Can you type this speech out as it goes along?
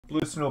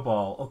Blue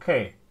snowball.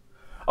 Okay.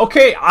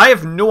 Okay, I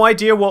have no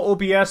idea what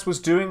OBS was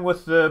doing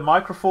with the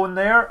microphone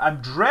there. I'm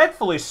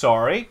dreadfully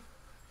sorry.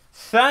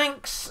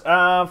 Thanks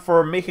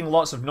for making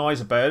lots of noise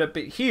about it.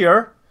 But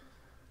here,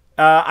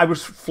 I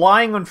was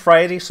flying on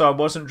Friday, so I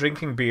wasn't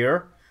drinking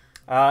beer.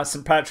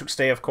 St. Patrick's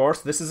Day, of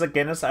course. This is a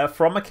Guinness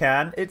from a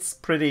can. It's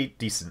pretty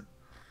decent.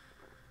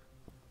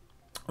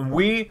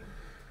 I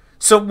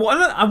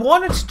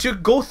wanted to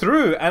go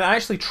through and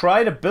actually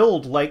try to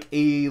build like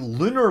a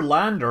lunar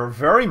lander,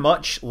 very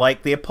much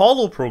like the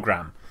Apollo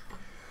program.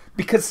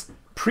 Because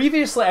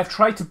previously I've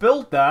tried to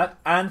build that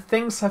and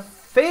things have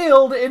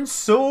failed in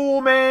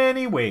so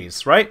many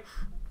ways, right?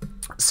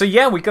 So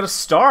yeah, we gotta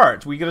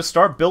start. We gotta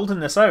start building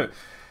this out.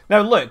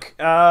 Now look,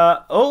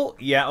 oh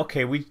yeah,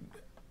 okay,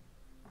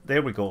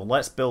 there we go.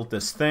 Let's build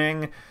this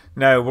thing.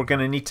 Now we're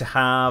gonna need to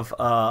have.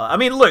 I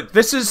mean, look,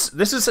 this is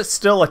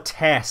still a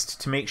test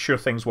to make sure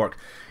things work.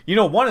 You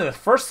know, one of the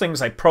first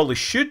things I probably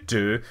should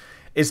do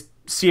is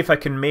see if I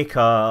can make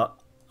a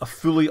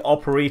fully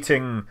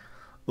operating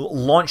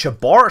launch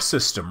abort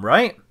system,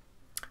 right?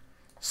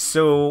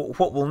 So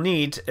what we'll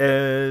need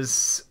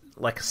is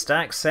like a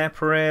stack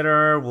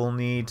separator. We'll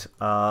need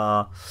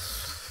the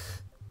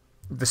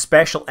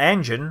special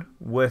engine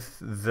with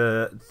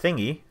the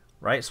thingy.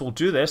 Right, so we'll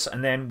do this,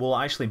 and then we'll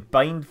actually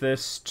bind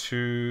this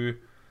to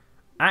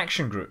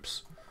action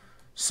groups.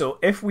 So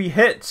if we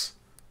hit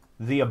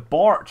the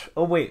abort...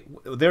 Oh, wait,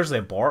 there's the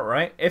abort,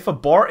 right? If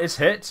abort is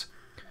hit,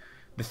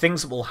 the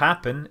things that will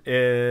happen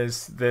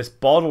is this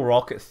bottle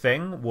rocket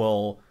thing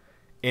will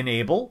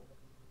enable.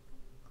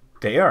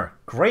 There,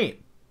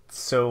 great.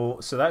 So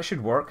that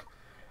should work.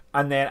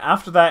 And then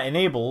after that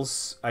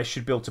enables, I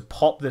should be able to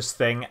pop this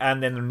thing,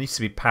 and then there needs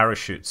to be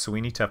parachutes. So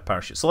we need to have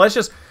parachutes. So let's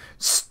just...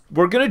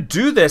 We're going to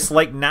do this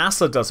like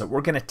NASA does it. We're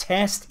going to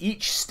test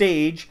each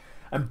stage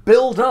and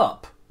build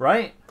up,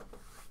 right?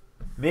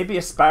 Maybe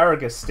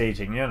asparagus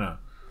staging, you know.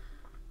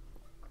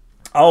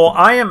 Oh,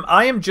 I'm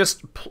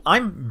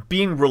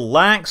being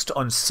relaxed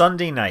on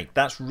Sunday night.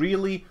 That's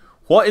really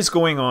what is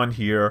going on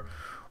here.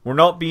 We're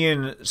not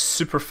being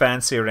super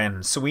fancy or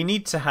anything. So we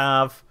need to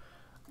have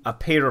a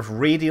pair of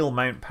radial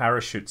mount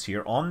parachutes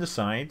here on the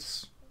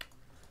sides.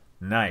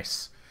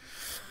 Nice.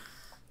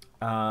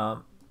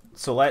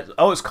 So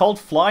it's called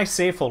Fly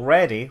Safe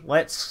already.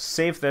 Let's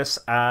save this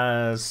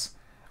as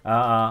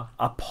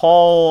Apollor.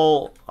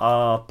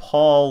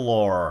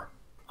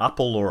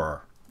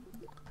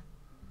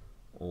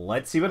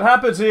 Let's see what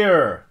happens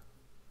here.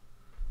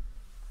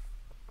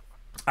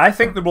 I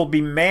think there will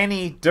be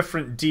many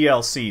different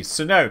DLCs.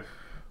 So now,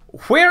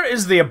 where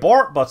is the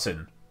abort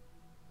button?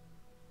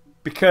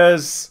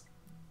 Because,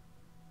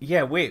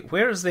 yeah, wait,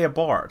 where is the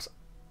abort?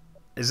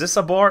 Is this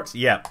abort?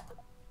 Yeah.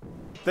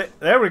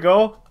 There we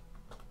go.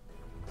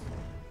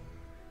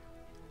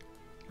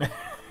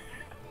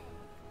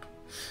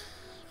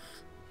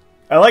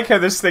 I like how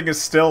this thing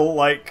is still,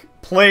 like,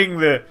 playing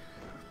the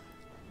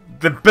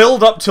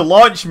build-up to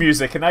launch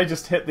music, and I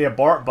just hit the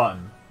abort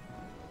button.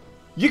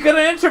 You got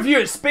an interview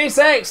at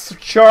SpaceX,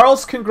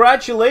 Charles.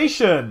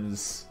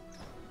 Congratulations.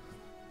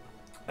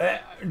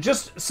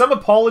 Just some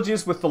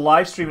apologies with the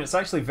live stream. It's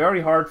actually very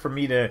hard for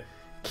me to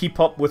keep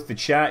up with the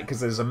chat because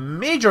there's a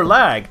major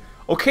lag.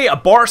 Okay,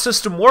 abort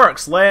system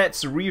works.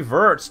 Let's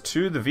revert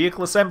to the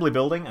vehicle assembly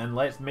building and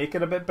let's make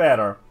it a bit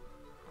better.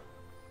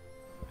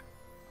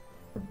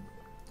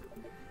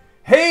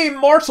 Hey,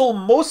 Mortal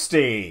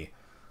Mostly.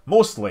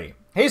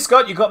 Hey,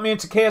 Scott, you got me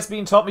into KSB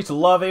and taught me to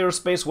love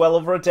aerospace well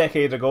over a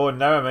decade ago, and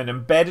now I'm an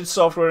embedded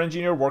software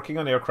engineer working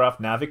on aircraft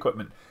nav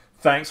equipment.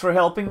 Thanks for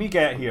helping me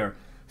get here.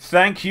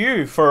 Thank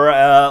you for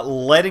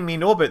letting me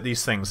know about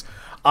these things.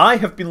 I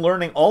have been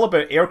learning all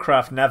about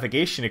aircraft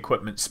navigation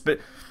equipments, but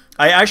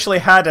I actually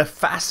had a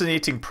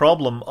fascinating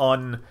problem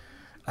on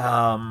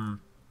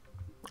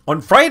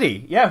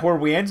Friday, yeah, where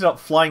we ended up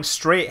flying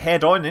straight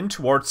head-on in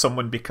towards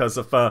someone because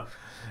of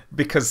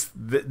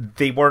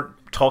they weren't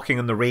talking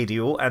on the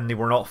radio and they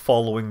were not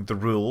following the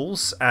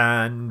rules,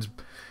 and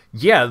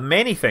yeah,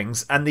 many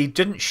things, and they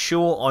didn't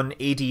show on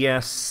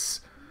ADS-B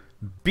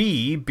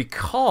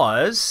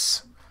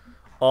because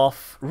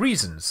of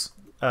reasons.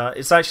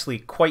 It's actually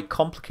quite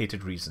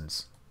complicated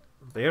reasons.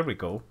 There we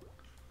go.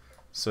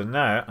 So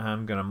now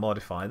I'm going to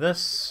modify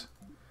this.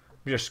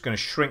 I'm just going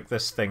to shrink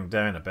this thing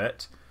down a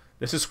bit.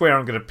 This is where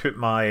I'm going to put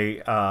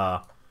my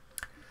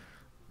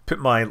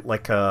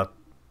like a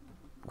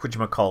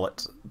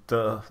whatchamacallit,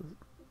 the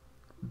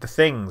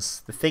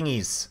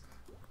thingies.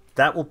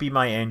 That will be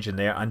my engine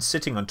there, and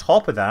sitting on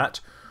top of that,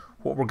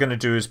 what we're going to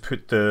do is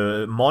put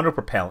the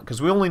monopropellant,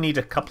 because we only need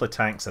a couple of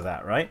tanks of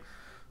that, right?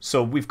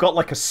 So we've got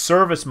like a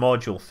service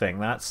module thing.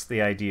 That's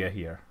the idea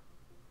here.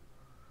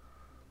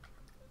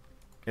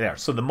 There.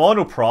 So the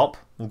monoprop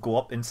will go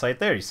up inside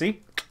there, you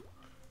see?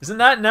 Isn't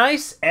that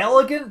nice?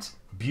 Elegant?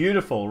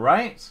 Beautiful,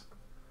 right?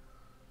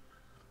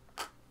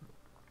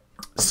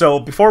 So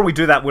before we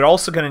do that, we're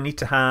also going to need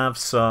to have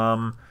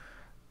some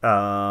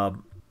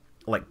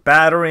like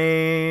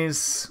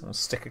batteries. We'll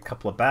stick a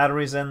couple of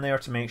batteries in there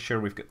to make sure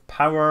we've got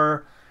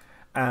power.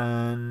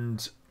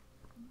 And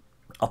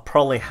I'll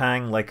probably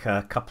hang like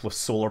a couple of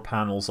solar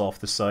panels off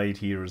the side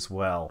here as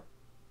well.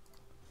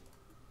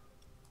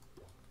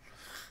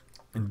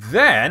 And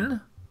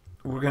then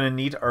we're going to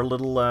need our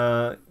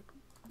little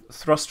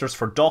thrusters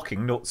for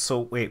docking. No, so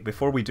wait,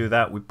 before we do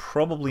that, we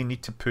probably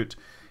need to put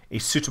a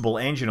suitable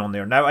engine on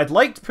there. Now, I'd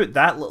like to put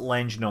that little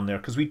engine on there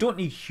because we don't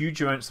need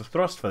huge amounts of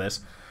thrust for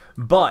this.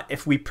 But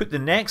if we put the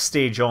next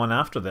stage on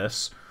after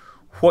this,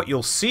 what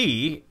you'll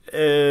see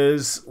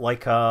is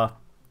like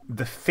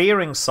the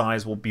fairing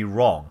size will be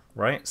wrong,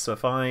 right? So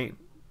if I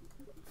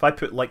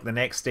put like the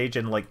next stage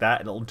in like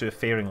that, it'll do a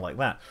fairing like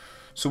that.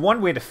 So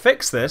one way to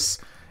fix this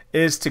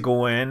is to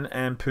go in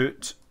and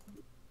put,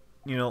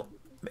 you know,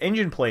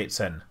 engine plates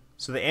in.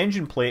 So the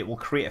engine plate will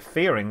create a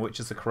fairing which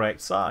is the correct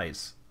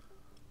size.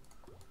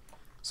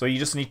 So you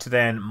just need to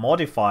then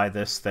modify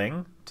this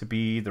thing to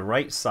be the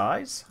right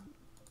size.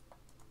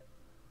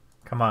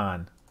 Come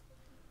on.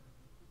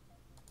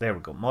 There we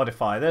go.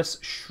 Modify this.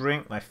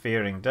 Shrink my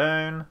fairing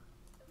down.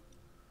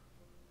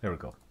 There we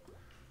go.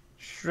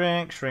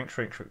 Shrink, shrink,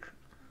 shrink, shrink.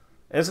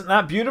 Isn't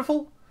that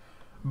beautiful?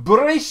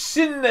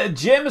 Bryson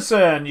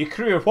Jameson, you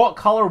crew, what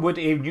colour would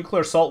a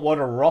nuclear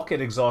saltwater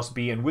rocket exhaust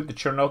be, and would the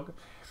Chernobyl...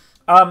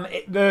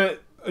 the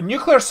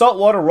nuclear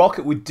saltwater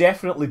rocket would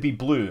definitely be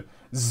blue.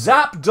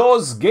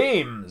 Zapdos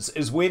Games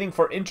is waiting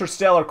for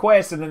Interstellar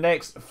Quest in the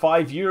next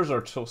 5 years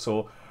or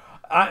so.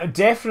 I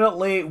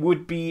definitely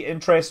would be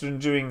interested in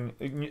doing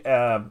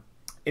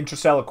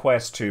Interstellar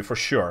Quest 2 for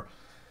sure.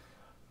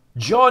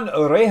 John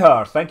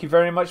Rehar, thank you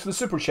very much for the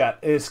super chat.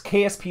 Is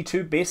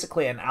KSP2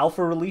 basically an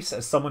alpha release?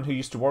 As someone who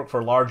used to work for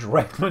a large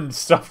Redmond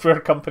software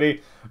company,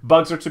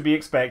 bugs are to be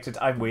expected.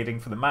 I'm waiting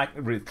for the Mac.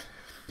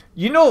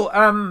 You know,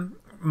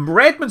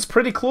 Redmond's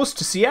pretty close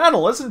to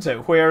Seattle, isn't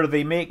it? Where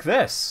they make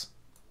this.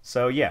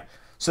 So yeah.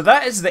 So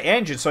that is the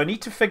engine. So I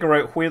need to figure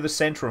out where the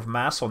center of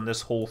mass on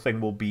this whole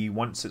thing will be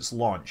once it's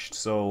launched.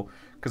 So,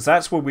 because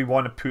that's where we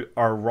want to put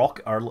our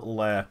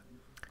little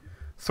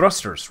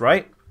thrusters,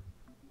 right?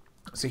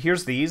 So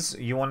here's these.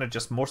 You want to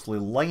just mostly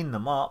line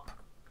them up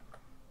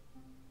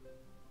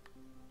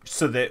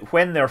so that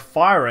when they're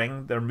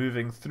firing, they're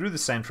moving through the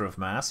center of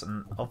mass,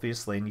 and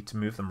obviously I need to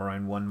move them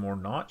around one more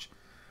notch.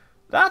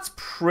 That's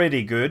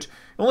pretty good.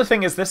 The only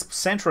thing is this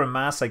center of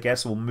mass, I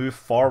guess, will move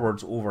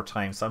forwards over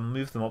time, so I'll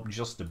move them up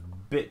just a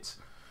bit.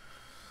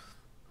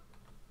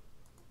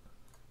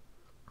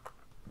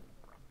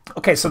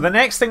 Okay, so the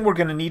next thing we're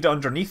going to need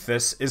underneath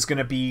this is going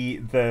to be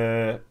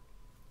the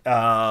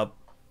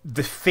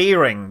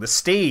fairing, the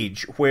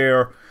stage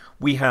where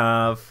we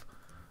have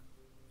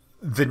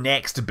the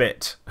next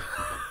bit.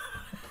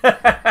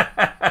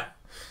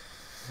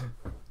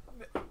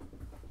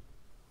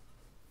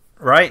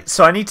 Right,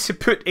 so I need to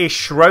put a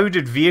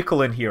shrouded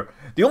vehicle in here.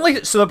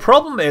 So the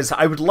problem is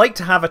I would like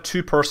to have a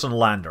two-person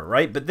lander,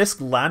 right? But this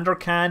lander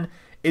can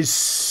is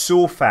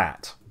so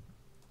fat.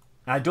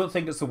 I don't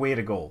think it's the way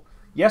to go.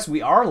 Yes,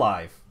 we are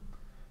live.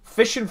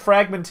 Fission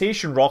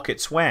fragmentation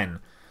rockets when?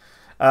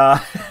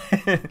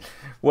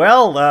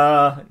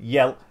 Well,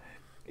 yeah.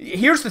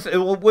 Here's the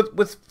thing.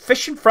 With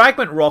fission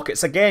fragment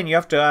rockets, again, you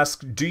have to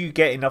ask, do you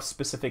get enough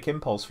specific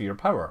impulse for your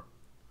power?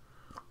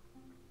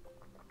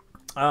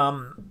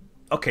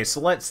 Okay, so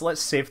let's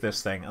save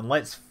this thing, and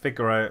let's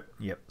figure out...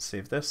 Yep,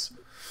 save this.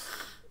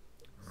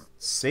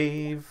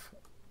 Save.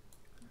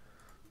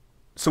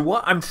 So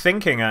what I'm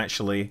thinking,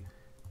 actually,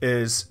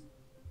 is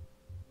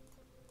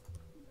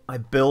I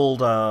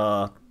build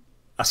a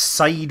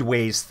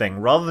sideways thing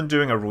rather than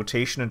doing a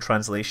rotation and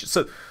translation.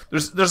 So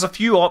there's a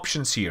few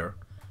options here.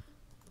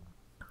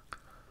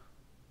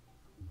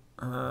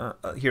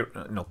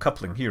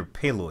 Coupling here,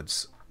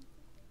 payloads.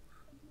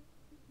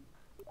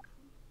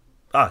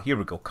 Here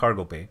we go,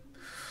 cargo bay.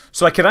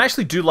 So I can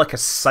actually do like a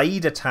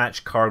side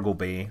attached cargo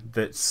bay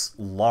that's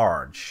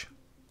large.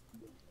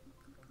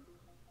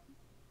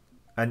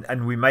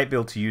 And we might be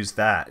able to use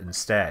that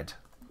instead.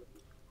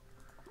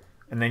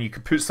 And then you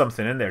could put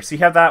something in there. See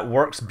how that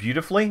works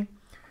beautifully?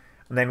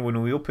 And then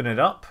when we open it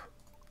up,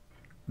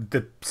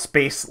 the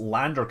space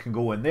lander can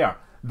go in there.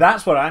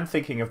 That's what I'm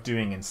thinking of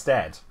doing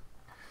instead.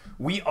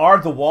 We are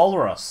the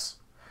Walrus.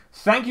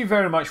 Thank you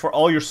very much for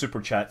all your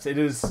super chats. It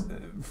is,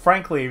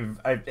 frankly,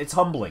 it's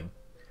humbling.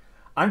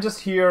 I'm just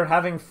here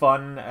having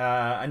fun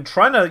and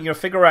trying to,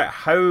 figure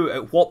out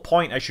at what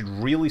point I should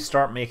really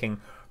start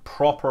making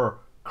proper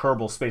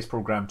Kerbal Space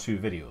Program 2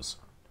 videos.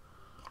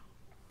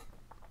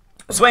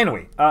 So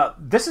anyway,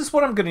 this is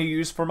what I'm going to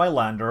use for my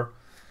lander.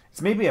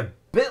 It's maybe a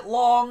bit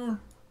long,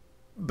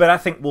 but I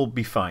think we'll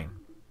be fine.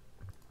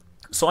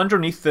 So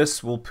underneath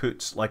this, we'll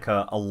put like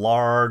a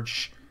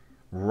large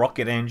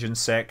rocket engine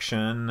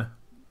section.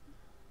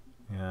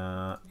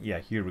 Yeah,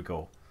 here we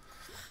go.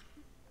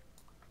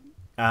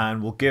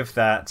 And we'll give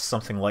that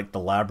something like the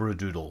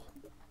Labradoodle.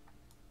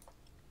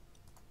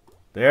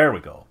 There we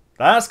go.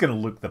 That's going to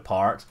look the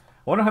part.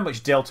 I wonder how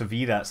much Delta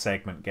V that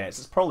segment gets.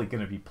 It's probably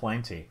going to be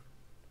plenty.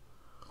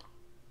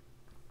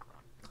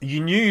 You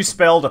knew you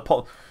spelled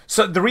Apollo.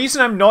 So the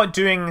reason I'm not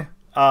doing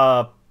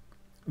I'm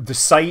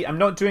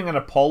not doing an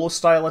Apollo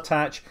style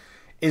attach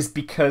is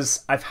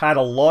because I've had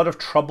a lot of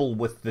trouble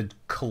with the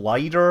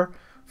collider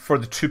for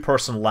the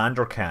two-person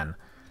lander can.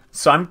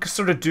 So I'm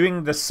sort of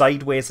doing the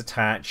sideways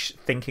attach,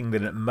 thinking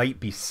that it might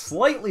be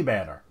slightly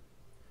better.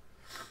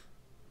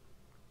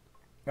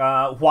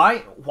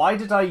 Why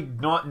did I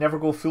never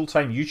go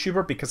full-time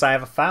YouTuber? Because I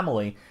have a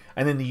family,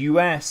 and in the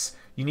US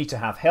you need to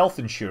have health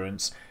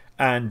insurance,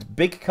 and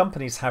big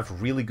companies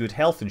have really good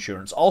health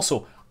insurance.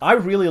 Also, I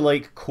really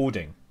like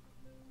coding.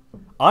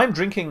 I'm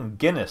drinking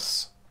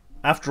Guinness.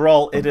 After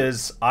all, it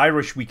is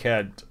Irish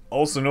weekend,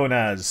 also known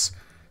as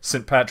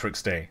St.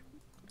 Patrick's Day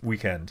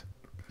weekend.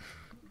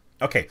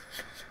 Okay,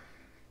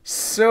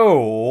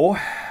 so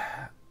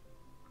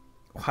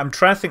I'm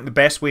trying to think the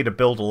best way to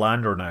build a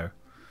lander now.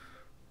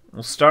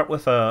 We'll start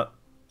with a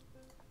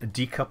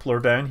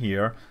decoupler down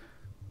here.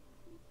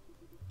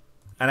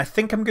 And I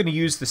think I'm going to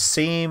use the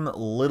same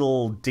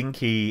little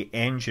dinky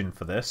engine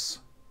for this.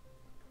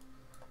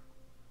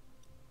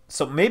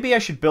 So maybe I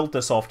should build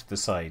this off to the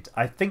side.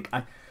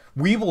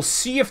 We will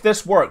see if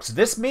this works.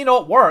 This may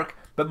not work,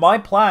 but my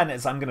plan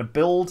is I'm going to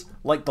build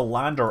like the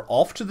lander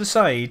off to the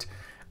side,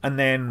 and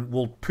then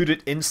we'll put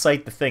it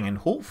inside the thing, and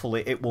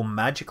hopefully it will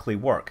magically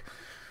work.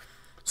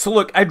 So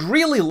look, I'd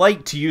really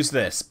like to use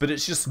this, but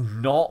it's just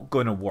not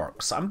going to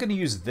work. So I'm going to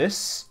use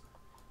this,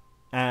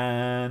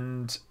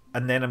 and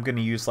then I'm going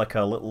to use like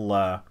a little...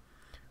 well,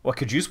 I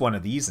could use one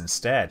of these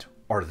instead.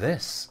 Or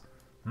this.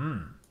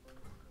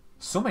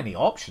 So many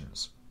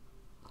options.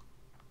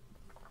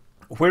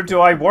 Where do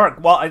I work?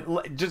 Well,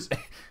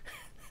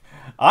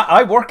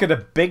 I work at a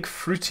big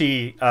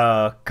fruity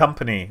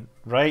company,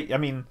 right? I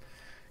mean,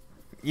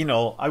 you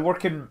know, I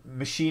work in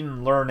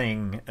machine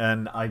learning,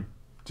 and I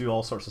do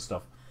all sorts of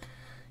stuff.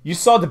 You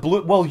saw the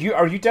blue... Well,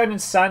 are you down in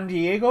San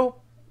Diego?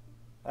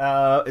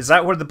 Is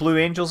that where the Blue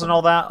Angels and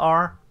all that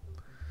are?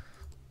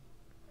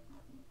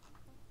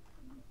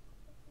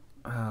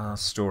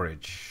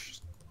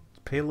 Storage.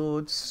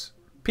 Payloads.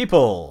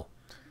 People.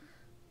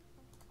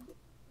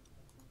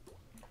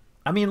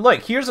 I mean,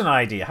 look, here's an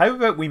idea. How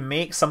about we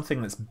make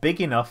something that's big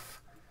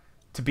enough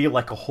to be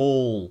like a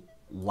whole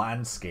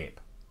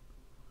landscape?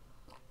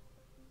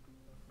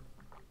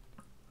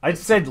 I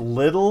said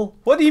little?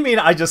 What do you mean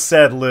I just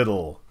said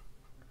little?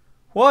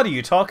 What are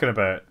you talking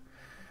about?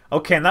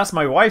 Okay, and that's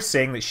my wife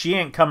saying that she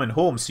ain't coming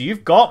home, so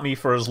you've got me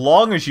for as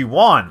long as you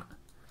want.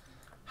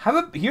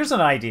 Here's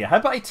an idea. How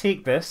about I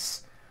take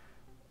this?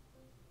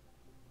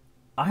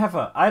 I have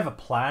a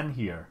plan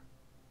here.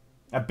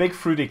 A big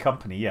fruity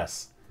company,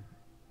 yes.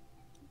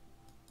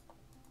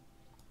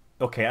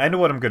 Okay, I know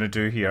what I'm going to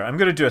do here. I'm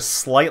going to do a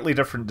slightly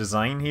different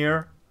design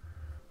here.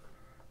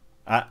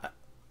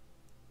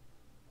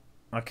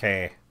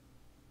 Okay.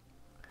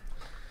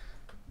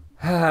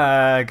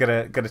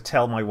 Gotta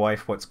tell my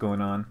wife what's going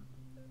on.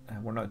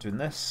 We're not doing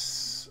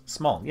this.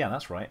 Small, yeah,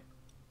 that's right.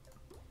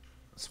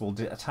 So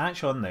we'll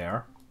attach on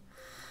there.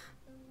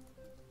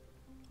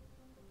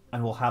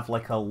 And we'll have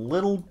like a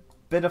little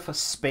bit of a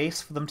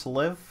space for them to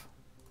live.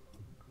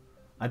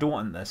 I don't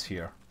want this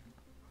here.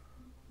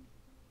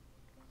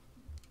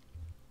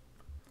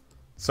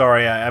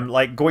 Sorry, I'm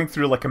like going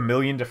through like a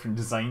million different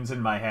designs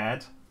in my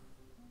head.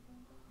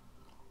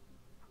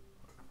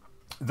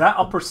 That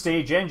upper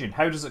stage engine,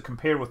 how does it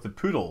compare with the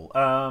Poodle?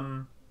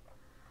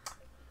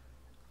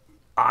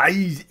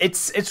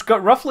 It's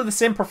got roughly the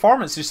same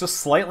performance, it's just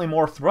slightly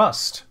more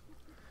thrust.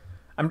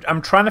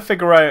 I'm trying to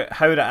figure out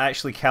how to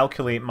actually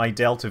calculate my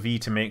delta V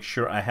to make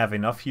sure I have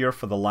enough here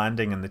for the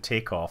landing and the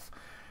takeoff.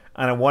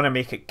 And I want to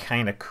make it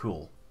kind of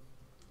cool.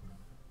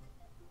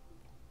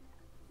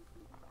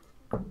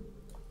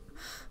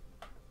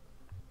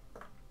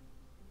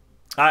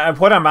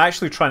 What I'm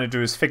actually trying to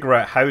do is figure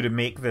out how to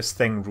make this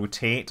thing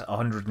rotate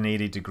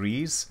 180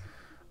 degrees.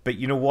 But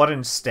you know what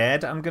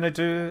instead I'm going to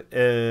do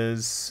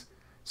is...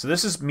 So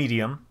this is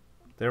medium.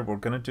 There, we're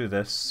going to do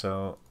this.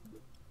 So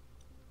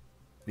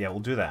yeah, we'll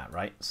do that,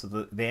 right? So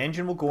the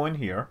engine will go in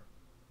here.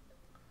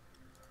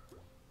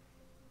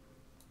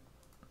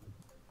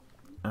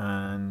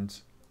 And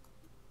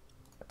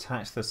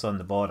attach this on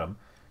the bottom.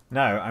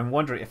 Now, I'm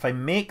wondering if I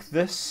make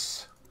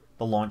this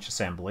the launch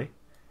assembly...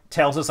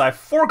 tells us I have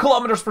 4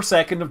 kilometers per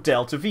second of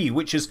delta V,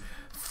 which is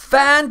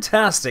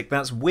fantastic.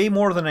 That's way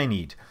more than I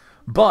need.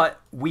 But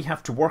we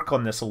have to work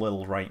on this a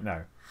little right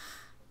now.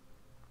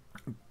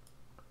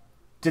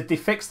 Did they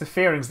fix the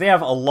fairings? They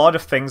have a lot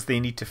of things they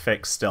need to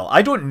fix still.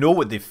 I don't know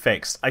what they've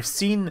fixed. I've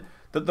seen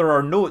that there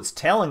are notes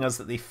telling us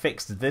that they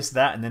fixed this,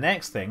 that, and the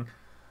next thing.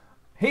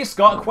 Hey,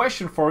 Scott, a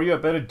question for you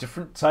about a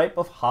different type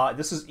of high.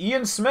 This is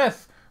Ian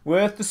Smith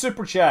with the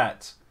Super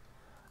Chat.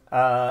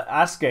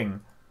 Asking...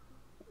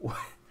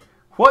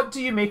 What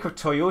do you make of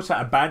Toyota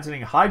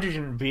abandoning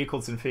hydrogen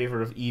vehicles in favor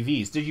of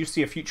EVs? Did you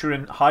see a future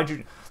in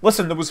hydrogen?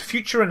 Listen, there was a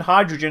future in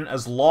hydrogen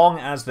as long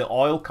as the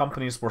oil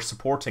companies were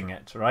supporting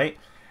it, right?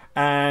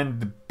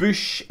 And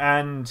Bush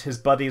and his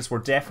buddies were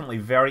definitely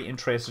very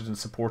interested in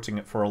supporting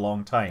it for a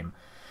long time.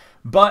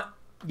 But,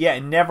 yeah,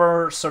 it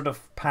never sort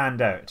of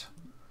panned out.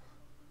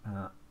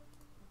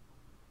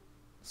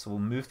 So we'll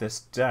move this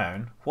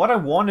down. What I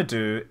want to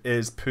do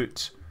is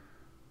put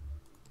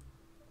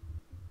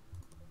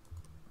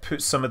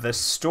some of this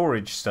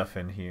storage stuff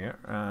in here.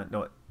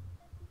 No,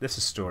 this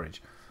is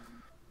storage.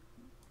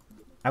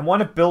 I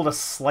want to build a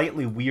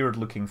slightly weird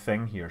looking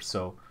thing here,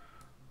 so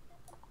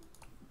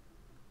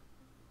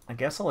I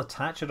guess I'll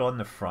attach it on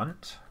the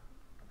front.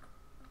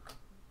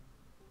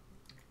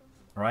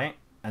 Right?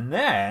 And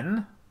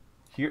then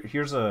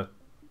here's a...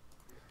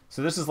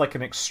 So this is like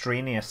an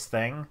extraneous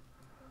thing. I'm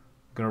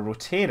going to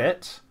rotate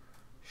it,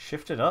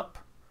 shift it up,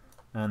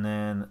 and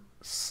then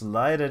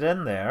slide it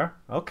in there.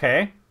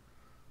 Okay.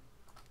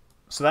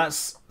 So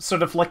that's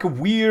sort of like a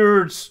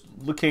weird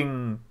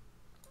looking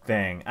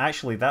thing.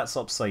 Actually, that's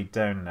upside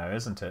down now,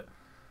 isn't it?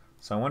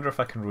 So I wonder if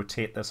I can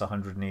rotate this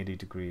 180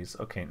 degrees.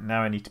 Okay,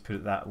 now I need to put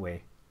it that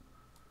way.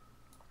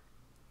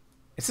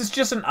 This is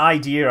just an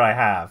idea I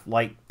have,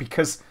 like,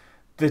 because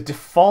the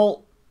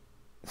default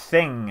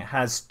thing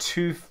has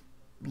too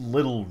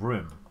little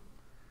room.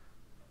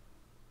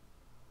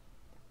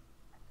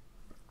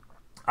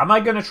 Am I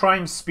going to try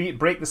and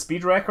break the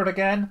speed record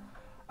again?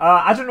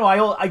 I don't know.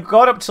 I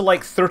got up to like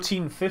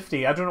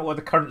 1350. I don't know what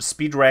the current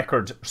speed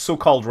record,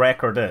 so-called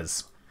record,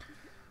 is.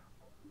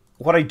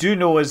 What I do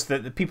know is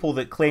that the people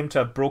that claim to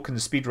have broken the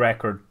speed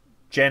record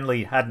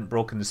generally hadn't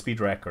broken the speed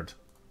record.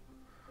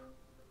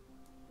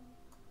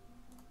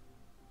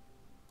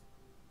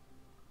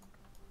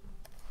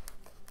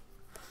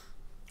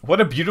 What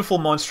a beautiful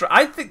monster.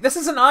 I think this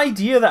is an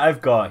idea that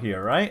I've got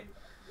here, right?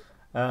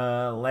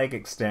 Leg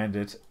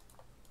extended.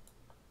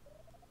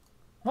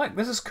 Like,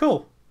 this is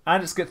cool.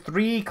 And it's got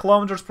 3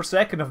 kilometers per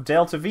second of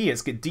delta V.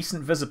 It's got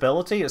decent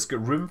visibility. It's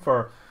got room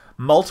for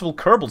multiple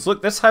Kerbals.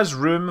 Look, this has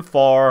room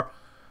for...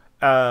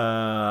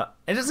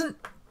 it isn't...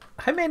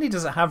 How many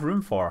does it have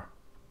room for?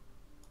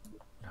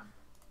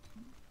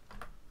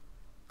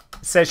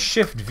 It says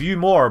shift view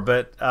more,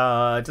 but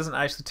it doesn't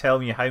actually tell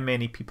me how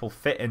many people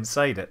fit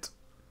inside it.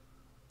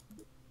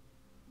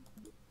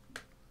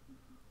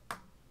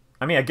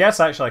 I mean, I guess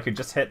actually I could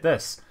just hit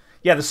this.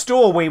 Yeah, the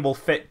stowaway will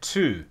fit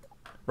 2.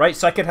 Right,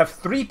 so I could have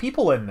 3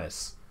 people in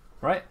this.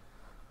 Right?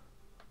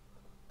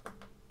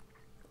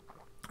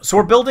 So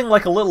we're building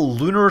like a little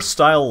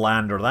lunar-style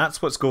lander.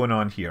 That's what's going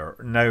on here.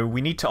 Now, we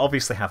need to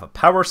obviously have a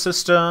power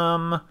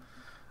system.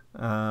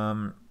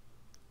 So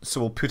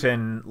we'll put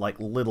in like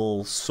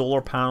little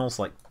solar panels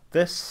like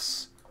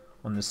this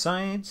on the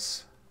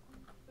sides.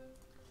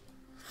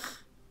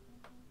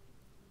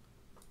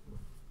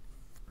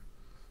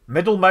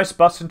 Middle mouse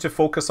button to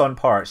focus on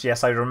parts.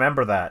 Yes, I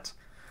remember that.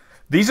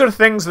 These are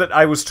things that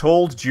I was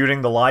told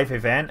during the live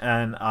event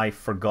and I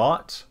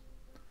forgot.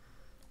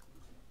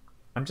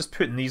 I'm just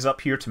putting these up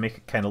here to make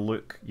it kind of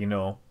look, you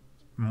know,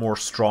 more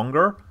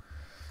stronger.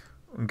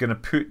 I'm going to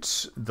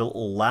put the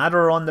little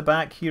ladder on the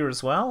back here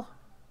as well.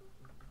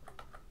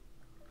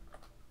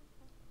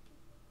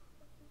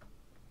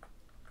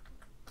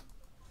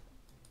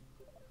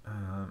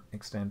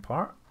 Extend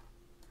part.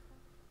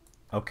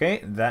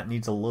 Okay, that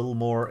needs a little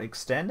more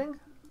extending.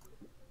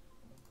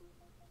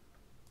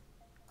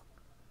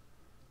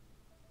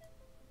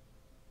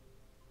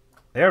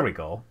 There we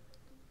go.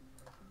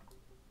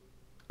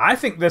 I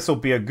think this will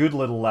be a good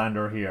little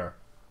lander here.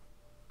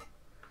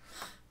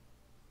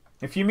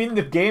 If you mean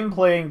the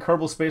gameplay in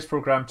Kerbal Space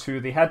Program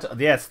 2, they had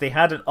yes, they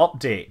had an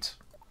update.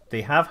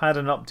 They have had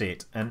an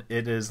update, and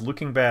it is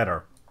looking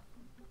better.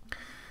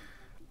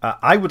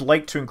 I would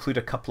like to include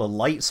a couple of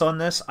lights on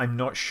this. I'm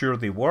not sure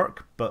they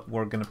work, but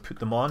we're going to put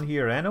them on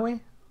here anyway.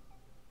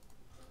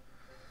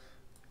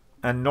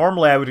 And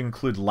normally I would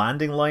include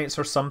landing lights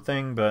or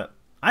something, but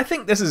I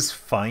think this is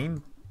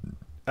fine.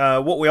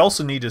 What we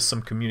also need is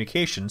some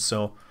communication,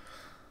 so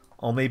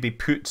I'll maybe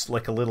put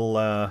like a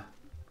little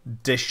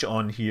dish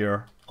on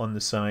here on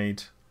the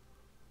side.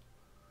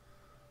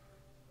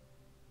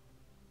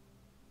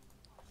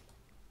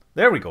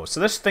 There we go.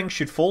 So this thing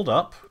should fold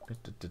up.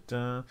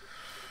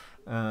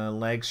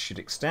 Legs should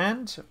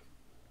extend.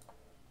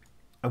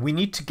 And we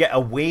need to get a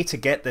way to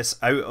get this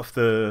out of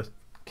the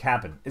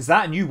cabin. Is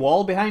that a new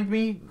wall behind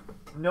me?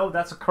 No,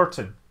 that's a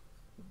curtain.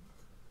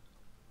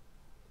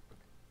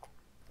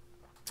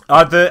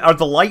 Are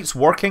the lights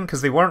working?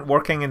 Because they weren't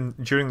working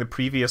during the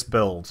previous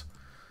build.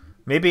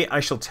 Maybe I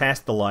shall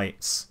test the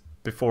lights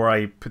before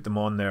I put them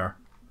on there.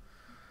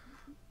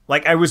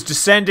 Like, I was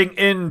descending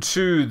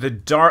into the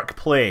dark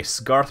place,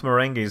 Garth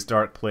Marenghi's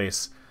dark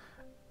place,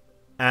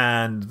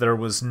 and there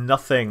was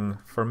nothing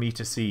for me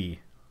to see.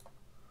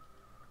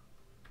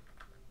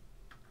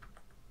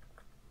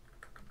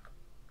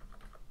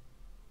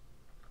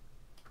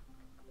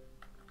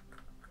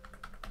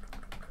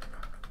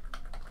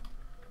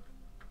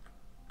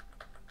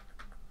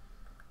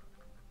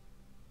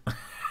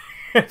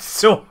 It's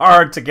so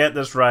hard to get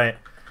this right.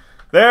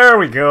 There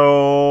we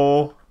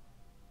go.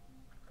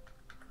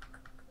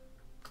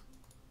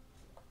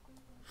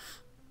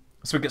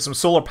 So we get some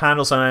solar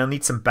panels, and I'll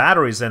need some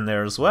batteries in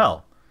there as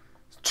well.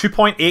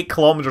 2.8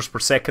 kilometers per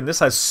second. This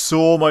has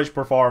so much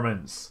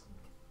performance.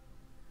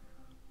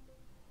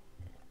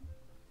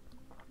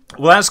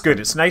 Well, that's good.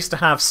 It's nice to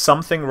have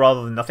something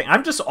rather than nothing.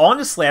 I'm just,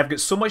 honestly, I've got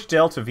so much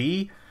delta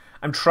V.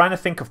 I'm trying to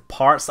think of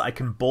parts that I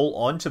can bolt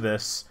onto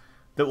this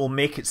that will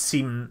make it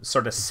seem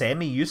sort of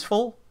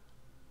semi-useful.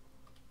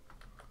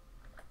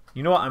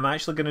 You know what I'm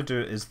actually going to do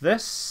is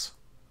this.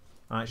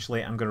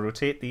 Actually, I'm going to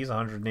rotate these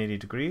 180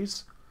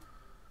 degrees.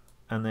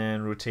 And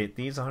then rotate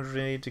these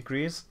 180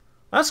 degrees.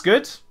 That's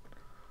good.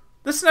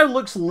 This now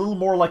looks a little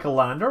more like a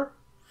lander.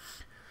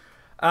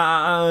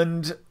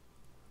 And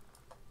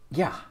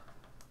yeah.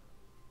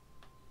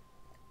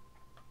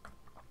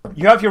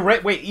 You have your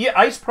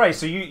Ice Price.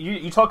 So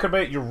you talk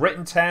about your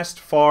written test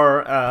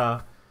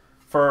for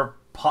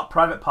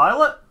private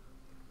pilot,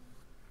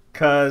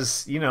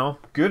 cause you know,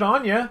 good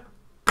on you.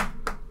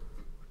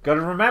 Got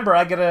to remember,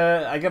 I get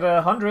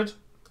a 100,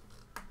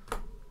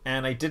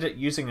 and I did it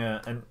using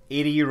an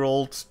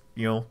 80-year-old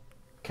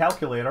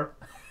calculator,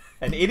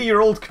 an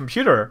 80-year-old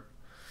computer.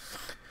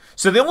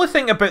 So the only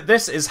thing about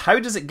this is how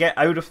does it get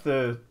out of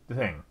the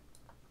thing?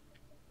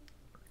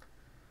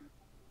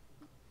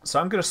 So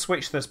I'm going to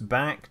switch this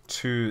back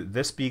to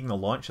this being the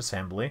launch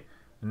assembly.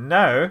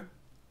 Now,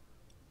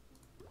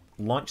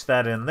 launch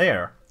that in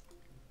there.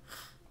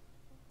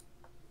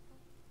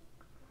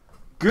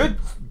 Good.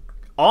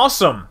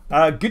 Awesome.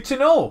 Good to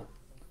know.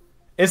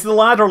 Is the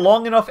ladder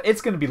long enough?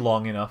 It's going to be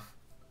long enough.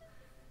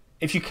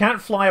 If you can't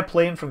fly a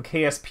plane from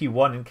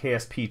KSP1 and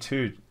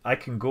KSP2,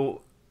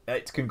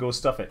 it can go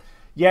stuff it.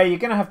 Yeah, you're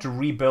going to have to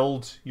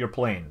rebuild your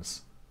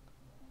planes.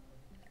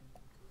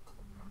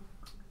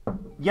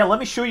 Yeah, let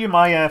me show you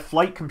my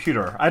flight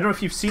computer. I don't know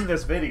if you've seen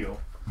this video.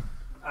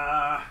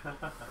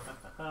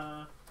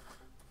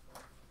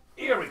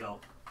 Here we go.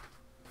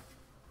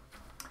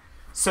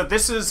 So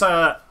this is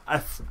a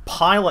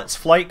pilot's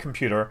flight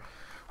computer,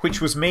 which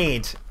was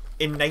made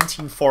in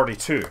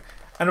 1942.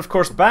 And of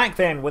course, back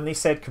then, when they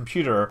said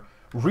computer,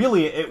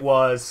 really it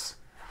was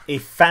a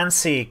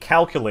fancy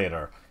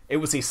calculator. It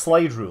was a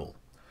slide rule.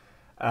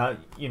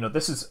 You know,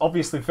 this is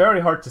obviously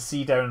very hard to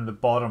see down in the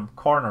bottom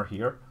corner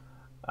here.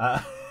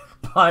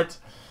 But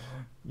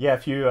yeah,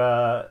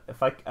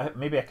 if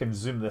maybe I can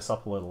zoom this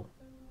up a little.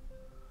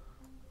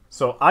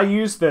 So I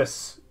use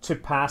this to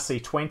pass a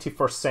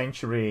 21st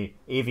century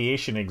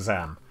aviation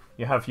exam.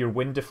 You have your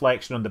wind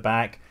deflection on the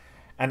back,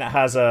 and it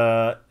has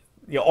the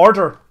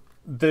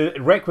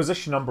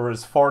requisition number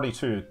is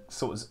 42,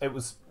 so it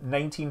was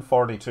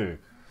 1942.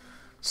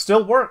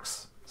 Still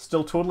works,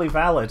 still totally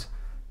valid,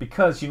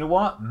 because you know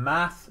what?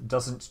 Math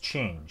doesn't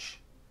change.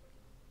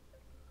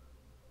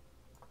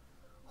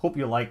 Hope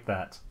you like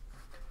that.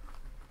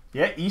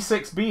 Yeah,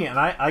 E6B, and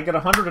I got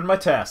 100 in my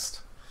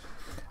test.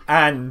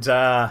 And,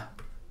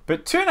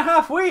 but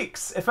 2.5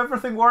 weeks, if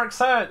everything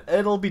works out,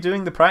 it'll be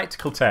doing the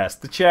practical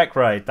test, the check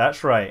ride,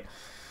 that's right.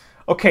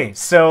 Okay,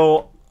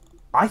 so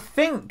I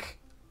think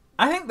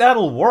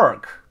that'll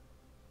work.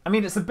 I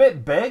mean, it's a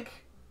bit big,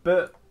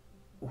 but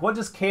what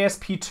does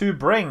KSP2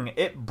 bring?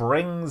 It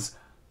brings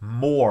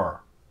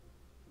more.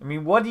 I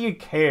mean, what do you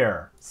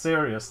care?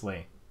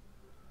 Seriously.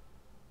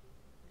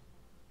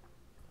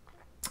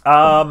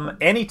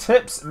 Any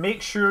tips?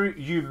 Make sure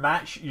you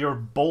match your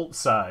bolt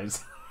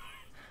size.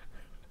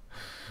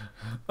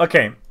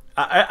 Okay,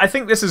 I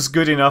think this is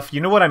good enough.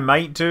 You know what I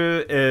might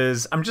do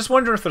is, I'm just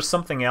wondering if there's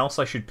something else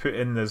I should put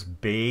in this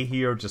bay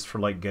here just for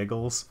like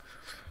giggles.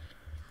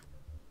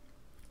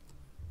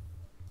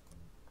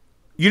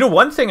 You know,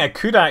 one thing I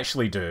could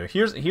actually do,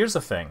 here's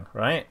the thing,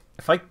 right?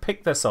 If I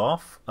pick this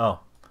off, oh,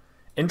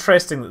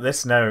 interesting that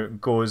this now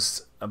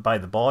goes by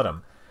the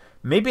bottom.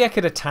 Maybe I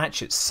could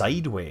attach it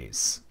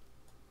sideways,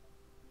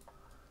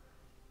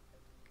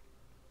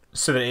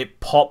 so that it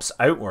pops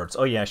outwards.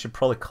 Oh yeah, I should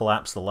probably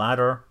collapse the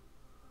ladder.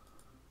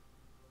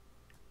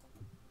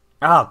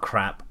 Oh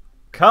crap.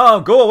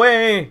 Come, go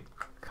away!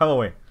 Come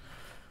away.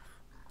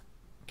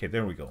 Okay,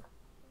 there we go.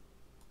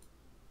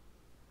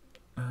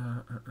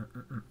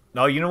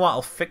 No, you know what?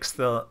 I'll fix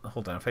the...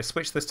 Hold on. If I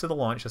switch this to the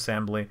launch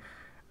assembly,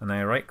 and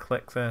I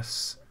right-click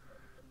this...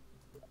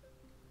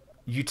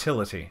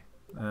 Utility.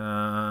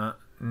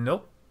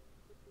 Nope.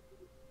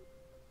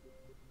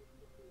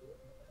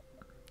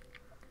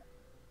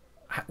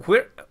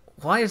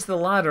 Why is the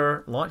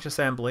ladder launch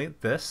assembly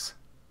this?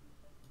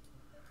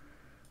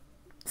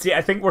 See,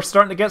 I think we're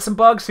starting to get some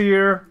bugs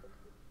here.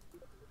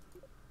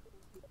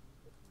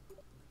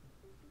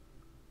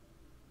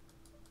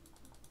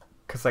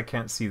 Because I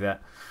can't see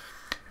that.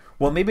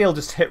 Well, maybe I'll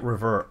just hit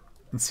revert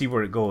and see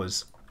where it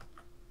goes.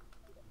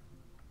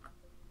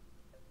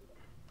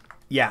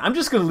 Yeah, I'm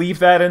just going to leave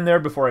that in there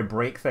before I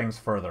break things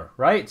further,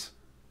 right?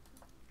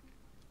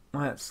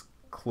 Let's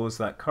close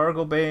that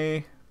cargo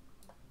bay.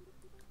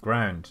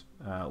 Ground.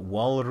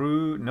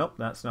 Wallaroo. Nope,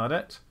 that's not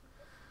it.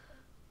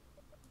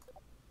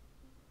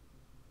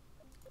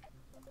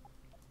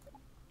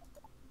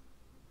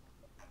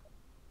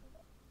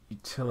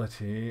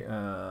 Utility.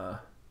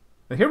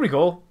 Here we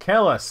go.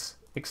 Kellis.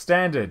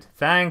 Extended.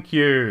 Thank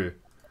you.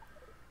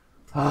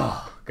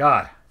 Oh,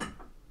 God.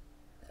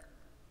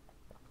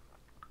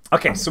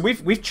 Okay, so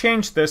we've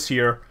changed this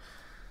here.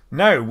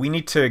 Now, we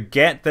need to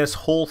get this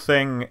whole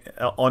thing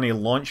on a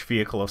launch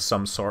vehicle of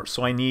some sort.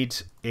 So I need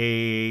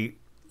a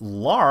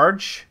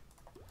large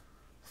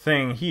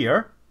thing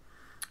here.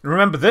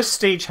 Remember, this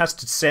stage has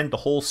to send the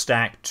whole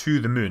stack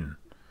to the moon.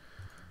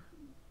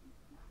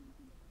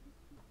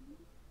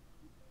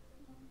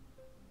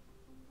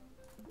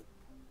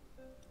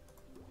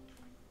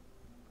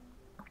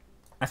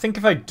 I think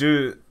if I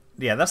do...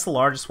 Yeah, that's the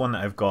largest one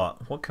that I've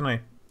got. What can I...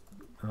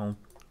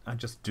 I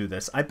just do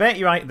this. I bet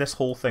you this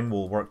whole thing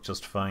will work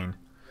just fine.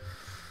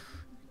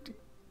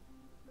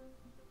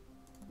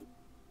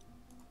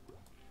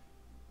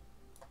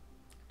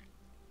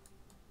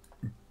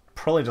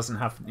 Probably doesn't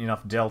have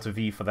enough delta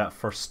V for that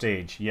first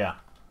stage. Yeah.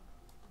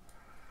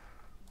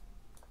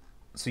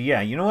 So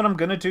yeah, you know what I'm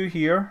gonna do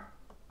here?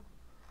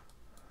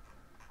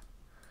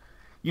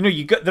 You know,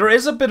 there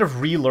is a bit of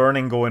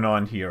relearning going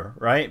on here,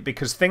 right?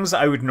 Because things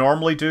that I would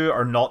normally do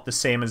are not the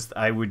same as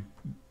I would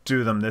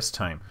do them this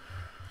time.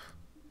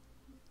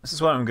 This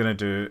is what I'm gonna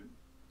do.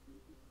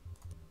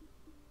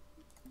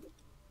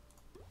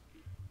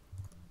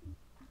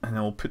 And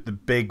then we'll put the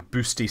big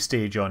boosty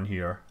stage on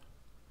here.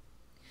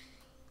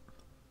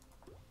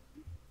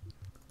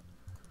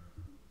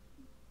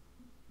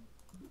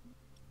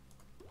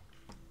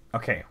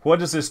 Okay, what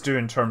does this do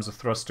in terms of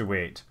thrust to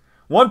weight?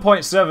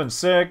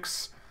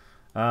 1.76.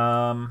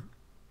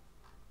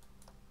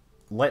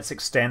 Let's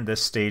extend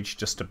this stage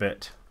just a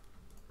bit.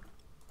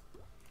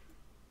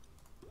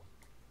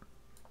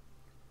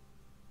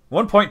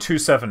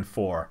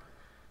 1.274.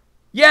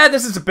 Yeah,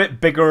 this is a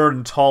bit bigger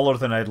and taller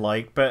than I'd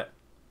like, but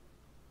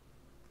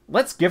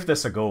let's give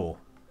this a go.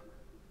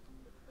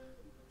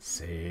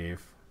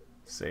 Save.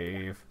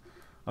 Save.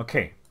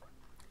 Okay.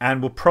 And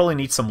we'll probably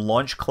need some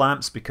launch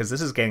clamps because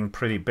this is getting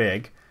pretty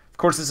big. Of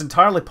course, it's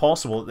entirely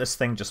possible that this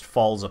thing just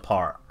falls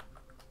apart.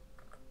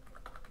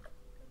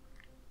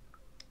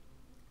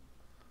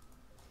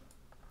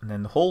 And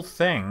then the whole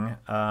thing,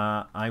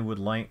 I would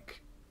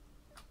like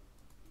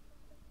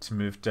to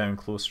move down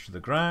closer to the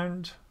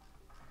ground.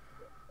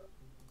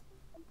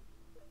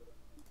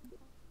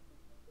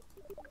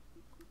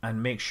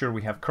 And make sure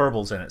we have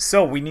Kerbals in it.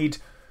 So we need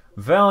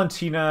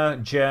Valentina,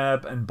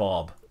 Jeb, and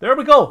Bob. There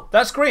we go.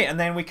 That's great. And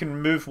then we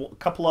can move a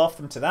couple of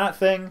them to that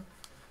thing.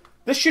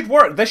 This should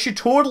work. This should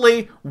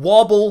totally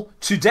wobble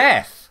to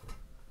death.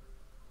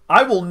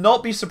 I will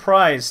not be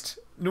surprised.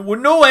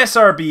 No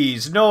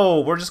SRBs. No,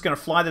 we're just going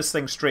to fly this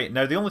thing straight.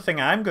 Now, the only thing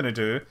I'm going to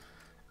do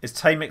is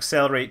time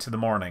accelerate to the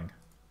morning.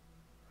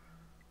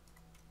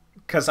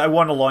 Because I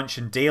want to launch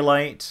in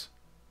daylight.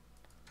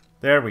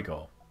 There we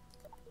go.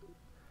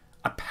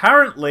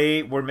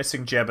 Apparently, we're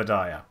missing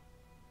Jebediah.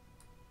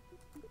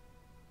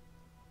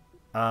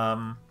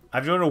 I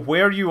don't know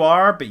where you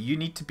are, but you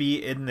need to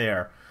be in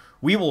there.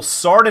 We will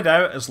sort it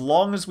out as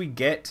long as we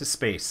get to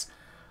space.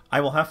 I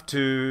will have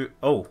to...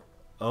 Oh.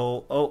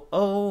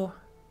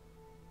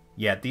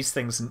 Yeah, these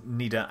things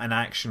need an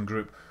action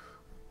group.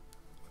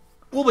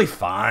 We'll be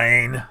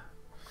fine.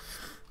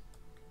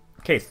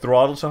 Okay,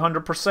 throttle to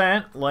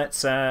 100%.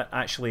 Let's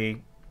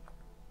actually...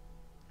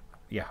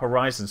 Yeah,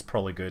 Horizon's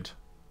probably good.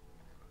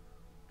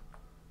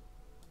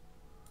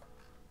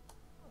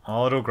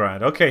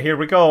 Autograd. Okay, here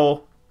we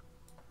go.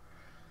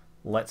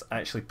 Let's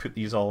actually put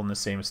these all on the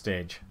same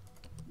stage.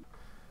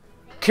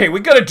 Okay, we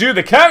gotta do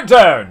the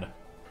countdown!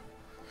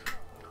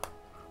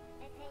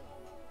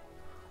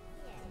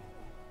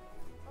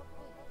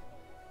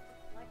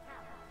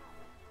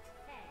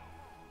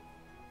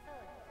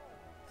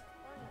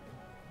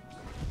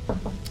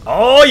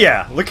 Oh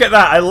yeah, look at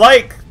that. I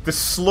like the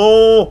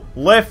slow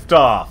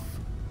liftoff.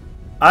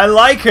 I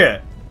like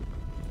it.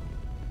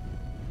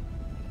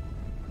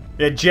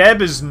 Yeah,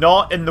 Jeb is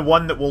not in the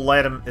one that will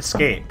let him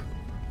escape.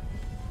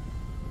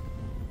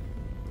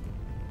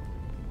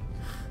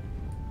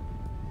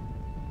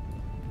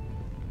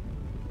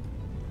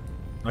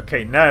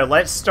 Okay, now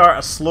let's start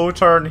a slow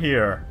turn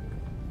here.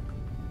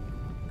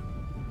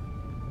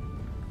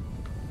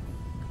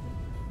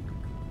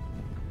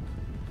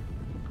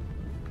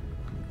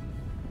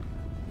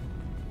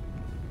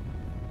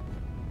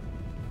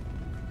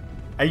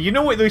 And you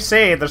know what they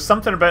say, there's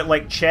something about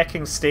like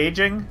checking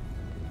staging.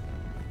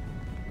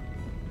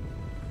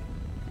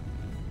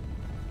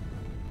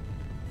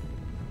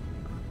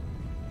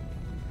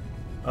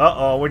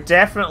 Uh-oh, we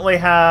definitely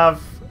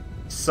have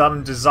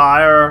some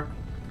desire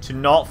to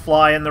not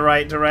fly in the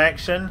right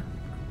direction.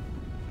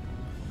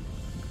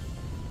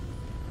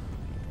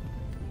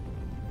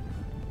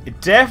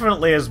 It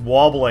definitely is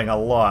wobbling a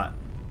lot.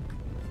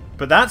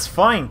 But that's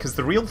fine, because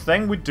the real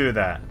thing would do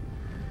that.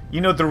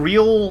 You know, the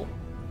real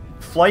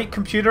flight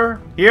computer...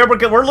 Here,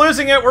 we're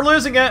losing it! We're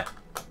losing it!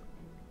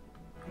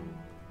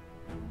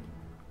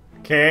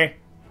 Okay.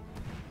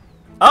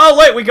 Oh,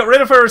 wait! We got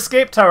rid of our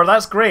escape tower.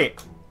 That's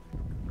great.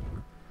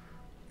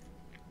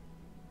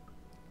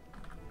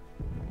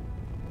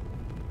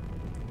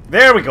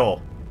 There we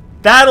go.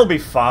 That'll be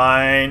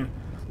fine.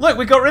 Look,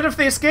 we got rid of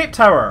the escape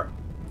tower.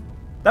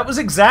 That was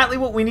exactly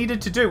what we needed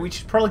to do. We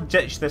should probably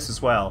ditch this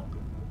as well.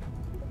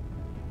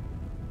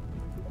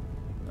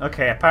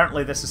 Okay,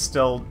 apparently this is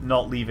still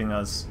not leaving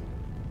us.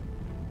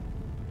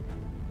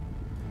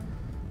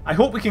 I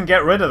hope we can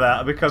get rid of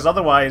that, because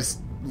otherwise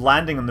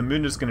landing on the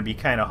moon is going to be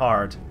kind of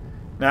hard.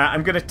 Now,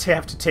 I'm going to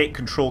have to take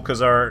control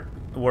because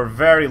we're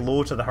very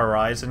low to the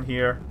horizon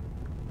here.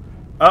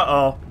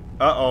 Uh-oh.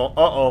 Uh-oh.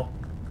 Uh-oh.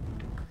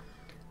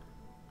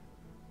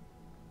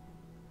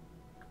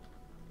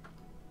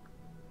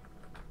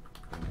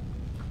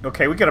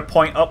 Okay, we got to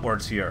point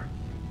upwards here.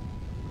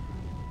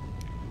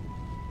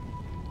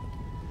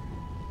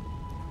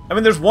 I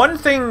mean, there's one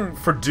thing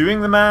for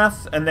doing the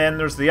math, and then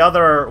there's the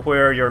other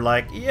where you're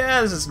like,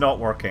 yeah, this is not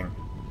working.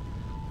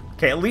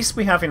 Okay, at least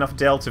we have enough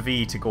delta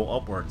V to go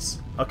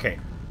upwards. Okay.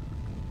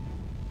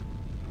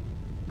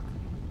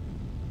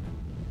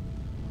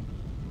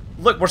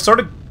 Look, we're sort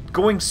of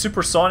going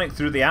supersonic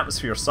through the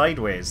atmosphere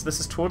sideways. This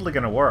is totally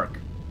going to work.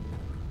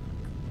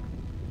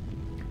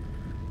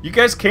 You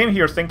guys came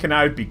here thinking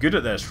I would be good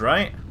at this,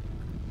 right?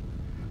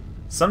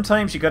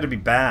 Sometimes you got to be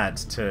bad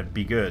to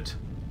be good.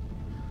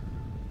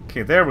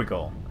 Okay, there we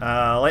go.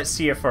 Let's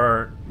see if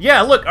our...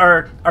 Yeah, look,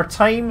 our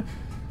time...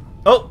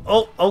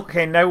 Oh,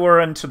 okay, now we're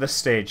into this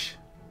stage.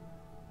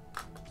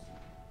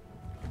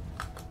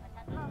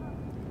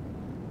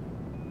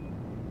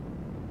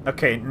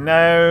 Okay,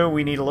 now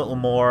we need a little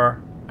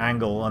more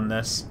angle on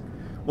this.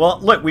 Well,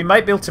 look, we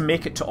might be able to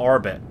make it to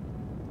orbit.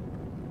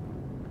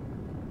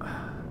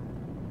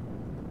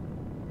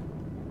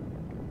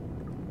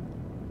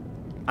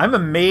 I'm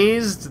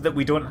amazed that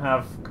we don't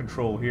have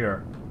control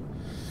here.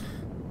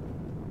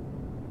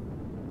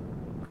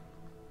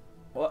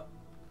 What?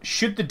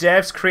 Should the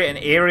devs create an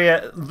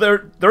area?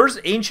 There's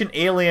ancient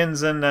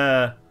aliens in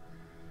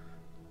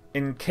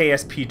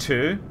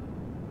KSP2.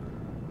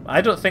 I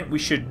don't think we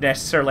should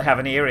necessarily have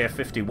an Area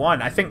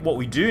 51. I think what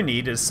we do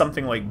need is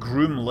something like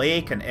Groom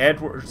Lake and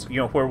Edwards, you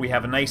know, where we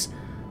have a nice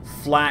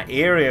flat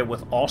area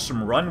with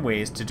awesome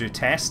runways to do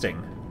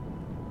testing.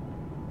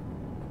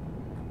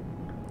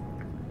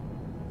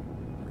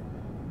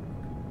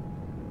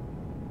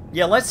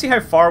 Yeah, let's see how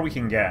far we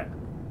can get.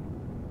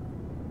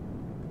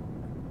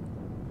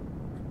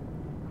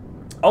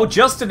 Oh,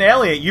 Justin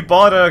Elliott, you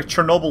bought a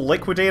Chernobyl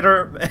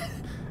Liquidator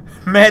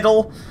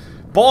medal?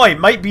 Boy, it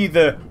might be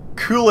the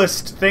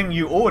coolest thing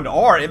you own,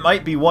 or it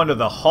might be one of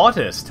the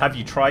hottest. Have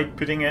you tried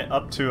putting it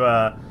up to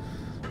a,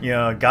 you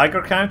know,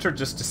 Geiger counter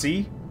just to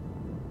see?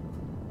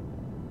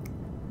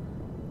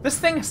 This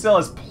thing still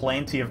has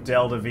plenty of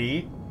delta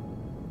V.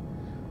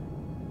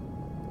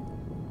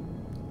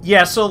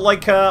 Yeah, so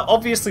like,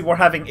 obviously we're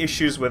having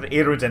issues with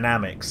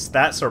aerodynamics.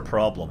 That's our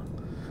problem.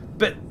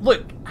 But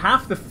look,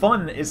 half the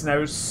fun is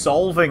now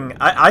solving...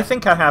 I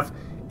think I have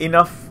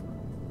enough...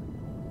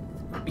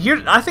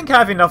 Here, I think I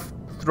have enough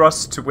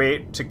thrust to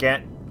wait to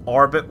get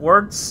orbit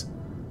wards.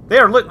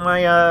 There, look,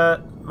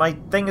 my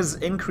thing is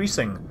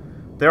increasing.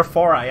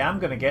 Therefore, I am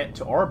going to get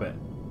to orbit.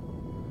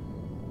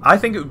 I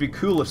think it would be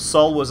cool if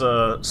Sol was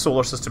a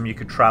solar system you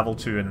could travel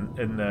to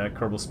in the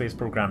Kerbal Space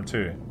Program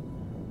too.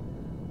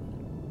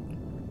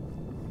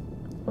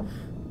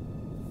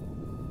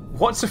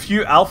 What's a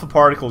few alpha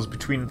particles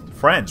between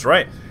friends,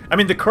 right? I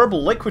mean, the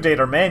Kerbal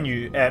Liquidator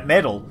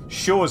medal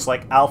shows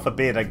like alpha,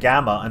 beta,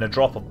 gamma, and a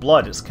drop of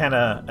blood. It's kind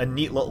of a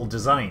neat little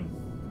design.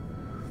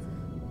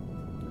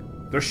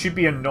 There should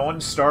be a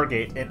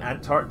non-Stargate in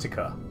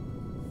Antarctica.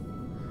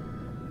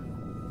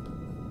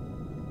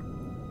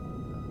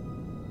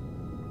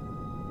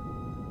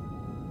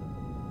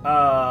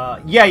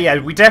 Yeah,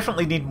 we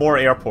definitely need more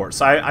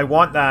airports. I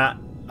want that.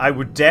 I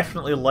would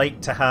definitely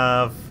like to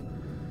have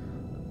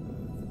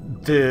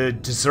the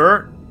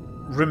desert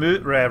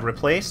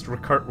returned.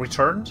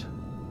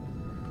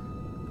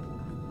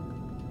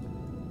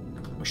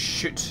 Oh,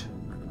 shoot.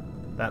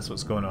 That's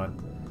what's going on.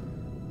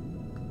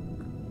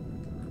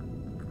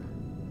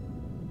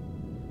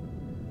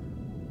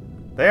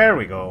 There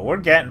we go. We're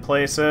getting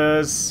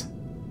places.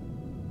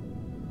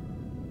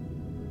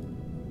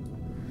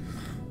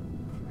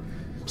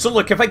 So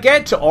look, if I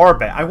get to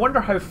orbit, I wonder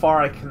how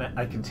far I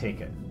can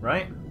take it,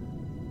 right?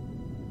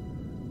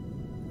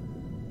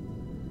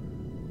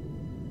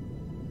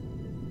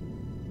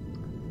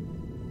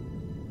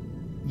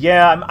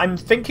 Yeah, I'm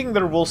thinking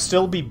there will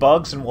still be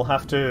bugs and we'll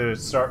have to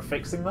start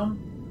fixing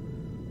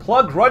them.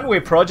 Plug Runway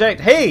Project.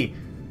 Hey!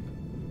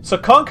 So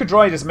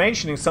Concadroid is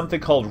mentioning something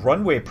called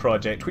Runway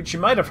Project, which you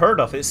might have heard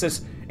of. It's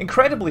this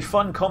incredibly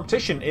fun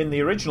competition in the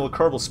original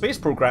Kerbal Space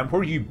Program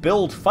where you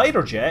build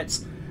fighter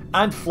jets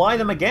and fly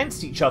them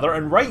against each other,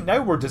 and right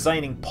now we're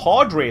designing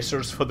pod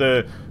racers for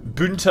the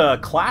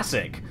Bunta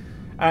Classic.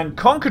 And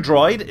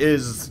Concadroid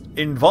is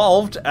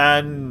involved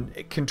and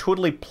it can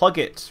totally plug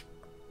it.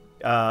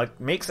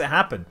 Makes it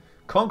happen.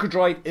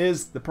 Concadroid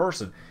is the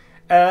person.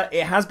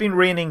 It has been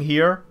raining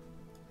here.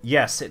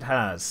 Yes, it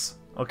has.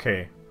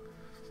 Okay.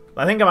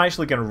 I think I'm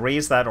actually going to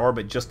raise that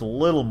orbit just a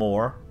little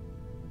more.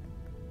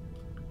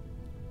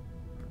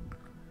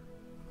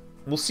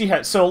 We'll see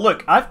how... So,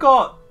 look, I've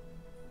got...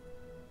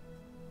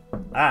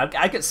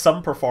 I get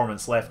some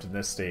performance left in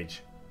this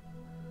stage.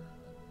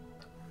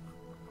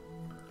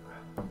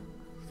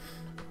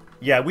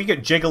 Yeah, we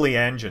get jiggly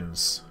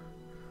engines.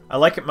 I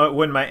like it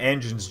when my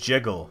engines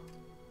jiggle.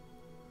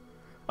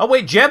 Oh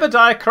wait,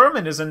 Jebediah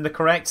Kerman is in the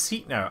correct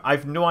seat now.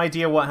 I've no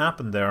idea what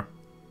happened there.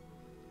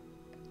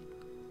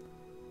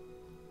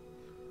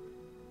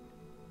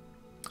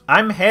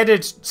 I'm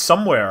headed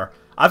somewhere.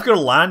 I've got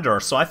a lander,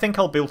 so I think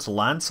I'll be able to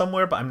land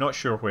somewhere, but I'm not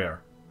sure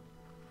where.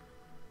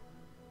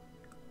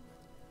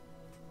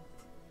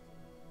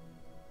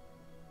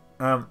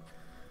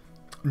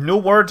 No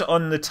word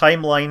on the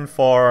timeline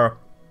for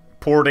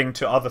porting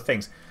to other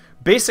things.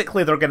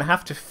 Basically, they're going to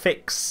have to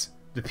fix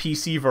the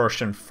PC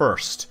version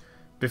first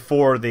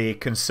before they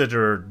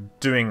consider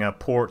doing a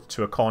port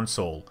to a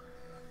console.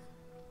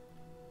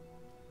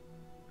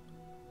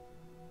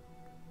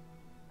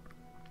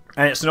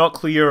 And it's not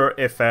clear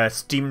if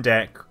Steam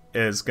Deck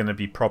is going to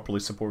be properly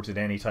supported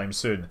anytime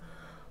soon.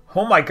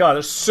 Oh my god,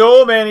 there's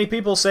so many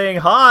people saying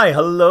hi,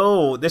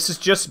 hello. This is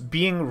just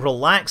being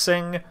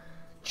relaxing,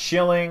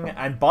 chilling,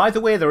 and by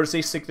the way, there is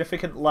a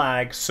significant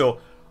lag, so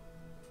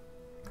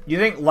you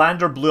think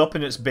Lander blew up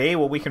in its bay?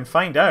 Well, we can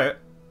find out.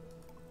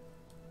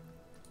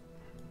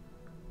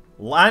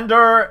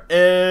 Lander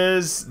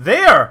is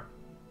there!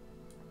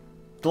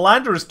 The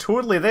Lander is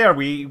totally there.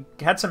 We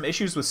had some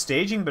issues with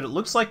staging, but it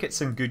looks like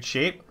it's in good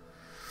shape.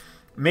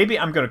 Maybe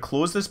I'm going to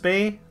close this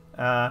bay,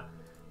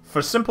 for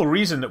a simple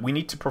reason that we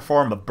need to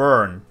perform a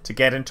burn to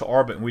get into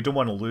orbit, and we don't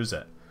want to lose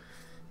it.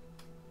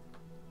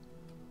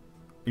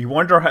 You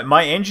wonder how...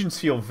 My engines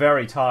feel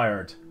very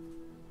tired.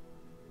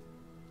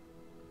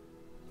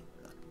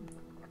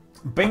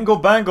 Bingo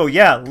bango,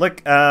 yeah,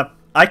 look,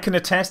 I can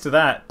attest to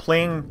that.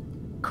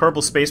 Playing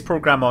Kerbal Space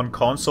Program on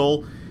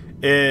console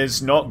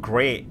is not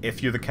great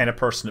if you're the kind of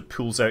person that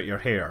pulls out your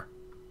hair.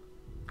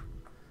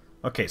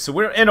 Okay, so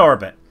we're in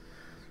orbit.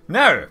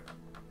 Now,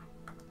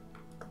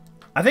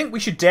 I think we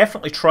should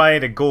definitely try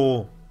to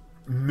go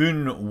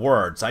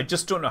moonwards. I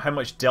just don't know how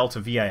much delta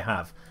V I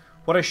have.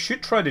 What I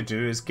should try to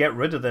do is get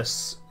rid of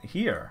this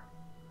here.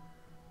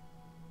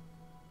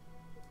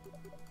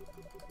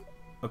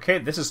 Okay,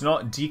 this is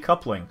not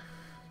decoupling.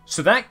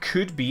 So that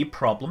could be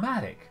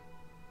problematic.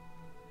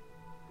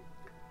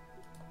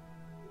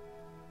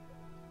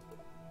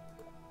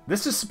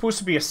 This is supposed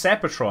to be a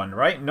Sepatron,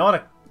 right? Not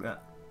a...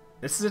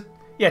 this is a...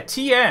 yeah,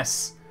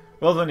 TS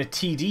rather than a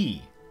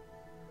TD.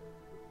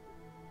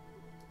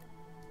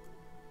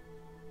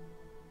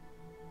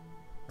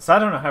 So I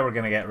don't know how we're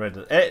going to get rid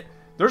of it.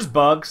 There's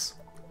bugs.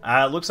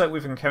 Looks like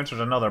we've encountered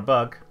another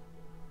bug.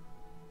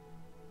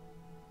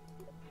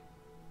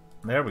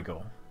 There we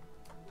go.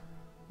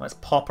 Let's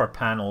pop our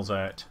panels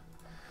out.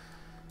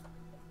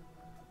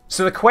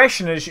 So the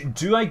question is,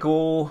 do I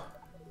go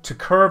to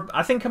Kerb?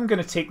 I think I'm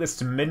going to take this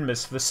to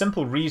Minmus for the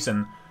simple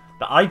reason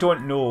that I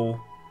don't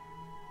know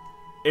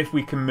if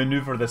we can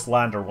maneuver this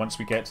lander once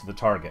we get to the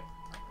target.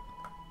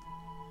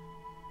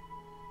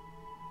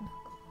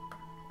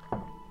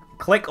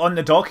 Click on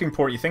the docking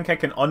port. You think I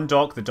can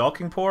undock the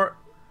docking port?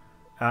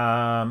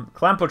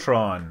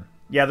 Clampotron.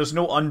 Yeah, there's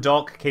no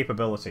undock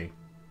capability.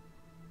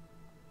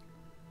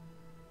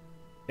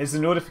 Is the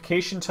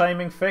notification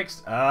timing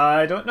fixed?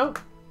 I don't know.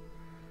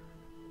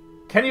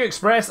 Can you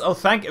express... oh,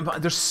 thank you.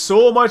 There's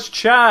so much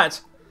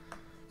chat.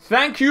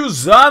 Thank you,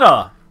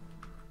 Zana.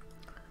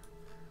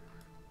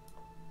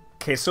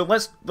 Okay, so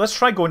let's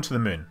try going to the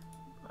moon.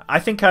 I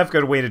think I've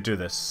got a way to do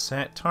this.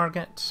 Set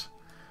target.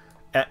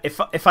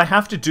 If I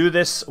have to do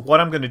this, what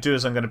I'm going to do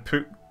is I'm going to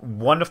put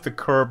one of the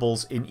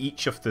Kerbals in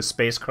each of the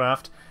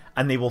spacecraft,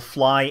 and they will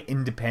fly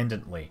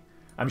independently.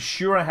 I'm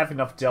sure I have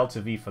enough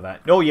delta V for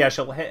that. Oh yeah, I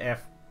shall hit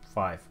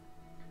F5.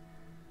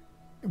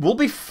 We'll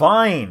be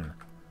fine.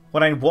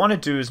 What I want to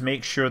do is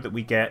make sure that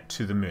we get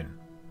to the moon.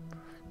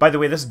 By the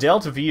way, this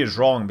delta V is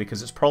wrong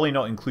because it's probably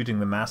not including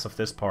the mass of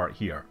this part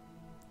here.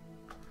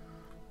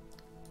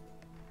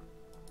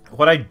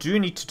 What I do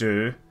need to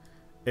do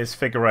is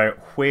figure out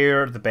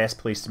where the best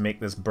place to make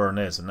this burn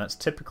is, and that's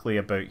typically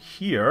about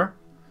here.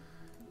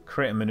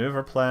 Create a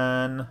maneuver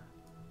plan.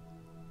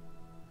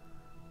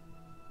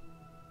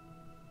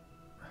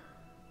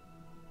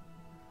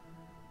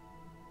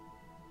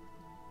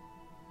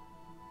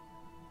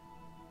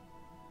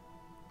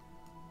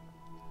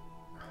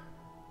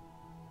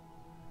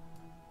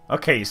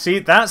 Okay, you see,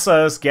 that's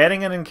us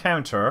getting an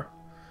encounter.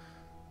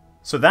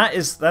 So that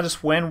is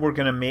when we're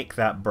going to make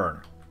that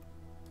burn.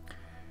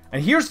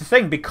 And here's the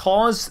thing,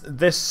 because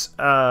this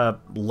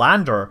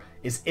lander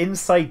is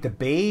inside the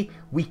bay,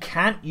 we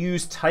can't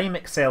use time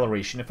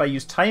acceleration. If I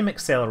use time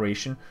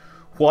acceleration,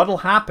 what'll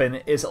happen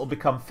is it'll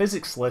become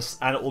physicsless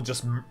and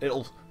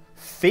it'll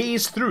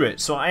phase through it.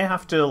 So I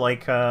have to,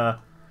 like, I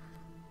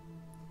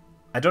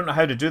don't know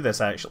how to do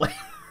this actually.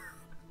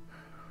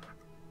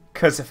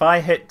 Because if I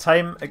hit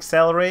time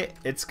accelerate,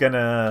 it's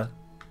gonna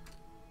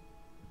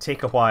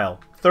take a while.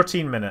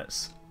 13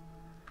 minutes.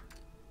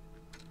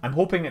 I'm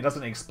hoping it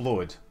doesn't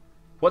explode.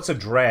 What's a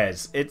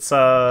Drez? It's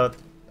a...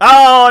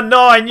 oh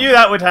no, I knew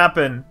that would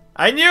happen!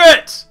 I knew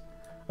it!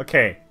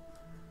 Okay.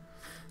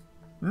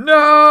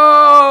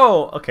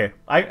 No! Okay,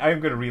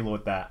 I'm gonna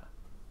reload that.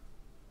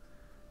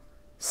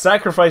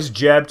 Sacrifice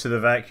Jeb to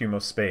the vacuum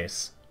of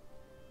space.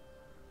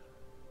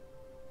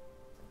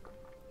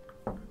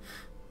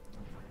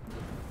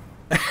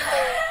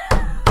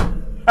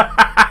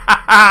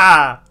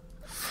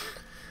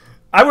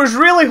 I was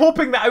really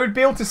hoping that I would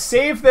be able to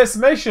save this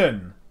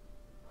mission.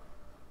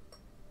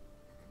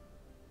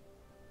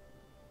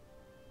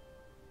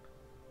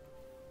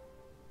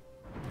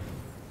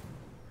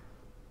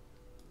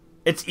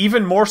 It's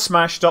even more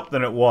smashed up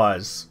than it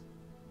was.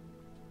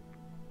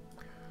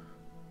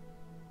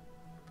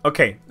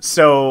 Okay,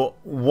 so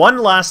one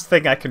last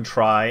thing I can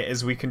try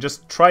is we can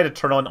just try to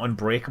turn on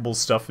unbreakable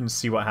stuff and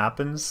see what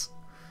happens.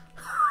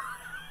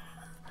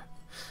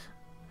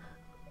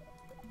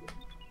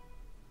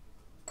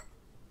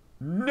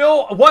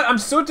 No, what? I'm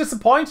so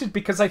disappointed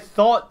because I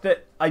thought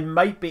that I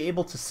might be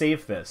able to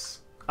save this.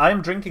 I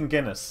am drinking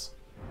Guinness.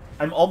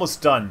 I'm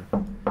almost done.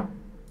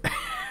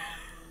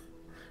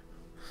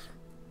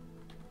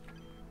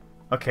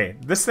 Okay,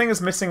 this thing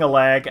is missing a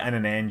leg and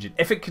an engine.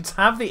 If it could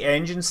have the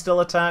engine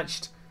still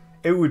attached,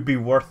 it would be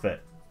worth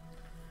it.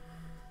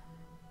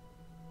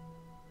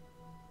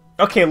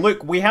 Okay,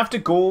 look, we have to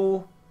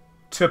go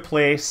to a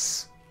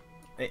place.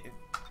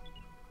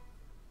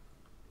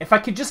 If I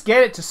could just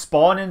get it to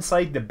spawn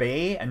inside the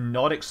bay and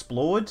not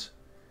explode,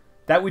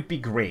 that would be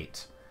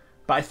great.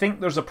 But I think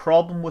there's a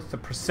problem with the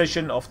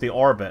precision of the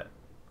orbit.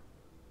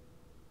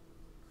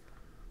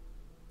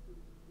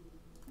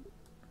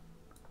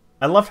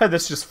 I love how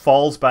this just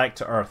falls back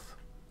to Earth.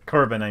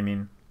 Kerbal, I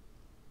mean.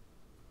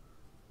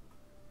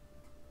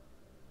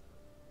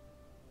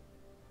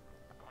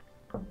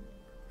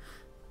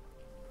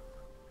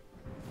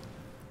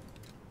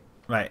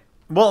 Right.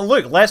 Well,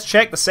 look, let's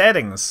check the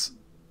settings.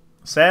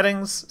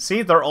 Settings.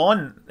 See, they're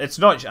on. It's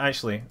not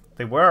actually.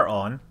 They were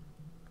on.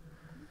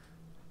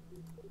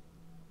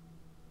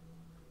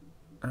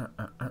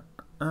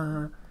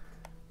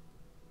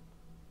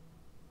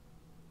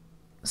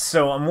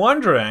 So I'm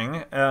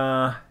wondering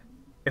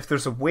if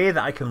there's a way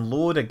that I can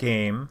load a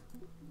game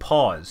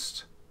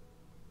paused.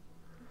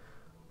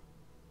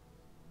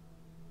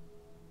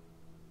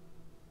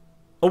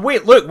 Oh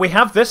wait, look, we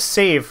have this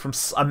save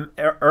from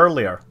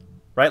earlier.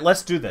 Right,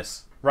 let's do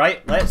this.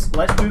 Right, let's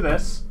do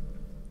this.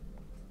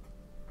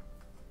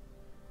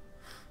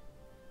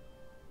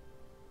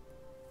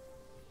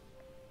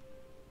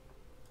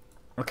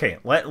 Okay,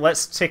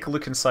 let's take a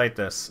look inside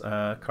this.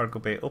 Cargo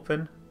bay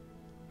open.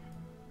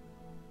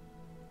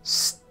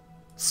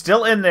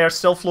 Still in there,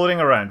 still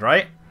floating around,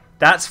 right?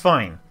 That's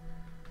fine.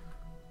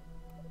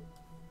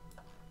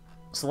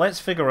 So let's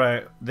figure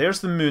out.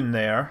 There's the moon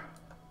there.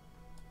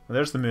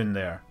 There's the moon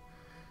there.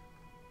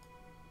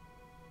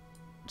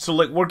 So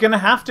like, we're gonna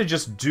have to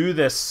just do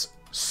this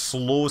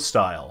slow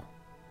style.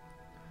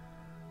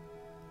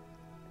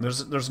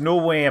 There's no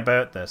way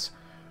about this.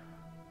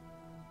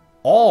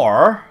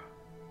 Or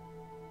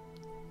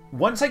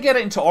once I get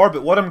it into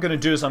orbit, what I'm gonna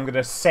do is I'm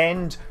gonna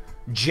send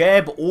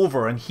Jeb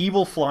over and he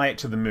will fly it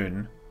to the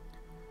moon.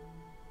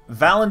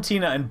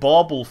 Valentina and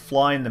Bob will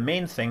fly in the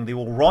main thing. They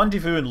will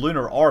rendezvous in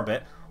lunar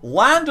orbit,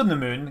 land on the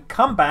moon,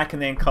 come back,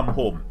 and then come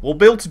home. We'll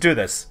be able to do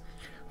this.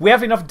 We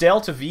have enough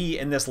Delta V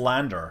in this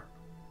lander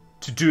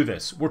to do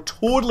this. We're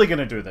totally going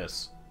to do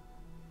this.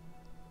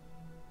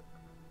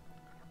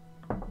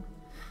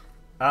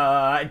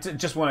 I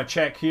just want to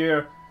check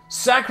here.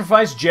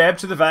 Sacrifice Jeb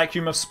to the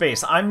vacuum of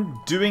space. I'm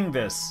doing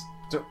this.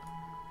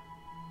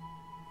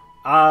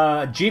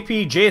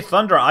 JPJ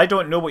Thunder, I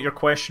don't know what your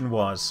question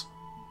was.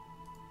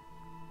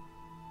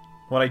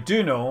 What I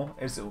do know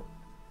is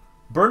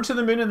burn to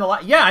the moon in the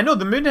light. Yeah, I know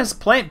the moon has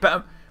plenty,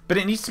 but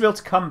it needs to be able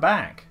to come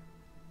back.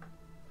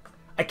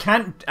 I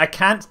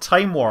can't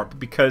time warp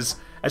because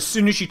as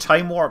soon as you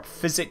time warp,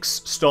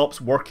 physics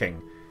stops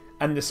working,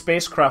 and the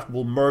spacecraft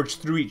will merge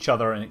through each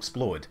other and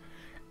explode.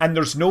 And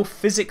there's no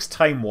physics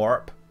time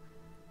warp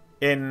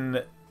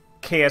in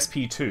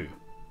KSP2.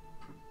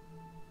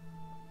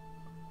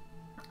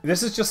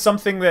 This is just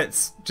something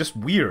that's just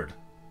weird.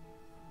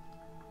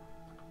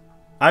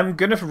 I'm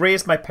going to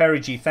raise my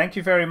perigee. Thank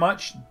you very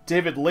much,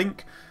 David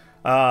Link.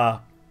 I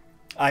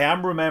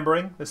am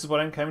remembering. This is what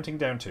I'm counting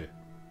down to.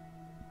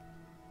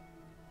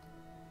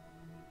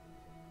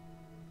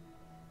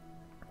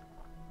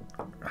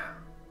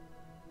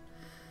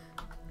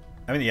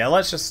 I mean, yeah,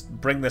 let's just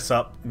bring this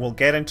up. We'll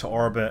get into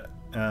orbit.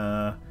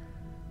 I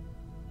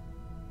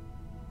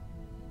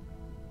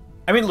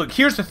mean, look,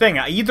 here's the thing.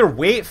 I either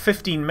wait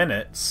 15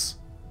 minutes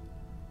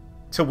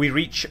till we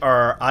reach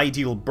our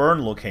ideal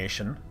burn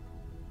location,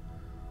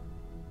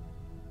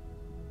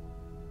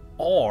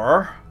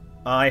 or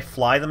I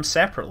fly them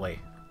separately.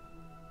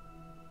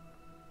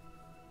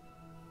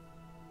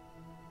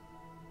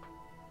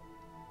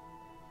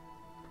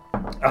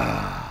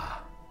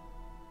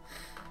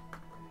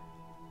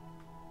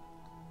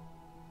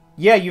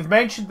 Yeah, you've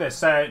mentioned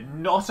this.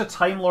 Not a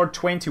Time Lord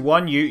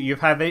 21.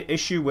 You've had an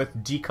issue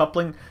with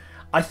decoupling.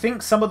 I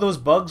think some of those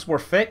bugs were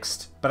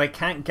fixed, but I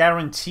can't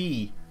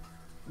guarantee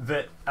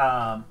that.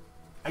 Yeah,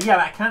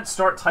 I can't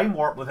start Time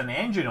Warp with an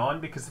engine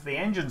on, because if the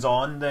engine's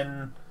on,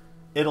 then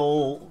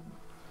it'll.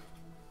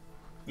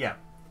 Yeah.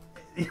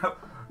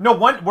 No,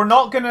 we're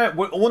not gonna.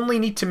 We only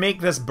need to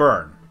make this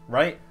burn,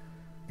 right?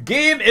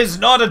 Game is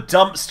not a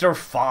dumpster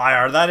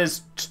fire. That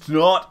is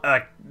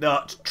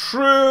not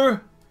true.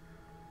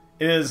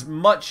 It is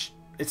much.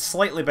 It's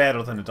slightly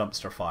better than a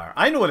dumpster fire.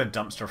 I know what a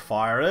dumpster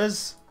fire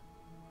is.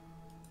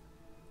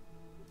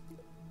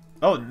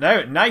 Oh,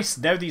 now, nice.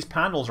 Now these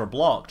panels are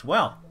blocked.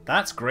 Well,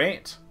 that's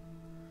great.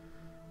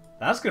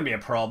 That's going to be a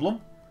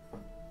problem.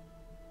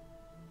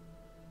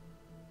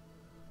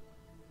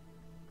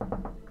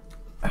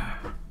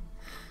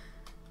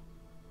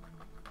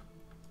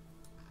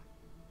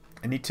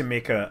 I need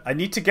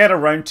to get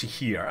around to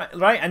here,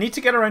 right? I need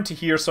to get around to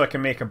here so I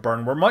can make a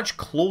burn. We're much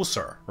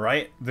closer,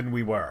 right, than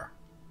we were.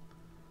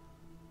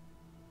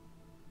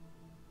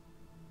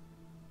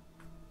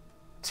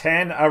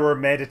 10-hour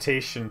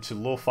meditation to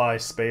lo-fi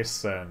space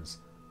sounds.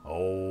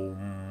 Oh.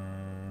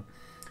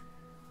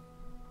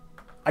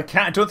 I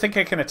don't think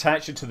I can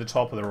attach it to the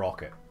top of the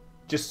rocket.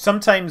 Just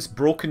sometimes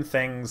broken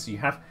things you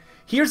have...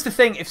 Here's the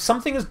thing, if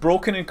something is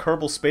broken in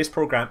Kerbal Space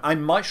Program, I'd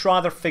much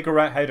rather figure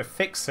out how to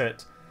fix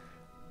it,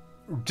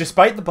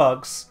 despite the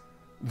bugs,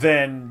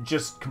 than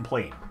just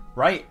complain,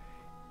 right?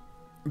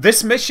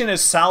 This mission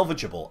is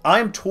salvageable.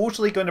 I'm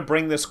totally going to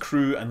bring this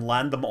crew and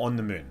land them on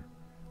the moon.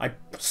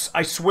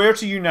 I swear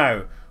to you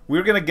now,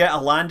 we're going to get a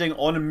landing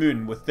on a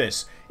moon with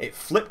this. It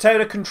flipped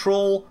out of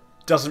control,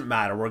 doesn't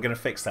matter, we're going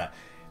to fix that.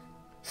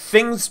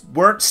 Things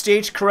weren't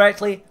staged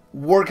correctly,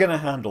 we're going to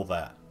handle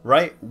that,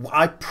 right?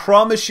 I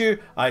promise you,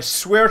 I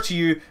swear to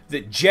you,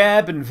 that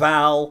Jeb and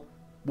Val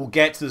will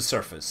get to the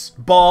surface.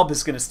 Bob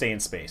is going to stay in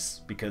space,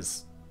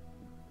 because...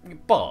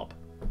 Bob.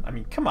 I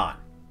mean, come on.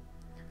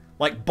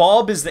 Like,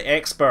 Bob is the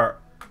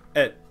expert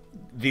at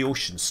the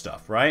ocean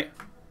stuff, right?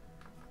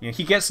 You know,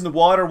 he gets in the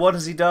water, what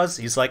does he do?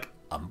 He's like,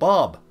 I'm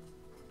Bob.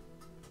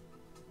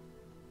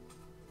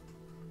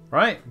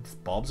 Right?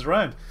 Bob's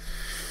around.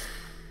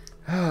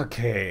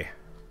 Okay.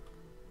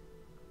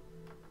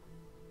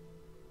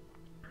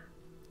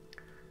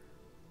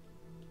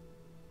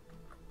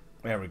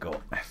 There we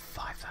go.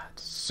 F5 that.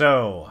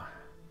 So.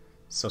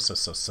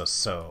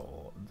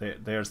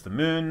 There's the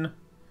moon.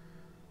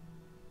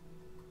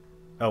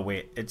 Oh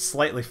wait, it's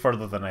slightly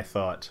further than I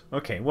thought.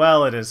 Okay,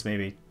 well it is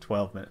maybe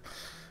 12 minutes.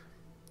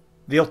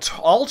 The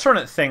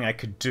alternate thing I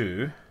could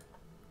do...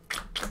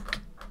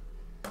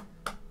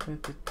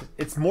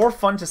 It's more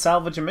fun to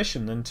salvage a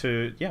mission than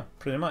to... Yeah,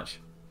 pretty much.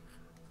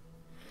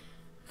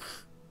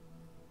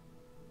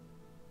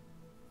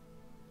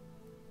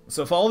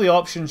 So if all the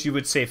options you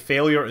would say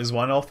failure is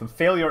one of them,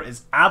 failure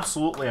is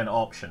absolutely an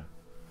option.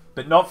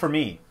 But not for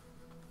me.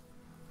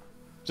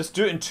 Just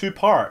do it in 2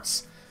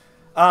 parts.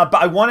 But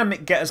I want to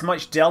get as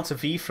much delta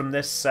V from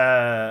this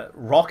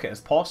rocket as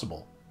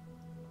possible.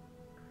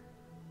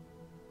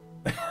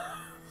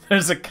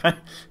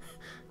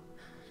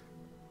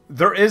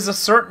 There is a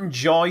certain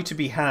joy to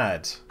be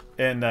had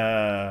in,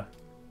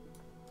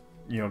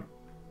 you know,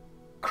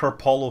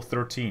 Kerbal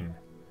 13.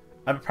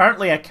 And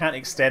apparently I can't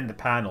extend the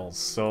panels,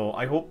 so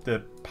I hope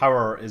the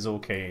power is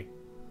okay.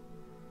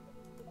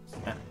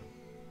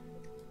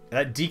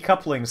 That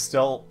decoupling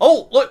still...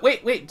 Oh, look,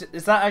 wait,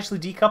 is that actually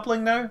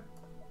decoupling now?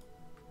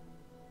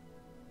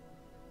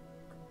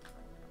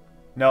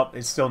 Nope,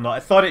 it's still not. I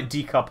thought it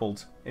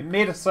decoupled. It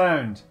made a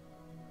sound.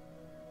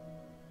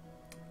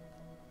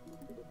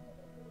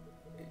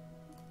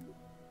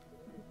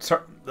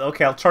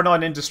 Okay, I'll turn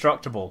on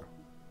indestructible.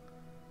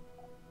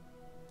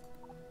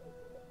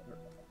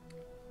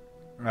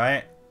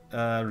 Right,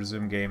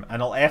 resume game.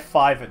 And I'll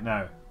F5 it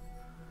now.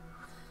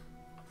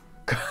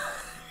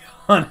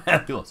 On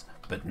ambulance,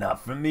 but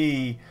not for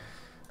me.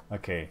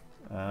 Okay.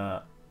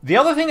 The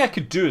other thing I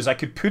could do is I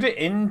could put it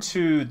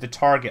into the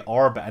target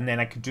orbit and then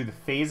I could do the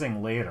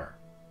phasing later.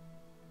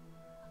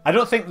 I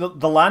don't think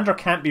the lander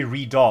can't be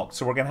redocked,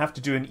 so we're going to have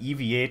to do an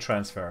EVA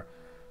transfer.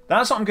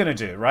 That's what I'm going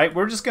to do, right?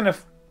 We're just going to...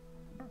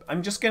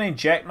 I'm just going to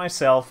inject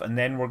myself and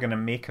then we're going to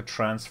make a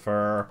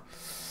transfer.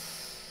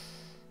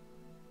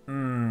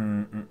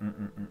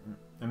 And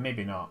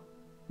maybe not.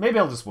 Maybe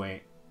I'll just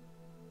wait.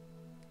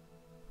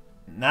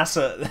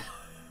 NASA...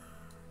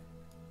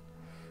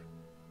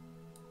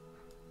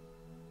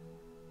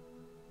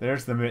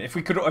 There's the moon. If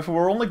we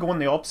were only going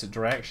the opposite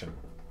direction.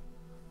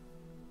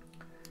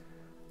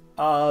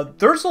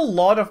 There's a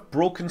lot of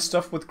broken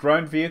stuff with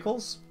ground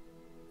vehicles.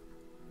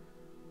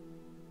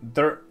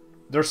 There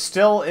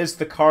still is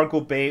the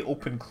cargo bay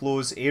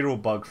open-close aero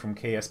bug from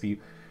KSP.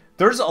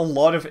 There's a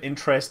lot of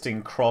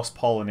interesting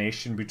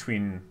cross-pollination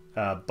between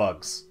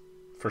bugs,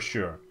 for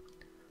sure.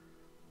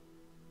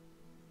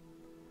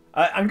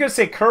 I'm going to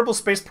say Kerbal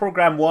Space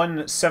Program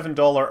 1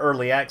 $7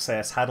 early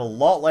access had a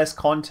lot less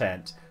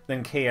content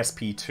than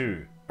KSP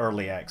 2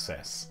 early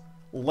access.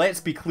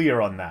 Let's be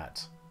clear on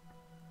that.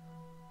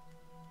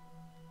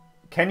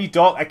 Can you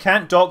dock? I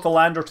can't dock the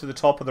lander to the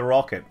top of the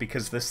rocket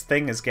because this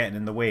thing is getting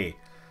in the way.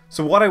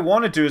 So what I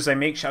want to do is I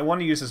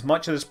want to use as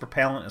much of this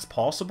propellant as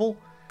possible,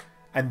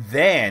 and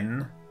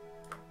then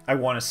I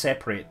want to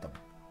separate them.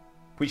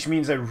 Which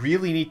means I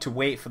really need to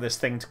wait for this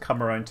thing to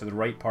come around to the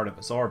right part of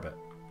its orbit.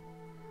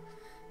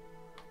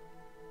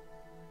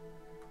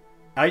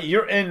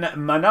 You're in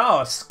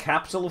Manaus,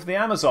 capital of the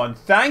Amazon.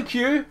 Thank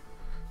you!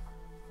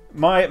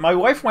 My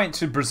wife went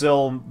to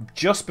Brazil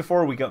just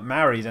before we got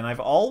married, and I've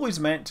always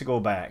meant to go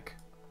back.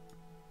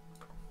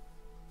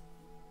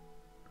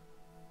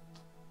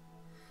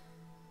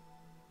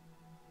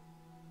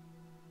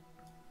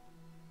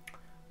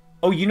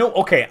 Oh, you know,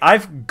 okay,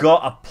 I've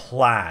got a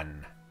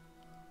plan,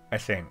 I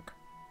think.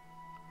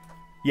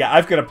 Yeah,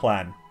 I've got a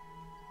plan.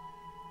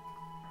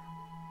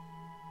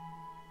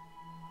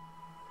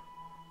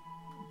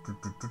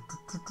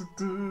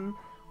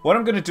 What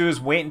I'm going to do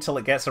is wait until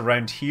it gets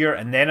around here,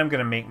 and then I'm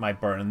going to make my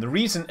burn. And the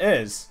reason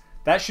is,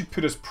 that should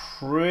put us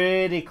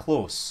pretty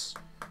close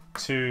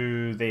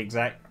to the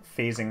exact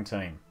phasing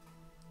time.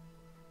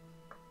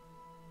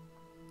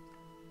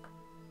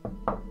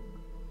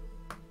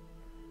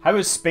 How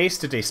is space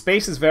today?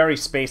 Space is very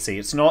spacey.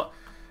 It's not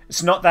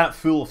that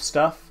full of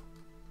stuff,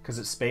 because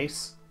it's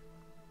space.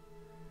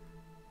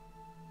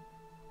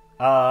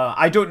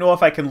 I don't know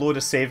if I can load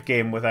a save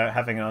game without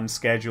having an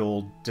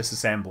unscheduled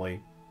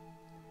disassembly.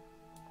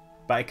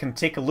 But I can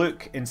take a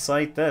look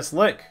inside this.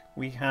 Look,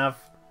 we have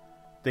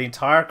the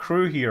entire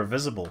crew here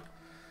visible.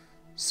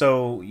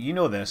 So, you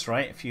know this,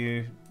 right? If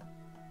you...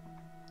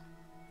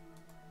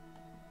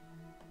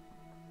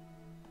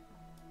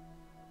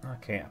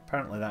 Okay,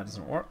 apparently that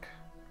doesn't work.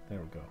 There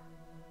we go.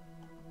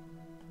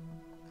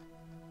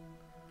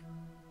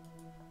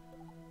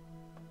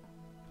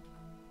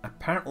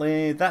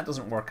 Apparently that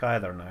doesn't work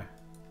either now.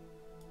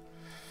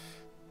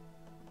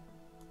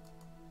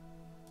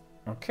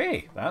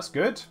 Okay, that's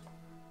good.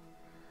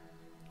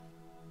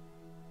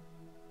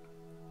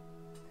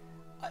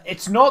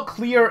 It's not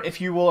clear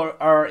if you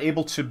are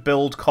able to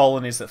build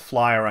colonies that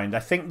fly around. I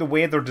think the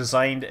way they're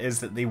designed is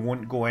that they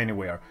won't go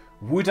anywhere.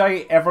 Would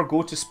I ever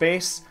go to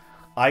space?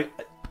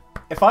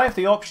 If I have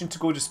the option to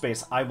go to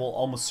space, I will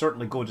almost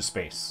certainly go to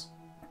space.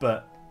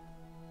 But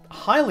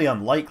highly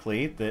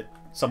unlikely that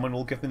someone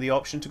will give me the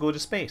option to go to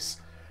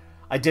space.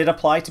 I did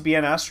apply to be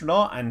an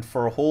astronaut, and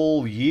for a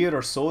whole year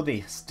or so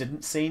they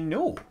didn't say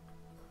no.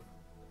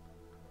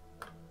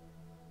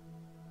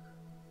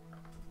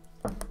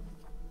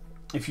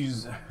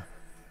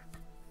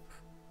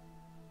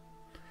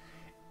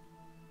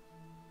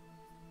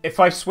 If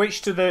I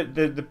switch to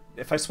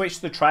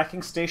the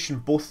tracking station,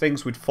 both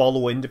things would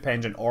follow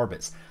independent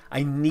orbits.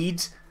 I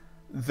need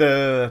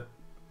the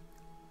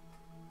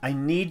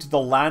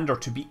lander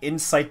to be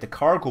inside the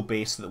cargo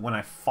bay so that when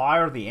I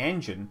fire the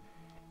engine,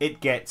 it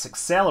gets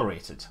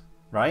accelerated,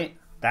 right?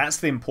 That's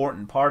the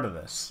important part of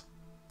this.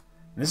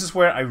 And this is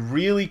where I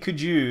really could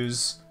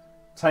use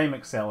time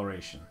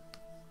acceleration.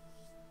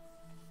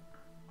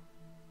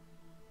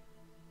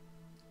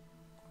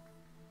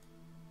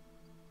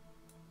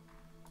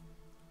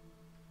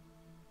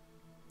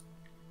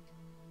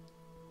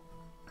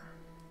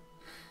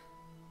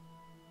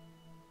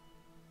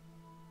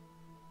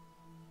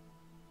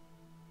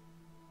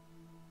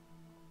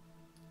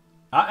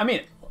 I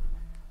mean,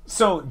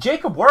 so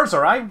Jacob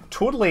Wurzer, I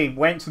totally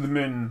went to the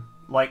moon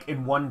like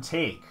in one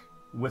take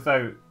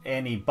without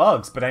any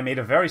bugs, but I made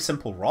a very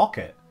simple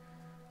rocket.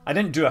 I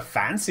didn't do a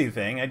fancy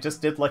thing, I just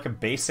did like a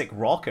basic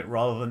rocket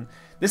rather than...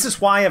 This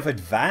is why I've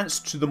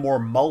advanced to the more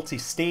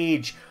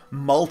multi-stage,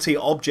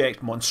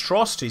 multi-object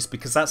monstrosities,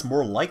 because that's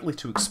more likely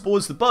to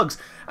expose the bugs.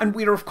 And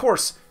we're, of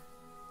course,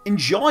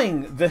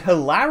 enjoying the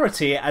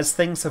hilarity as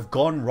things have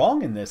gone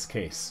wrong in this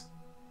case.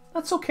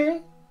 That's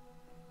okay.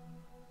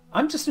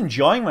 I'm just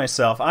enjoying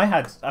myself.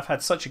 I've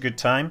had such a good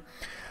time.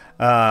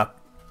 But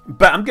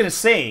I'm going to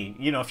say,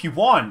 you know, if you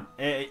want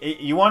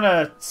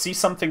to see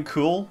something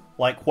cool,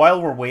 like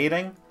while we're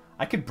waiting,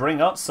 I could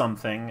bring up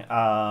something.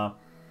 I'm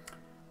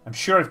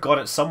sure I've got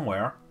it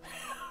somewhere.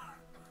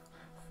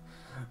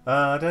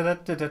 Oh,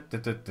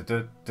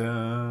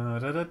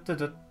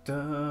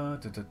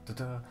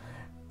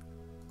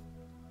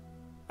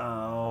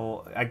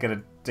 I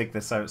gotta dig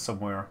this out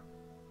somewhere.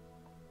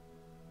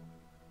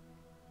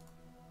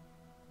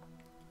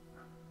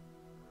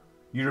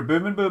 You're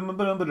booming, booming,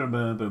 booming, booming,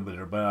 booming,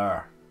 booming,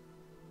 booming.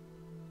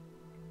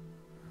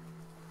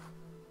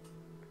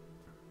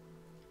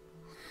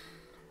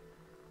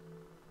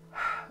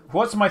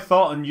 What's my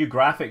thought on new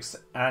graphics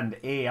and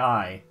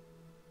AI?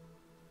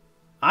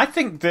 I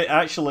think that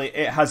actually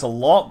it has a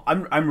lot.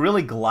 I'm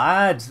really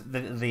glad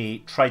that they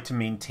tried to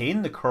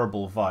maintain the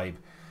Kerbal vibe.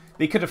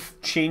 They could have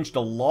changed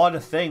a lot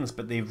of things,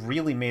 but they've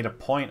really made a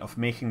point of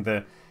making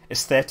the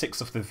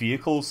aesthetics of the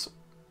vehicles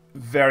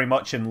very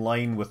much in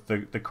line with the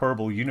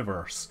Kerbal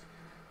universe.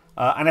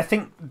 And I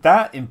think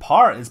that in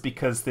part is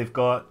because they've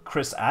got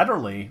Chris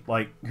Adderley,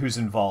 like, who's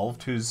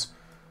involved,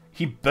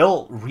 he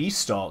built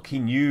Restock. He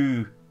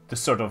knew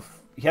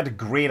he had a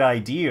great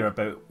idea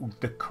about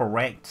the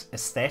correct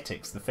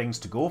aesthetics, the things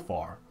to go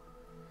for.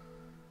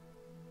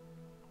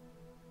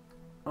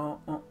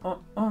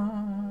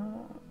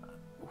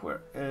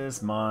 Where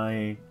is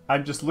my...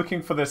 I'm just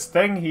looking for this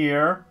thing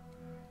here.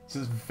 This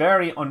is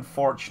very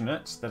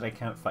unfortunate that I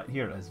can't find...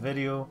 Here it is,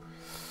 video.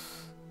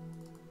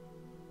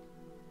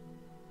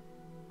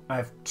 I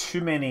have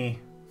too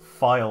many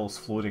files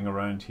floating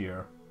around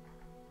here.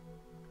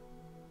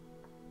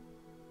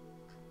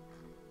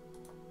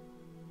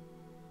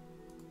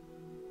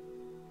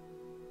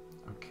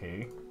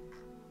 Okay.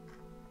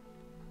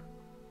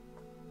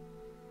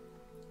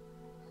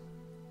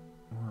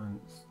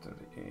 One's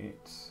 38.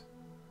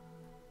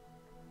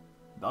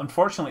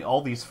 Unfortunately,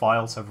 all these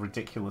files have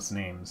ridiculous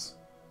names.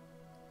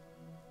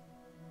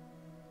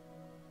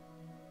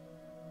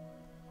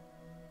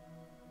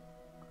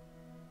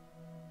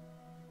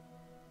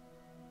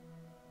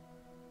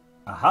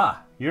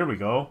 Aha! Here we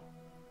go.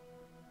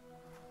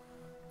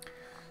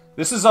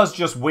 This is us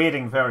just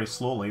waiting very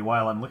slowly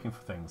while I'm looking for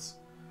things.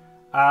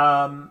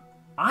 I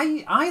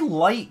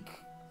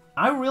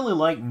really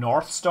like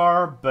North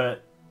Star,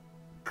 but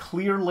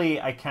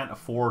clearly I can't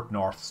afford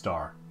North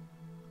Star.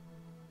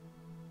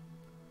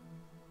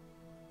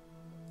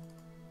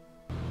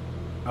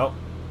 Oh.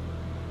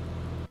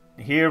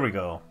 Here we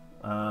go.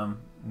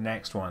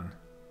 Next one.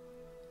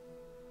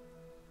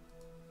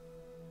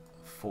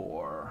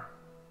 4.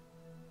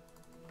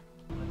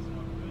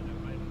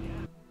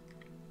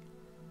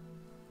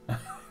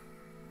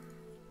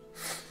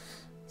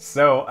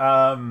 So,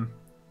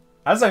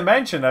 as I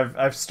mentioned,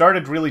 I've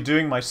started really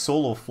doing my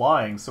solo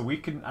flying, so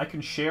I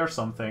can share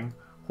something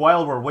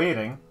while we're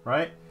waiting,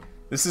 right?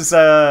 This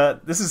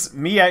is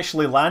me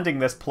actually landing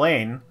this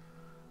plane,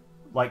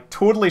 like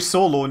totally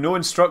solo, no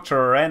instructor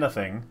or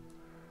anything.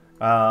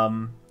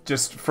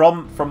 Just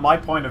from my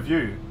point of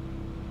view,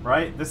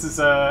 right? This is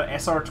a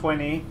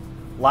SR-20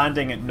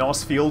 landing at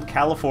Nosfield,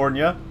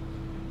 California.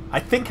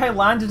 I think I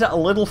landed it a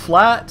little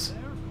flat.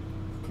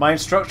 My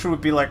instructor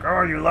would be like,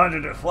 "Oh, you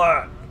landed it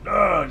flat.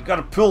 Oh, you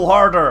gotta pull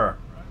harder."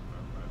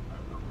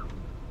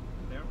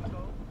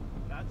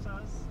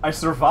 I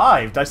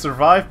survived. I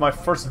survived my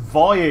first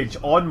voyage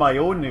on my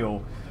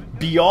own,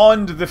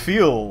 beyond the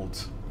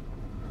field.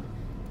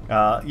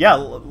 Yeah, a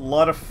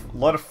lot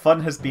of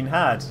fun has been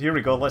had. Here we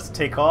go. Let's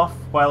take off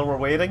while we're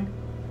waiting.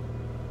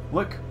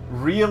 Look,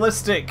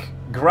 realistic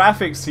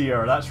graphics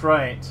here. That's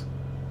right.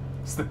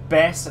 It's the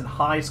best and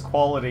highest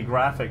quality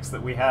graphics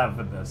that we have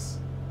in this.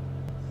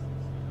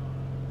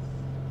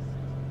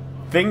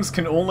 Things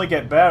can only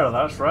get better.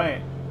 That's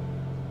right.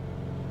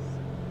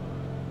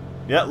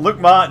 Yeah, look,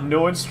 Matt,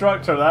 no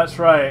instructor. That's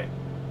right.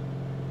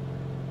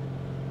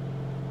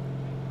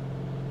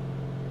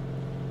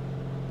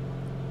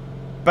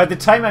 By the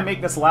time I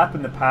make this lap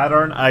in the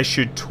pattern, I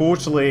should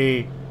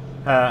totally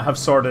have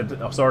sorted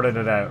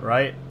it out,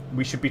 right?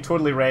 We should be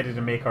totally ready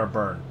to make our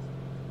burn.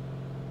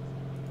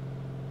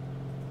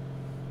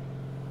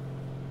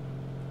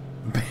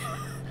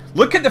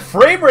 Look at the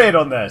frame rate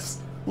on this!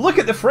 Look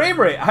at the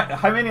frame rate!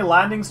 How many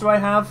landings do I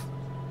have?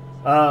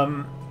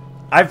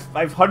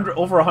 I've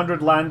over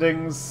 100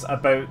 landings,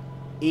 about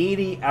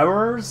 80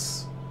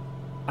 hours,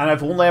 and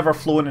I've only ever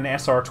flown an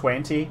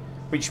SR-20,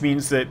 which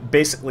means that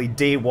basically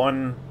day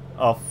one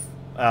of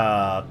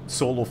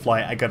solo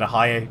flight I got a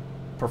high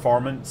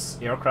performance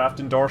aircraft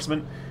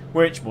endorsement,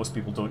 which most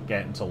people don't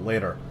get until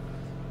later.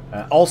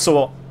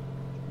 Also,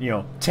 you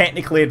know,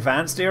 technically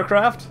advanced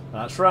aircraft,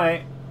 that's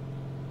right.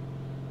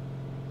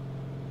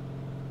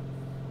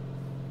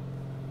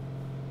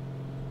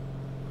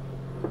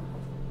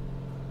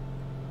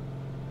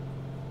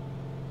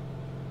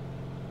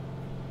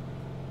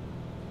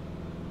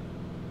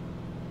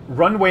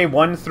 Runway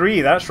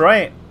 13, that's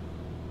right.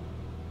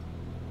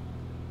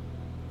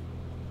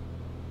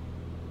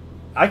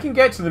 I can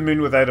get to the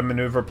moon without a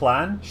maneuver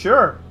plan,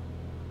 sure.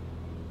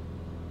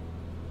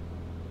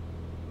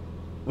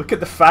 Look at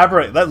the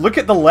fabric, look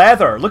at the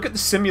leather, look at the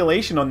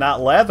simulation on that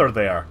leather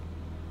there.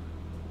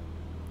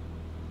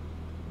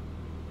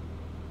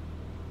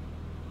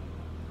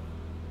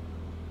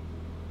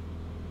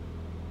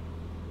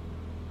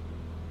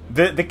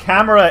 The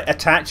camera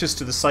attaches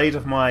to the side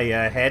of my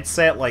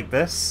headset like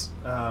this.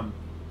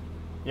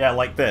 Yeah,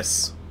 like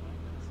this.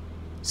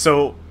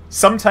 So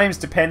sometimes,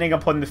 depending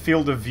upon the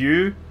field of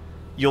view,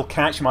 you'll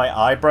catch my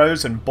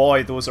eyebrows, and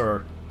boy, those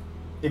are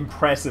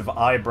impressive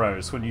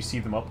eyebrows when you see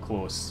them up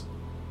close.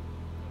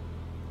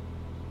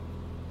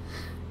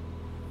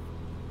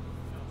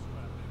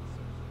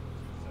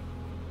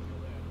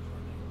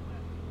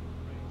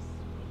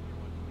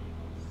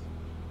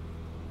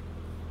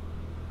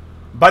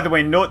 By the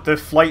way, note the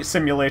flight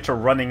simulator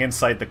running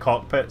inside the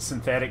cockpit,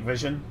 synthetic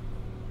vision.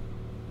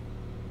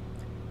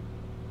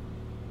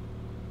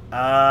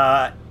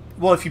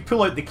 Well, if you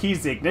pull out the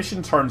keys, the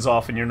ignition turns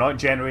off and you're not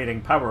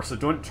generating power, so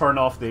don't turn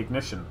off the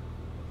ignition.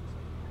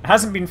 It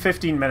hasn't been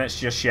 15 minutes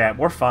just yet.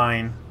 We're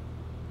fine.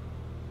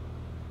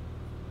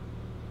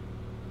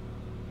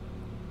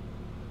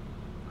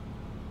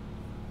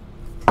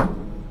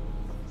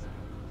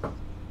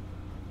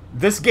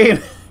 This game...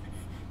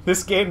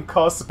 This game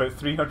costs about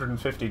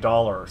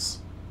 $350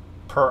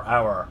 per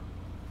hour.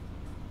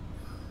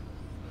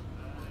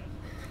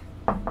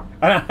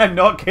 And I'm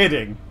not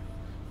kidding.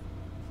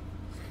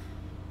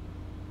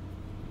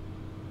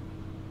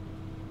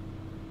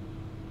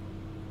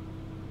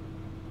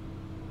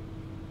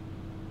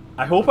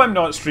 I hope I'm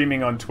not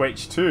streaming on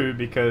Twitch too,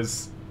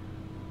 because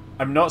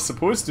I'm not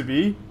supposed to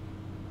be.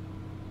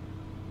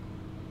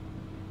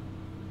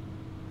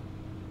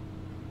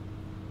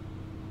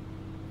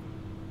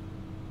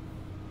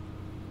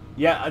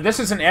 Yeah, this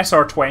is an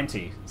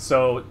SR-20,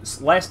 so it's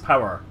less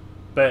power,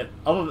 but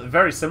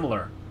very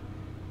similar.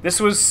 This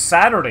was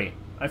Saturday.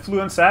 I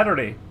flew on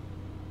Saturday.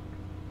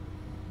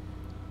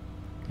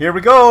 Here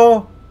we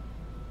go!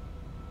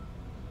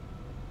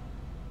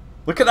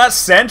 Look at that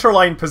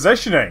centerline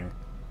positioning!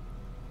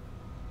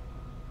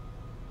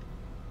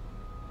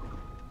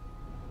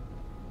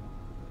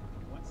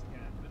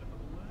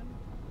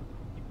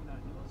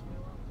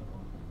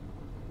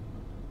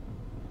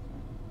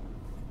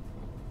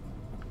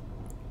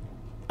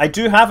 I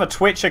do have a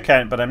Twitch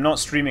account, but I'm not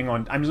streaming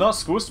on... I'm not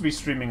supposed to be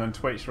streaming on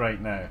Twitch right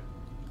now.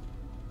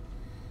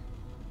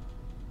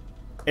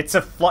 It's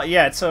a...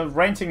 Yeah, it's a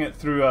renting it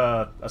through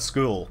a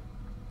school.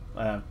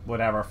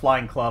 Whatever.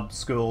 Flying club,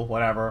 school,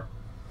 whatever.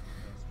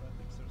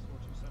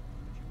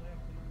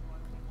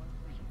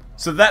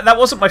 So that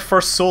wasn't my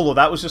first solo.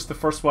 That was just the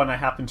first one I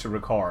happened to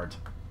record.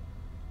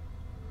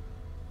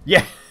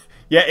 Yeah.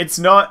 Yeah, it's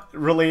not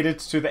related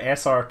to the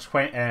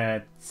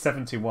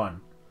SR-71.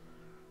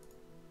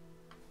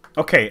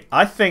 Okay,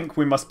 I think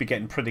we must be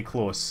getting pretty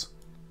close.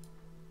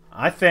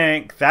 I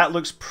think that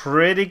looks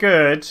pretty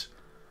good.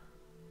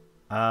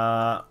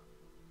 I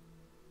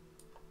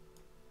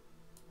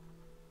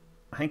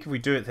think if we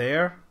do it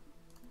there...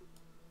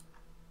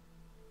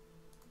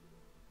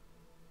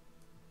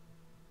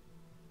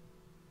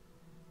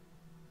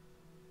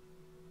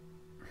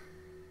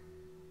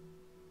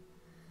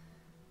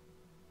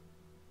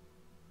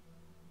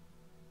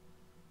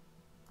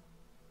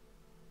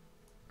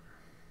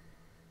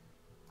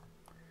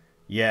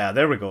 Yeah,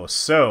 there we go.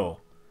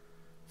 So,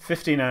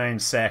 59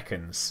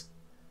 seconds.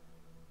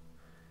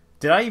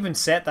 Did I even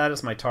set that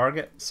as my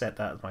target? Set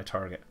that as my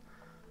target.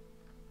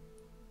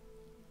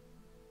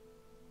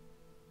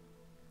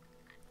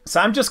 So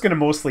I'm just going to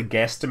mostly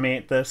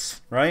guesstimate this,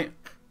 right?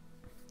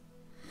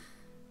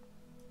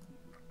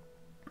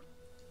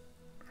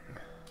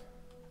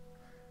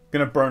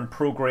 Going to burn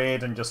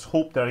prograde and just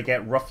hope that I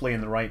get roughly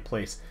in the right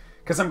place.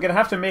 Because I'm going to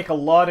have to make a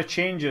lot of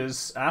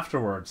changes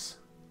afterwards.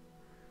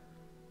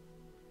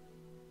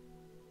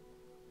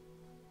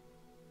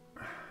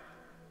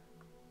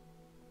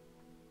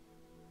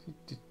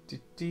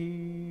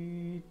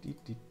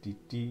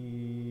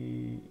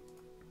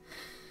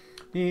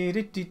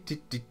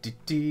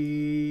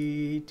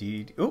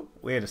 Oh,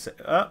 wait a sec.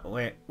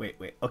 Wait.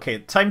 Okay,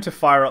 time to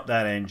fire up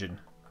that engine.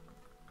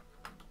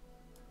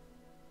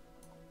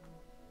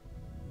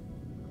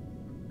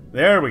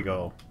 There we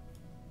go.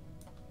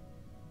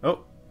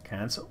 Oh,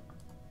 cancel.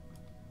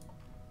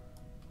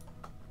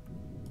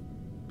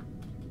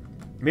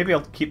 Maybe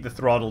I'll keep the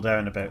throttle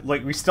down a bit.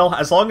 Like, we still...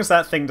 As long as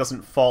that thing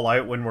doesn't fall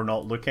out when we're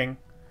not looking,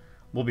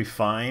 we'll be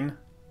fine.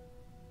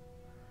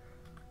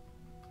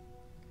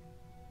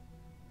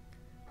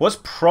 What's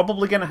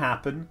probably going to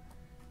happen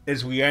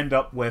is we end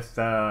up with...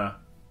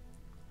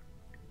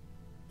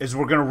 is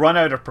we're going to run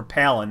out of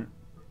propellant,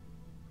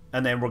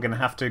 and then we're going to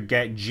have to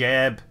get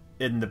Jeb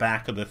in the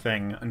back of the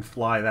thing and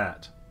fly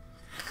that.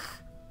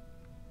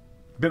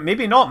 But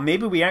maybe not.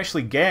 Maybe we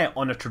actually get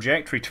on a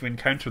trajectory to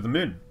encounter the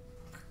moon.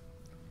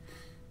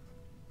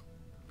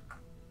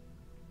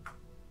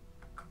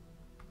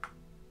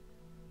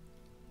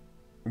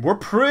 We're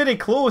pretty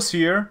close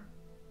here.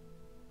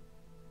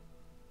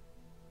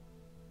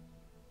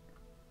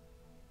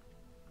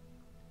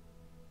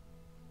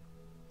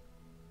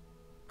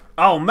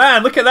 Oh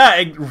man, look at that.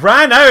 It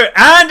ran out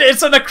and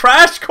it's on a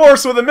crash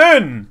course with the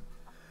moon.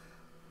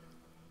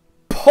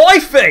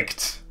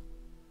 Perfect!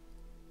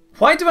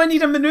 Why do I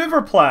need a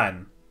maneuver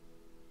plan?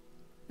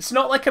 It's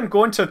not like I'm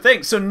going to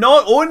think. So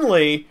not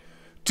only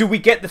do we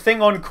get the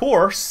thing on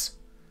course,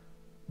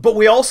 but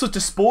we also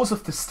dispose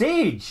of the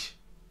stage.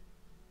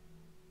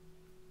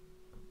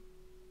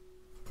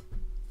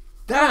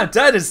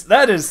 That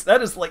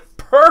is like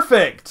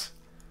perfect.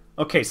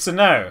 Okay, so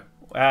now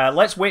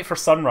let's wait for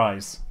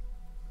sunrise.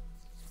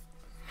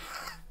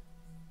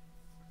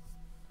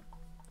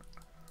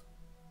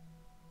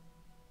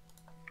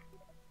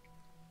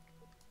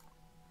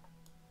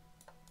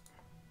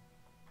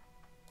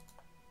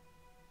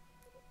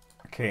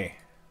 Okay.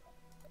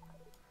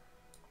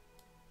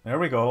 There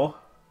we go.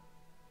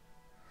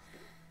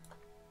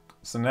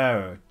 So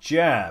now,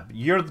 Jab,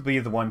 you'll be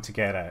the one to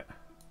get out.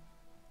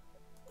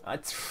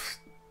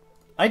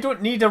 I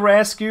don't need a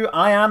rescue.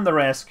 I am the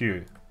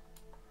rescue.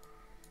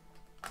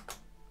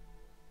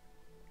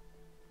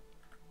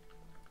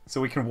 So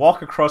we can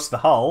walk across the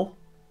hull.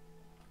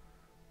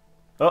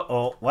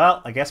 Uh-oh.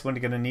 Well, I guess we're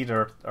going to need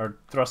our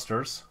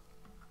thrusters.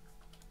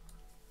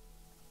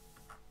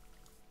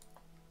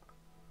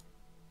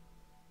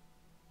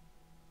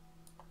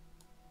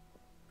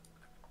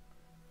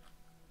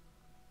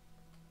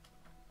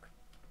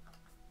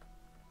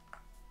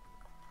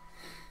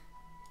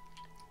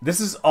 This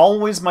is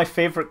always my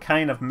favorite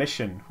kind of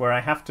mission, where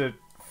I have to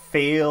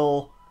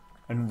fail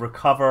and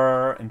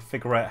recover and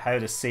figure out how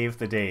to save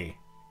the day.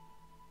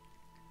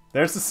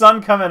 There's the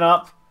sun coming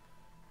up.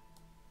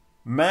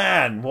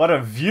 Man, what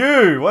a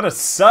view! What a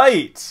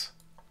sight!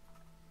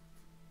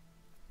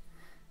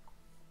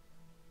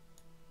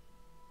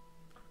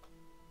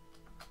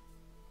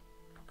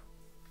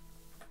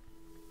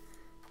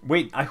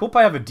 Wait, I hope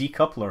I have a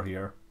decoupler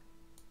here.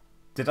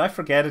 Did I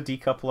forget a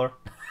decoupler?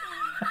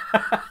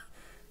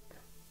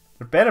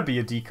 There better be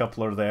a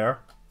decoupler there.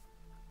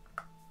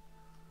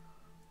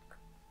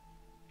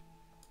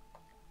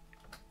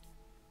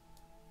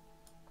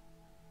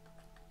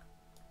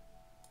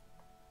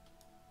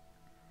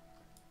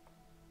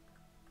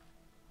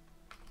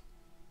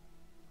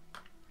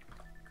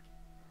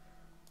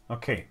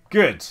 Okay,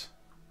 good.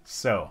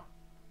 So.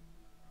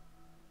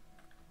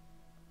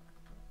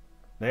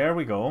 There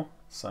we go.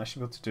 So I should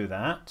be able to do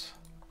that.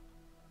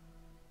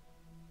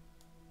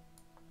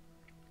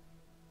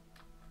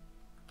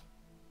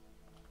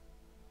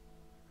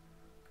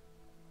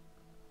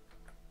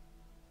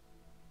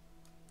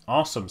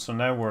 Awesome, so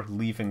now we're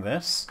leaving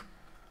this.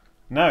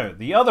 Now,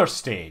 the other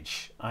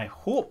stage. I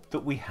hope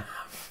that we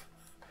have...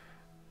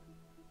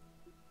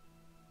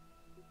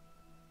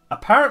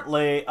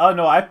 Apparently... Oh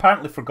no, I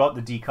apparently forgot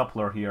the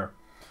decoupler here.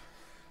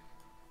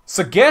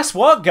 So guess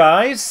what,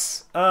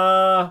 guys?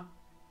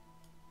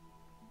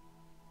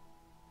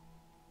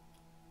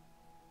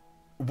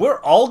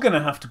 We're all going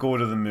to have to go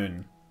to the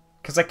moon.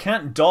 Because I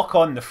can't dock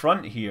on the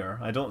front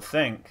here, I don't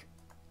think.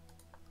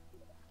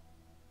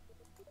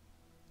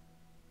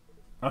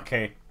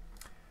 Okay.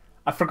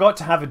 I forgot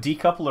to have a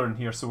decoupler in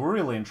here, so we're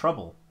really in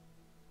trouble.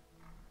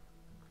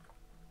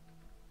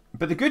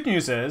 But the good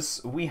news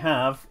is, we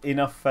have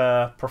enough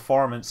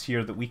performance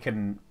here that we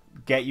can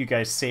get you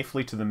guys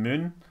safely to the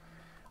moon.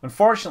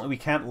 Unfortunately, we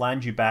can't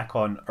land you back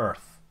on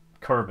Earth,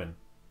 Kerbal.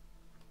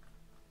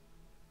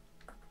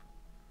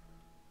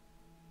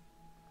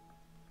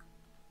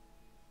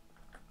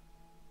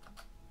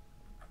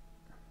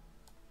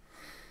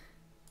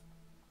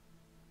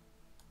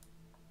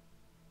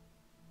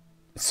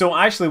 So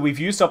actually, we've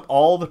used up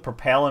all the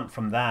propellant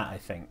from that, I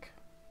think.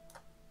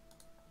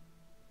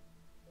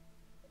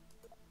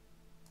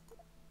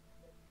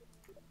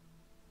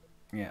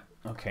 Yeah,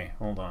 okay,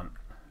 hold on.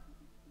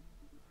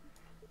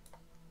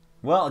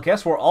 Well, I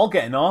guess we're all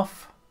getting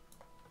off.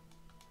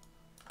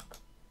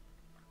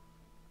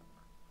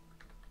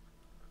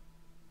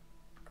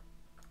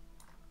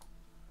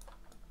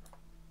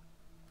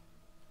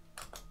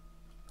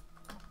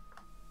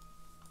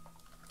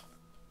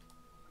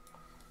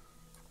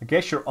 I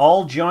guess you're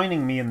all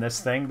joining me in this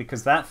thing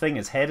because that thing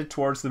is headed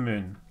towards the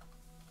moon.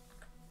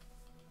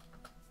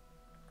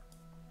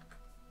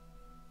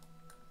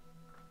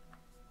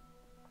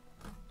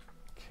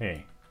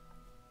 Okay.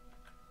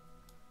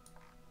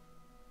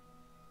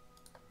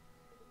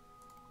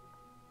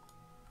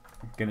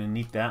 I'm gonna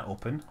need that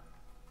open.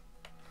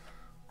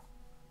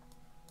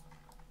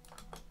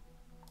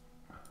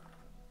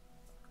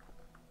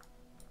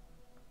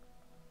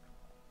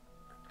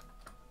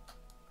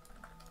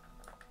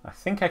 I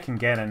think I can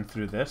get in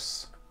through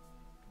this.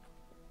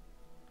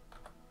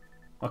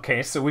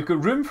 Okay, so we've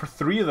got room for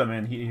 3 of them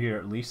in here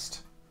at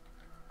least.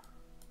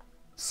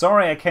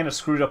 Sorry, I kind of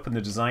screwed up in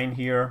the design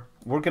here.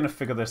 We're going to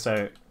figure this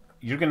out.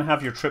 You're going to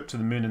have your trip to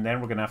the moon and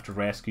then we're going to have to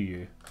rescue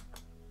you.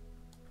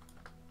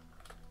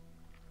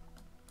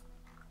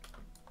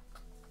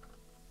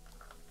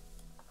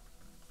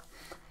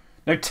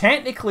 Now,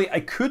 technically, I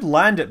could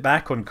land it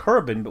back on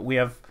Kerbal, but we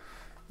have,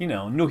 you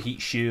know, no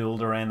heat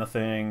shield or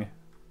anything.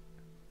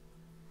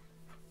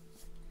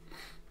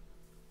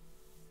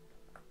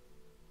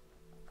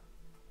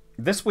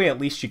 This way, at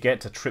least you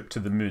get a trip to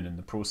the moon in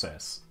the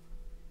process.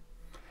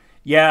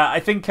 Yeah, I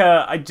think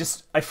I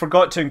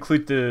forgot to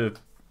include the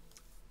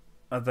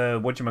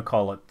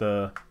whatchamacallit,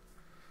 the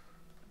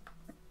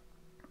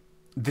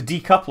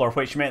decoupler,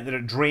 which meant that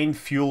it drained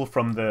fuel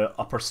from the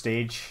upper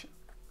stage.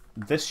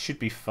 This should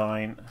be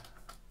fine.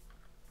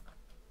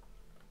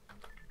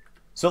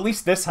 So at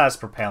least this has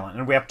propellant,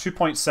 and we have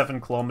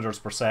 2.7 kilometers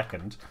per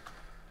second.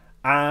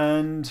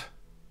 And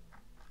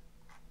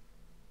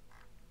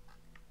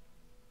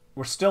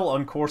we're still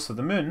on course for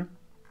the moon.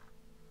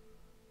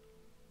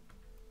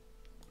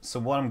 So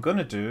what I'm going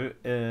to do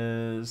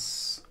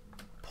is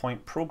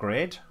point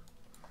prograde,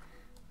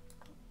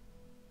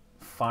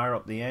 fire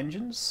up the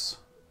engines.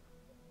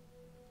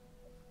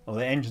 Oh,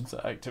 the engines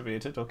are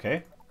activated,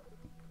 okay.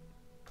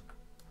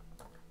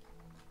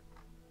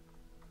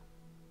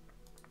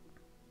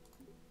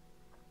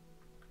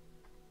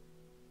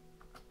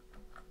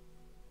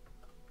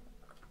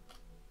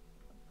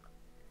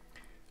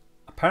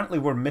 Apparently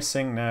we're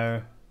missing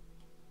now.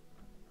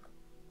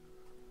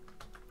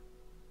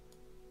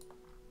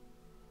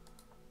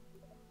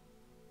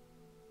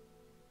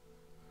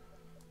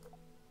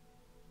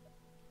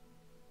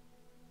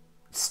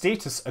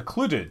 Status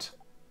occluded.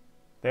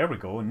 There we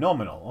go,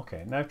 nominal.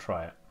 Okay, now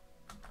try it.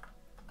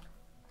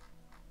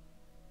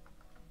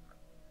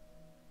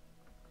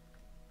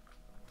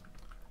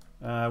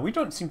 We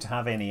don't seem to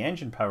have any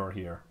engine power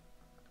here.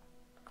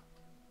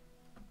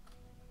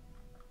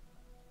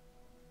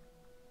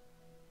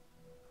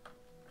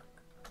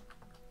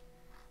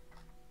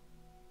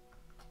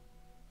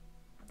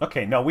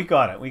 Okay, no, we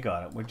got it, we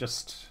got it. We're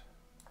just...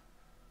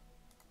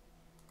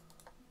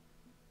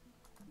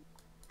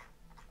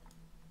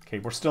 Okay,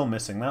 we're still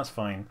missing, that's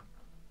fine.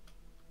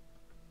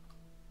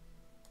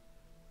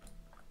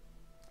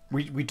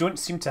 We don't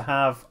seem to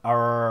have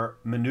our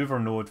maneuver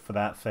node for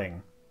that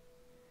thing.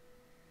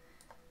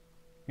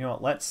 You know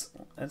what, let's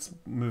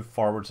move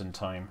forwards in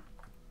time.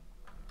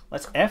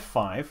 Let's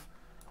F5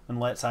 and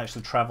let's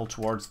actually travel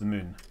towards the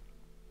moon.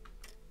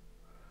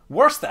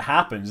 Worst that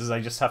happens is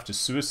I just have to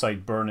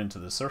suicide burn into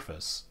the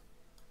surface.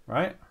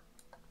 Right?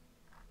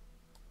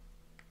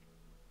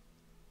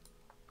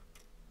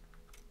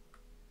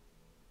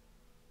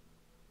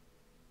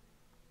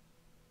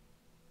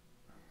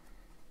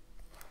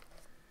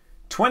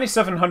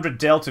 2700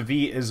 delta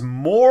V is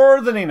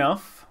more than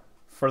enough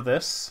for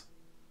this.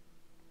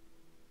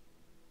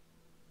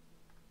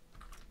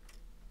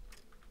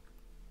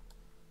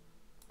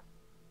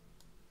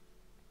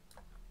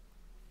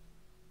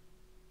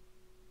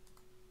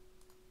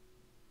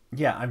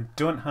 Yeah, I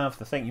don't have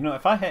the thing. You know,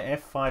 if I hit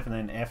F5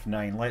 and then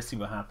F9, let's see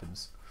what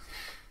happens.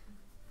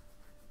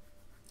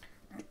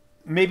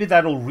 Maybe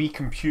that'll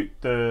recompute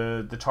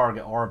the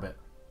target orbit.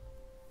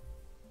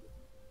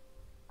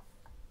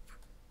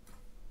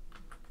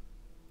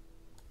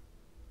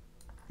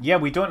 Yeah,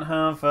 we don't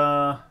have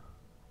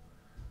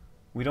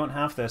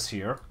this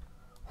here.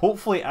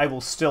 Hopefully I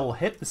will still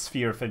hit the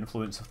sphere of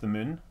influence of the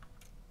moon.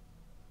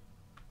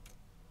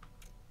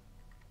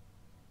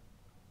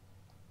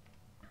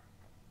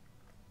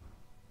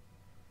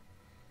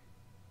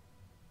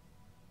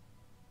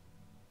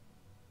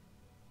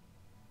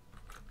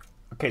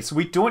 Okay, so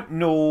we don't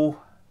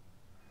know.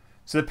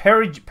 So the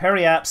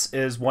periaps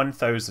is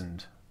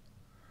 1000.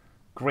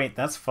 Great,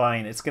 that's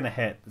fine. It's going to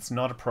hit. It's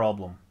not a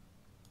problem.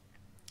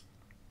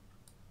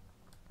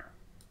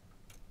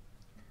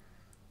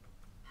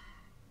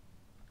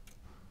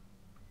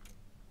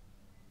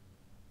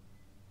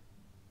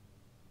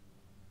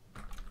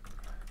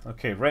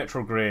 Okay,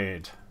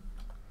 retrograde.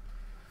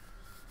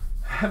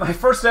 My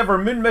first ever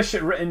moon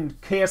mission in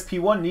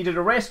KSP1 needed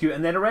a rescue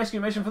and then a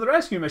rescue mission for the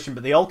rescue mission,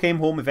 but they all came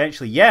home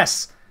eventually.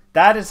 Yes,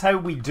 that is how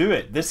we do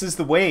it. This is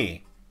the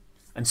way.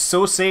 And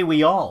so say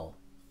we all.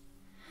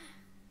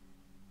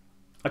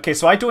 Okay,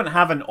 so I don't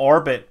have an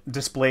orbit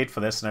displayed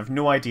for this, and I have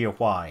no idea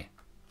why.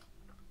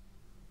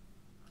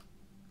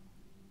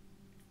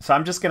 So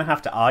I'm just going to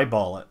have to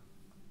eyeball it.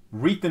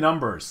 Read the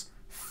numbers.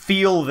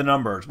 Feel the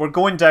numbers. We're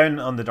going down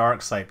on the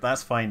dark side.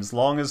 That's fine, as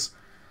long as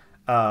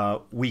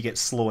we get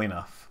slow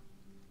enough.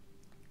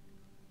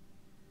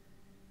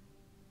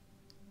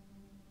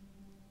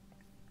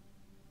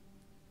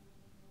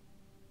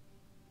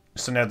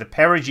 So now the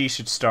perigee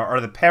should start, or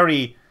the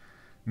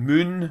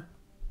peri-moon,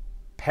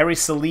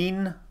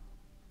 periselene,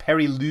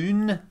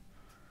 perilune.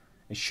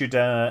 It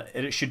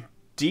should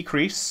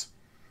decrease,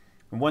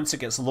 and once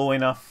it gets low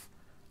enough,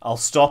 I'll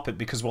stop it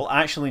because we'll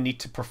actually need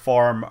to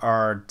perform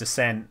our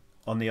descent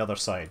on the other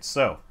side.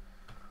 So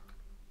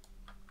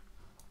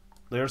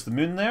there's the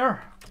moon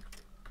there.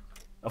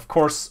 Of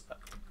course,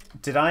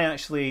 did I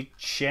actually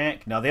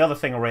check? No, the other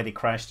thing already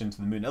crashed into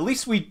the moon. At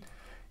least we.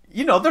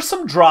 You know, there's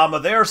some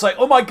drama there. It's like,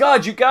 oh my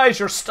god, you guys,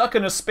 you're stuck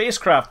in a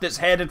spacecraft that's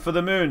headed for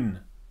the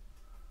moon.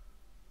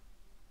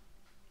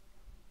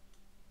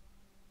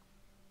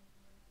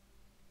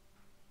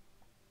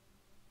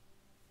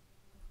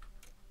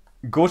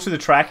 Go to the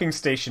tracking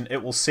station,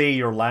 it will say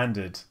you're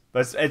landed.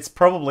 It's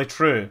probably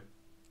true.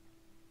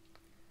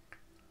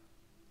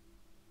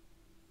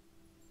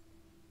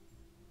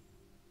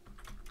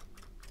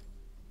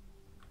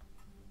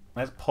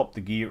 Let's pop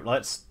the gear.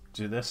 Let's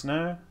do this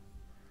now.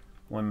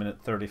 1 minute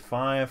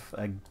 35.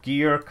 A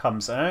gear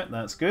comes out.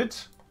 That's good.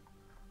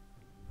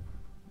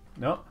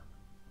 No.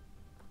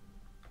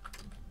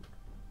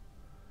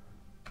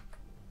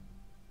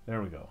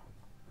 There we go.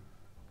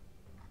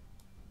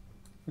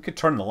 We could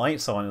turn the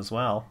lights on as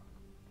well.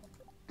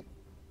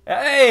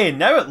 Hey,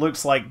 now it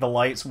looks like the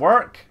lights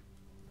work.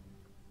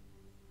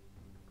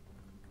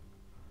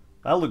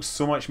 That looks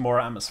so much more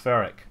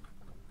atmospheric.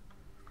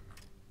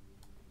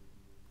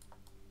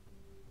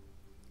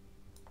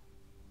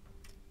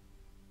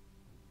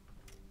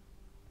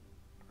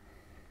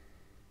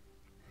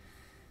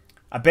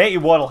 I bet you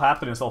what'll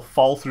happen is they'll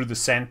fall through the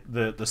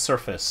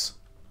surface.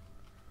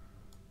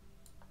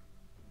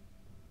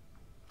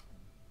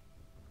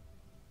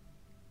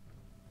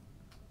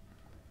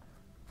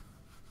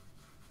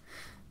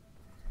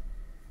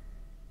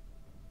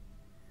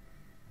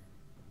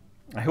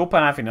 I hope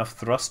I have enough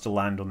thrust to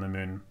land on the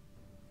moon.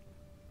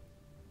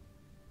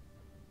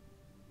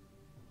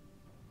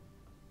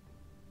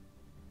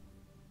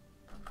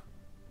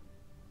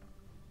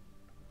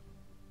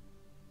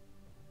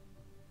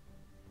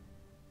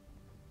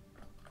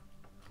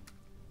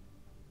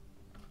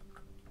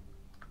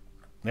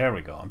 There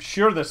we go. I'm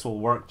sure this will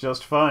work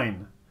just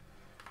fine.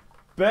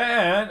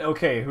 Ben!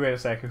 Okay, wait a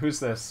second. Who's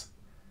this?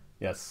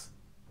 Yes.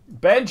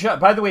 Ben,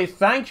 by the way,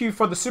 thank you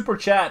for the super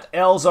chat,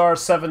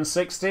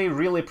 Elzar760.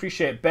 Really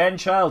appreciate it. Ben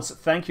Childs,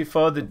 thank you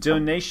for the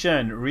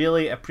donation.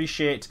 Really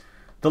appreciate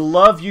the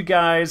love you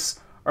guys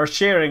are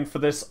sharing for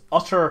this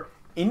utter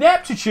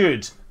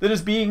ineptitude that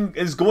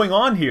is going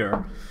on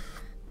here.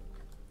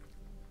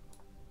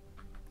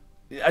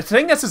 I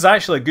think this is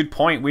actually a good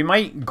point. We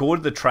might go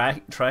to the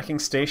tracking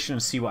station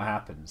and see what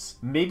happens.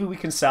 Maybe we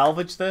can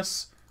salvage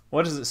this.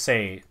 What does it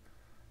say?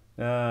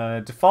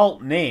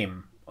 Default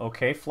name.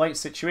 Okay, flight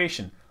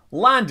situation.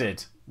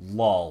 Landed.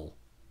 Lol.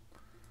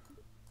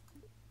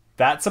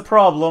 That's a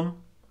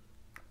problem.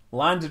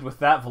 Landed with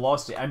that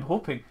velocity. I'm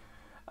hoping...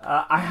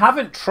 I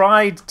haven't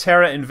tried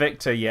Terra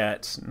Invicta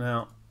yet.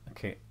 No.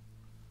 Okay.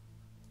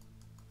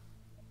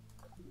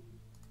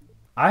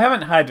 I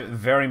haven't had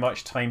very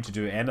much time to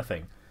do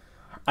anything.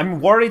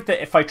 I'm worried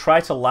that if I try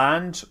to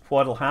land,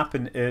 what'll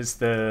happen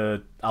is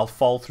I'll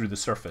fall through the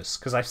surface,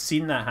 because I've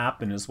seen that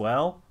happen as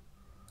well.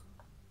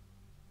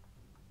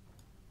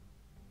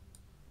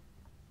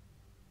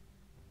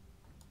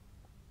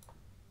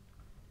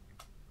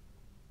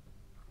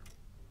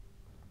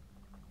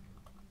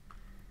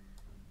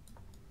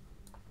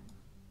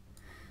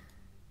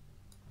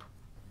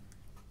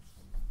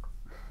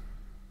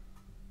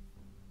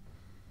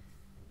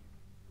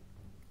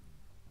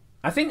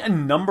 I think a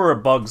number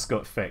of bugs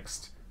got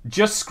fixed.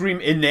 Just scream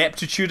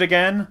ineptitude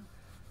again.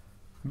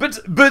 But,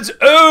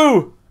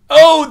 oh!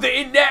 Oh,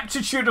 the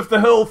ineptitude of the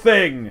whole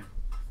thing!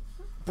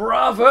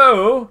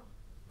 Bravo!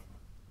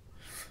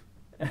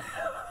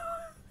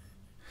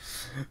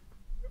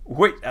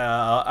 Wait,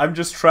 I'm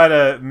just trying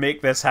to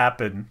make this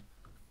happen.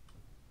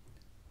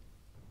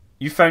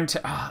 You found...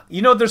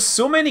 you know, there's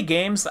so many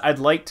games that I'd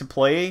like to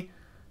play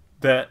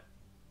that,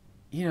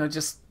 you know,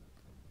 just...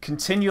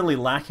 continually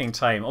lacking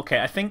time.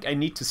 Okay, I think I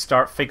need to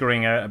start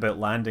figuring out about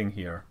landing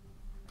here.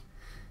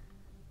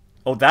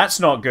 Oh, that's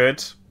not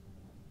good.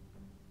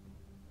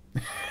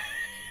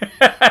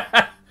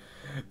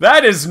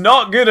 That is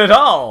not good at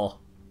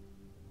all.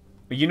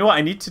 But you know what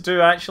I need to do,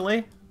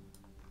 actually?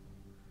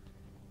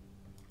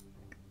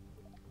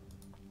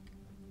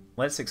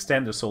 Let's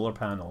extend the solar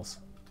panels.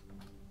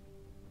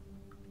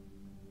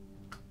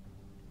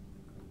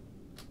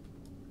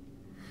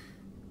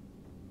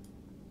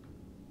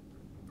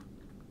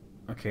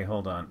 Okay,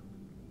 hold on.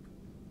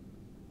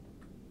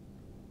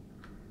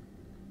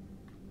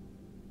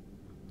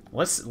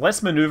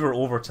 Let's maneuver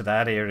over to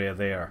that area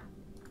there.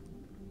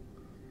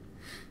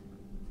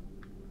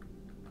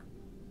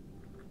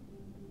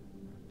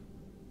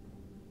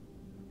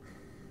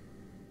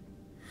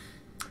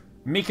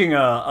 Making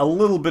a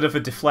little bit of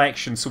a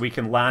deflection so we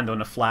can land on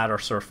a flatter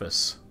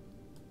surface.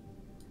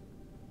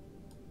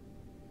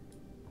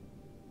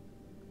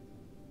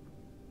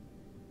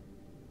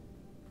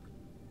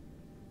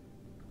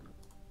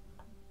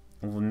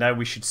 Well, now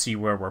we should see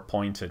where we're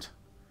pointed.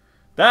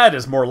 That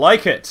is more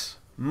like it!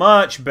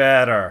 Much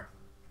better!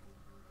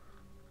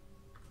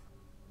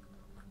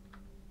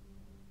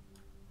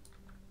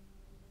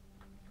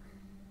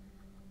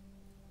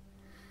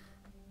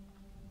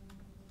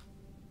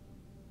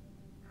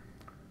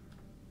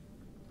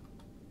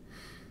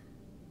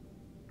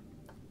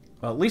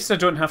 Well, at least I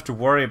don't have to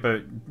worry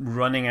about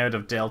running out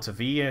of Delta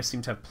V. I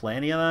seem to have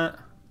plenty of that.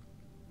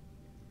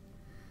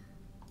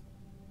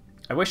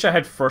 I wish I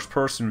had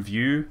first-person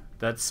view.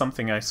 That's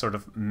something I sort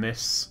of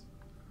miss.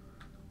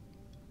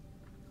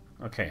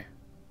 Okay.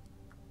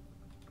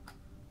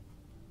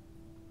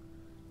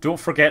 Don't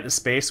forget the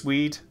space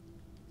weed.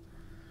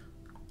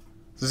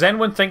 Does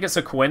anyone think it's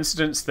a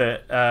coincidence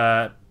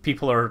that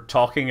people are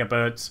talking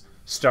about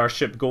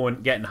Starship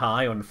getting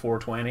high on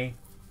 420?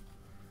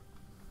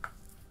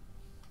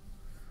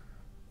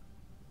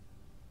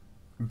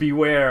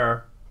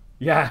 Beware.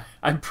 Yeah,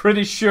 I'm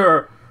pretty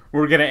sure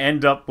we're gonna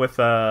end up with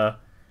a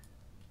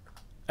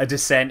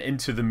descent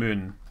into the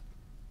moon.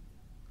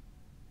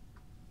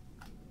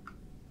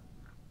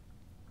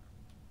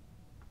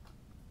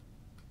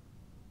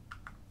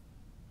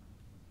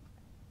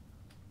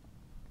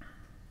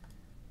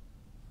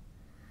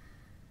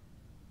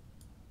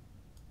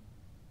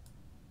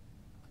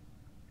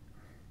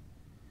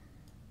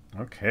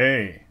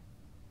 Okay.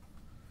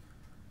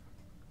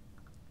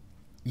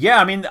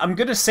 Yeah, I mean, I'm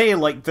gonna say,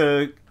 like,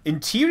 the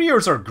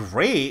interiors are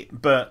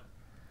great, but...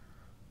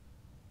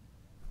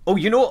 Oh,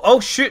 you know... Oh,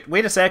 shoot,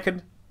 wait a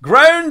second.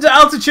 Ground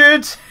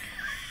altitude!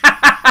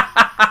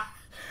 I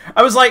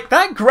was like,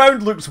 that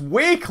ground looks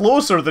way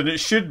closer than it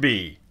should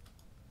be.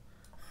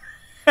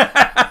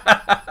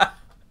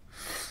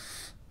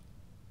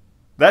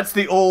 That's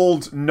the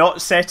old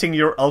not setting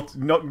your...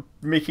 not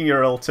making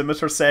your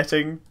altimeter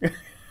setting.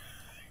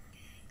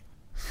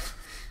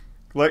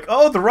 Like,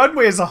 oh, the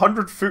runway is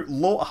 100 foot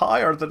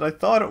higher than I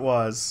thought it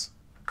was.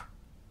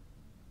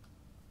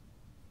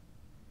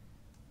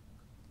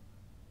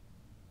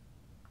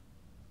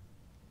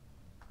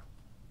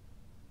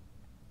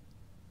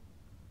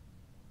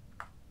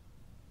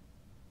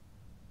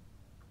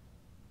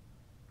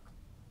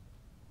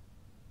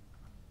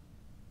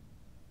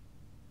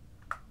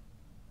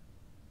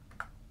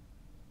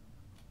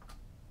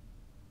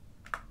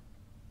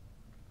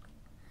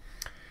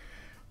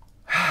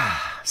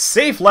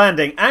 Safe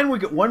landing, and we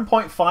get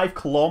 1.5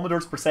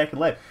 kilometers per second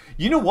left.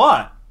 You know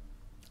what?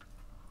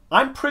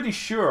 I'm pretty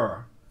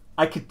sure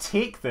I could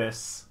take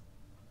this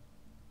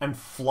and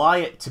fly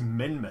it to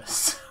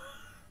Minmus.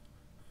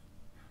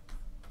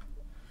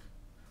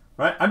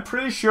 Right? I'm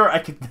pretty sure I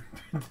could...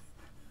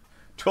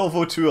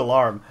 1202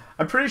 alarm.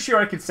 I'm pretty sure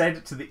I could send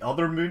it to the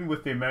other moon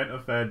with the amount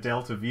of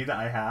Delta V that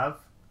I have.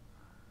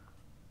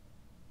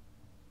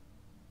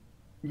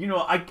 You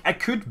know, I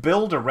could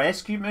build a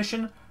rescue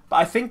mission, but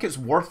I think it's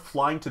worth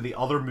flying to the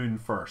other moon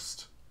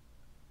first.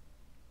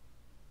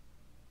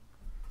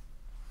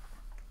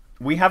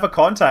 We have a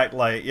contact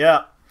light,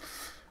 yeah.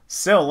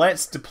 So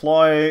let's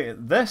deploy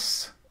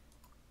this.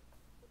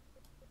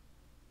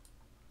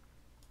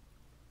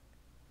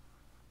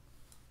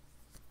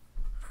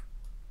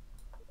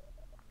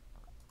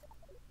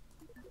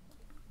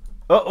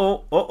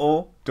 Uh-oh,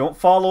 uh-oh. Don't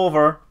fall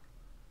over.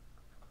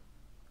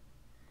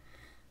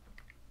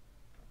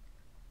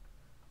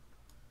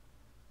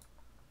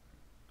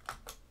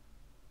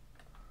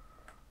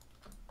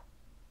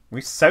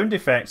 We sound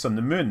effects on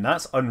the moon.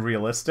 That's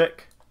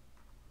unrealistic.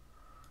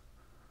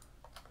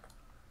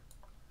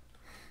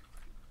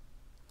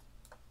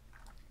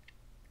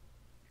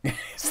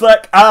 It's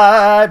like,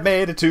 I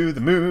made it to the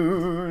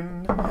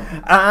moon.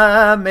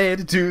 I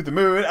made it to the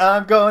moon.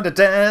 I'm going to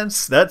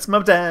dance. That's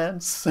my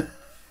dance.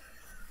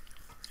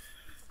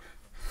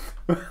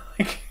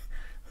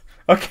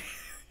 Okay.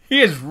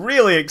 He is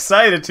really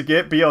excited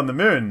to be on the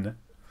moon.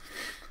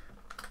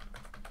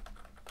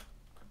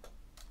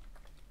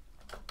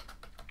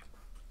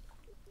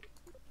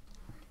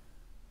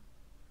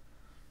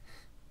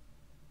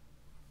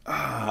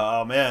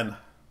 Oh, man.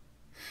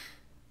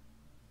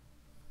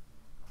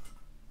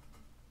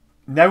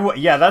 Now,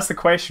 yeah, that's the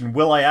question.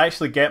 Will I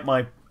actually get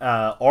my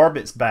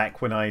orbits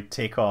back when I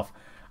take off?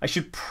 I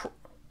should...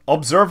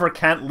 Observer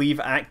can't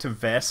leave active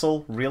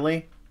vessel?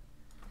 Really?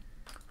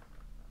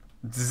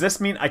 Does this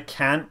mean I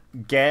can't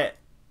get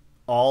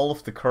all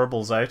of the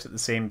Kerbals out at the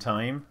same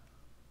time?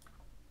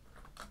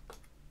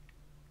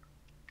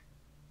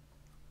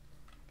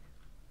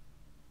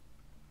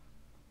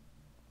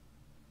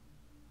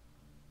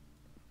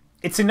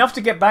 It's enough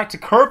to get back to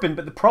Kerbin,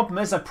 but the problem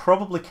is I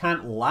probably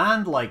can't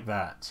land like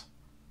that.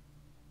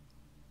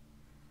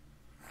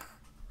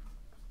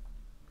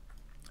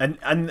 And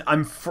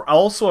I'm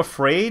also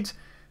afraid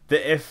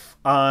that if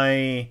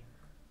I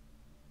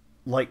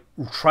like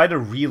try to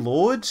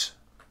reload,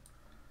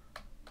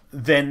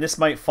 then this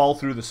might fall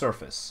through the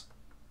surface.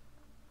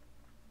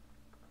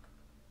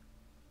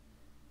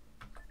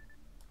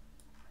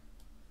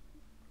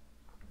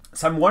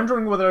 So I'm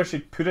wondering whether I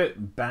should put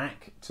it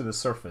back to the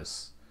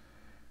surface.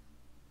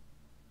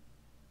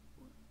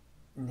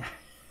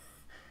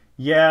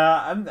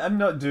 Yeah, I'm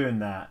not doing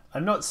that.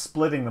 I'm not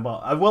splitting them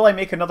up. Will I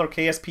make another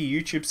KSP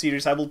YouTube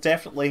series? I will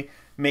definitely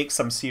make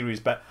some series,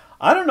 but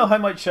I don't know how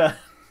much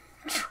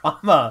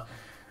drama.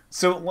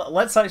 So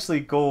let's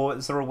actually go.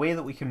 Is there a way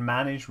that we can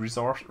manage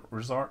resort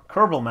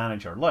Kerbal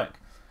Manager? Look,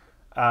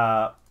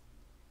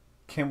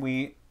 can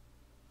we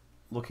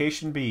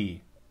location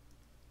B?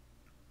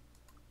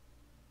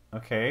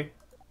 Okay.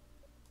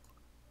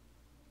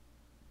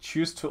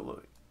 Choose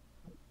to.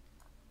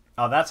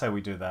 Oh, that's how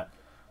we do that.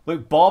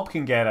 Look, Bob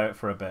can get out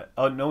for a bit.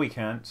 Oh, no, he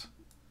can't.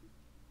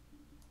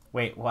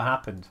 Wait, what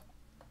happened?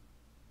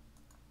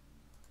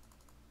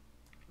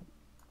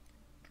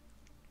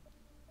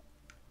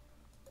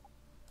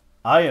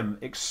 I am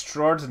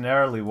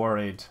extraordinarily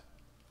worried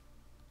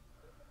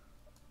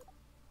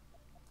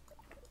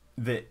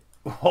that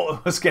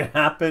what was going to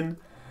happen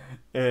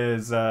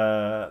is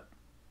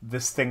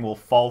this thing will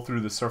fall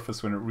through the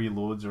surface when it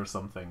reloads or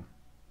something.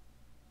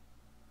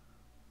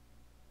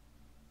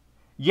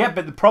 Yeah,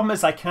 but the problem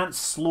is I can't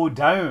slow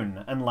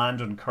down and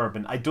land on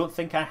Kerbin. I don't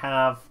think I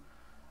have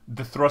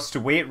the thrust to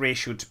weight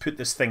ratio to put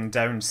this thing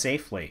down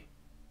safely.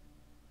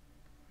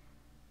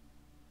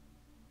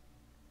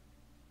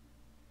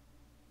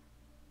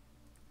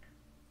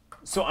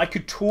 So I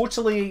could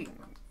totally...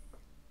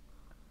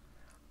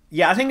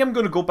 Yeah, I think I'm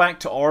going to go back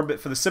to orbit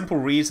for the simple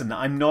reason that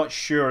I'm not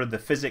sure the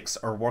physics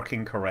are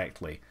working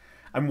correctly.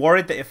 I'm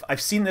worried that if...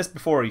 I've seen this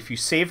before. If you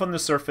save on the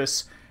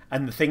surface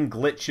and the thing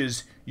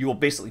glitches, you will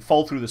basically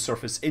fall through the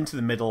surface into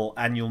the middle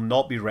and you'll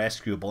not be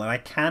rescuable. And I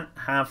can't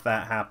have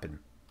that happen.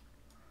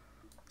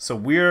 So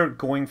we're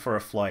going for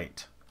a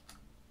flight.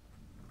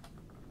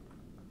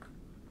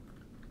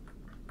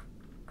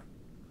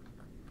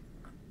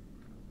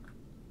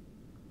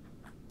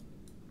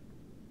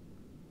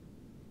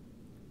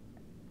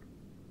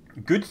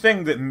 Good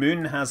thing that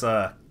Moon has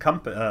a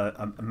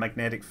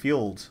magnetic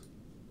field.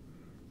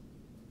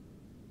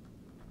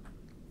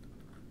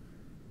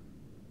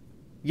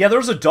 Yeah,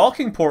 there's a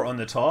docking port on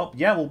the top.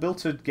 Yeah, we'll be able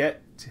to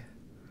get...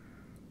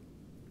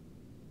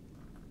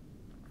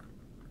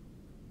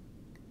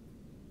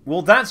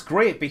 Well, that's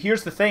great, but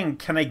here's the thing.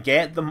 Can I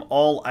get them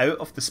all out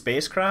of the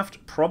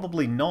spacecraft?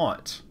 Probably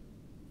not.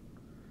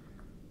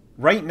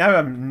 Right now,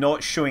 I'm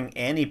not showing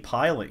any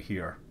pilot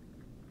here.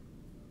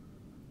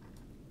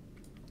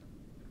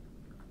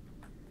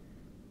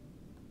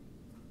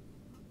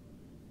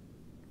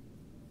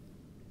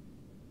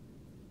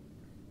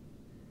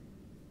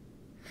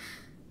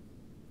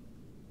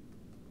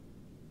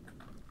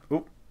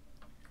 Oh.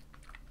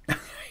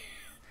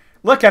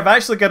 Look, I've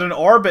actually got an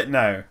orbit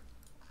now.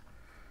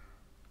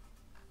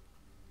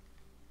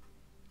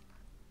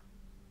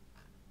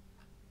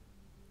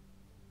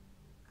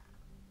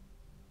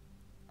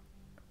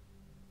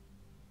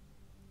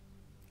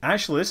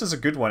 Actually, this is a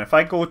good one. If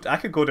I go, I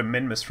could go to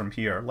Minmus from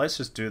here. Let's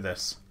just do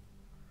this.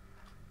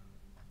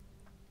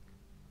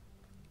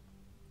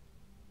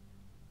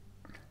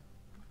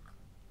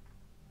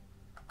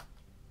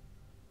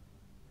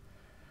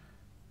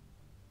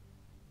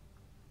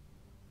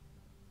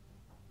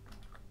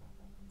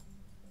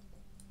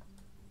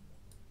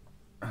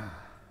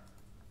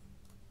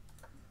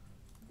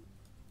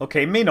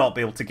 Okay, may not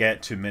be able to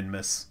get to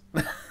Minmus.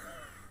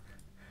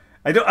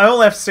 I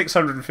only have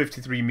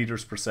 653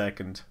 meters per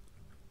second.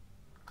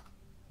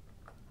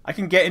 I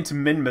can get into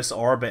Minmus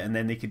orbit and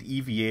then they could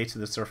EVA to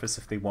the surface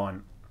if they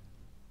want.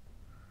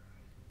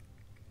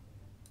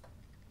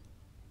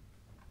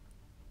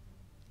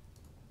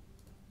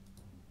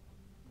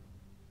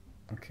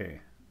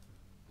 Okay.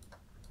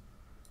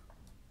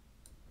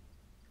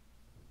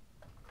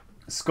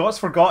 Scott's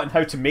forgotten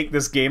how to make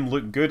this game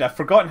look good. I've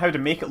forgotten how to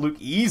make it look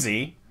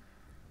easy.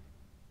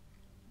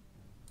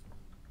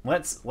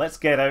 Let's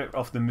get out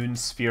of the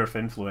moon's sphere of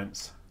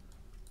influence.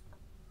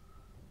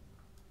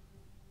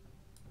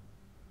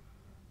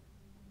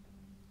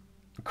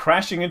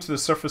 Crashing into the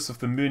surface of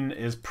the moon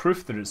is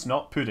proof that it's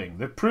not pudding.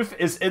 The proof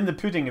is in the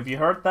pudding. Have you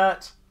heard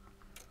that?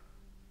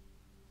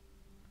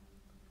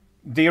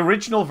 The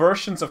original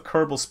versions of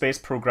Kerbal Space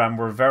Program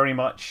were very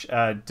much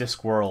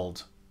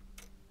Discworld.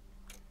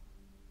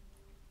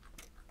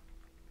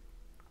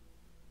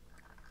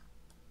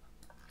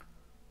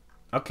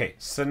 Okay,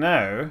 so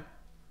now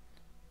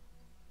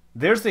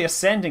there's the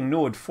ascending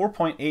node,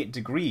 4.8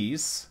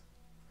 degrees.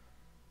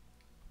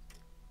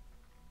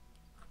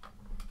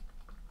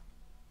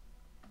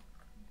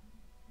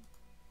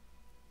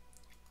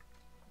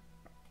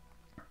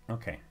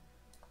 Okay.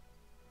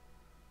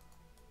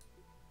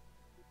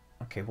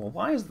 Okay, well,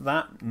 why is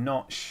that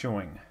not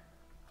showing?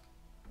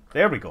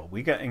 There we go.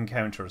 We get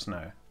encounters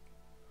now.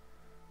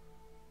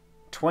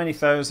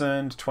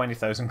 20,000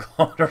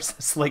 kilometers.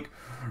 It's like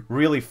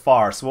really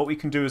far. So what we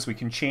can do is we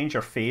can change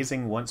our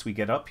phasing once we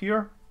get up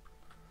here.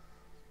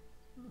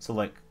 So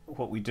like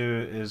what we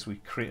do is we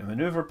create a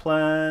maneuver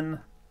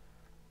plan.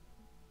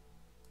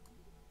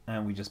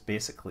 And we just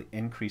basically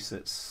increase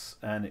it.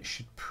 And it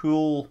should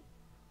pull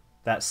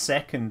that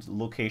second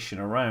location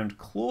around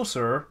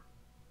closer.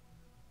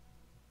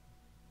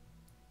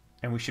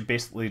 And we should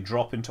basically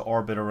drop into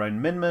orbit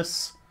around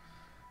Minmus.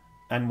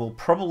 And we'll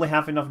probably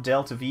have enough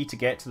delta V to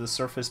get to the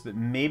surface, but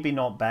maybe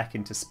not back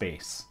into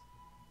space.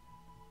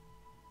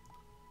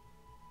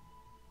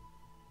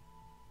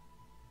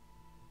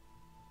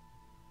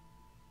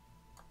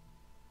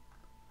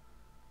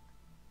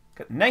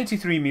 Got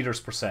 93 meters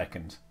per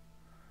second.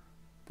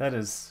 That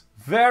is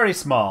very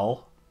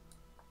small.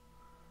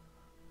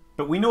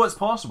 But we know it's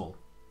possible.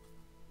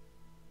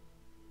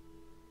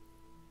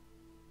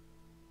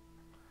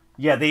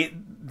 Yeah,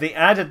 they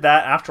added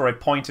that after I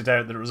pointed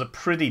out that it was a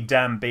pretty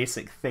damn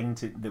basic thing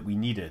that we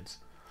needed.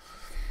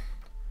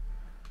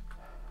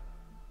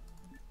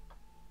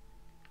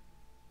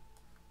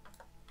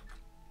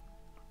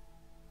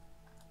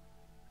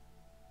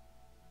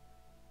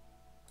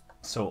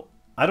 So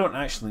I don't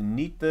actually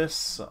need this.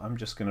 So I'm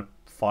just going to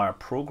fire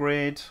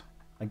prograde.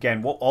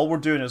 Again, all we're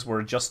doing is we're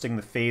adjusting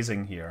the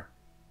phasing here.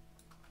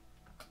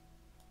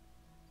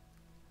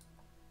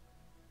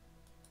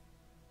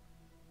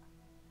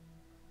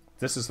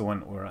 This is the one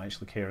that we're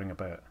actually caring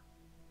about.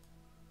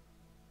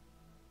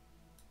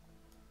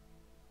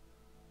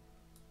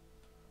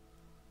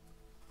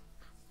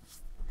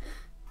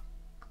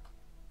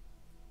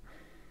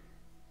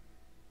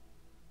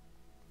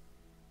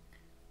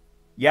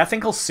 Yeah, I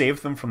think I'll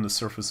save them from the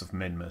surface of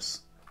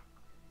Minmus.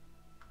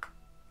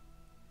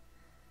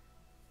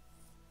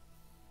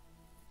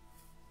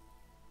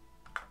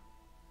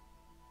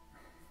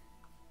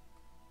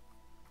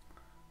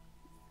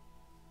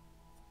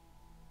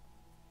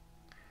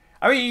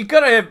 I mean, you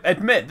gotta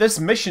admit, this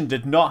mission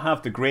did not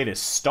have the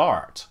greatest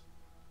start.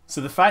 So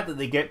the fact that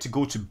they get to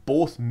go to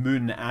both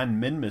Moon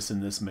and Minmus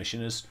in this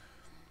mission is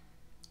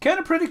kind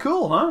of pretty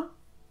cool, huh?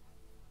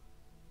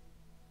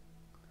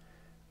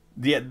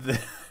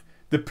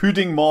 The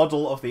pudding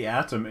model of the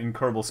atom in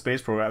Kerbal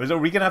Space Program. Are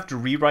we going to have to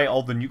rewrite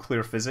all the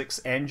nuclear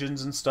physics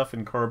engines and stuff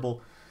in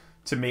Kerbal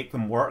to make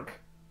them work?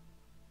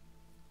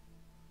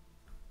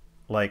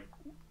 Like,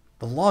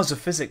 the laws of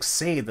physics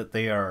say that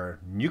they are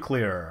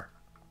nuclear.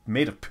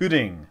 Made of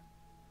pudding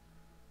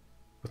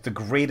with the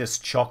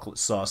greatest chocolate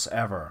sauce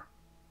ever.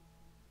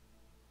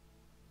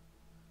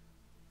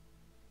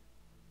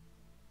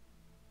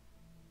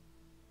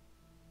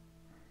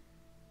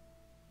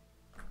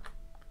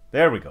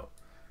 There we go.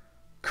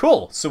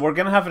 Cool. So we're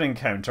going to have an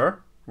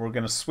encounter. We're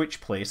going to switch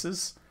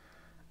places.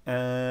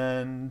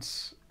 And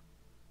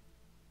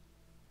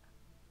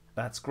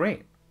that's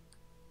great.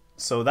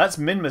 So that's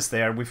Minmus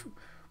there.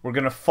 We're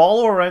going to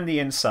follow around the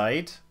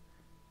inside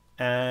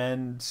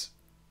and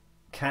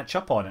catch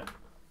up on it.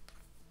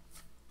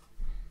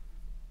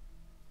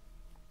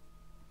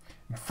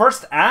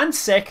 First and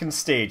second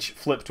stage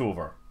flipped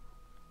over.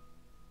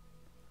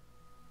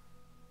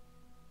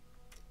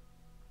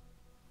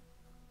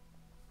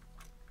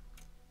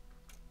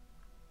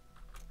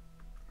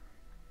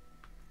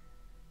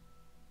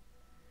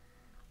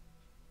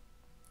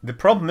 The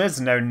problem is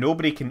now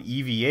nobody can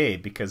EVA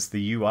because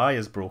the UI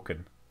is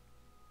broken.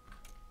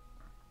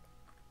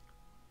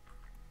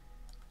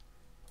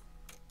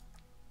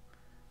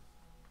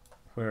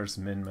 Where's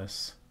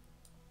Minmus?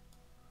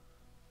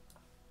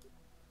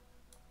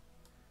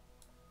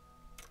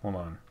 Hold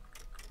on.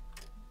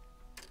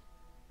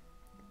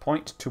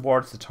 Point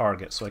towards the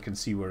target so I can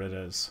see where it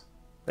is.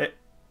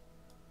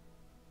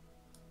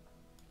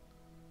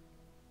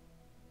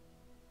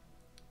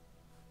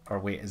 Or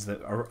wait, is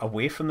that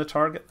away from the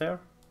target there?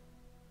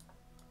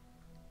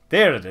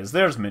 There it is.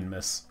 There's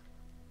Minmus.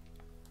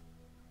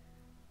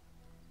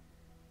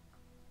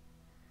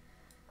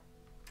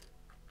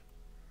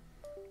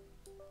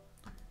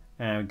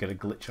 And we get a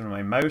glitch on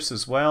my mouse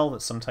as well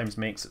that sometimes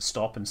makes it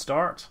stop and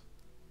start.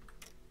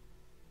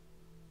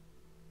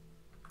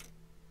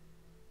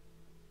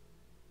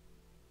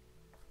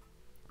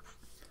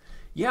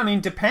 Yeah, I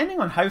mean, depending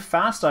on how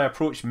fast I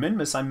approach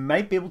Minmus, I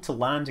might be able to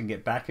land and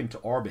get back into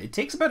orbit. It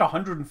takes about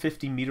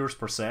 150 meters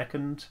per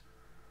second.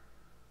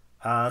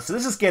 So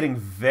this is getting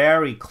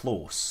very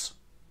close.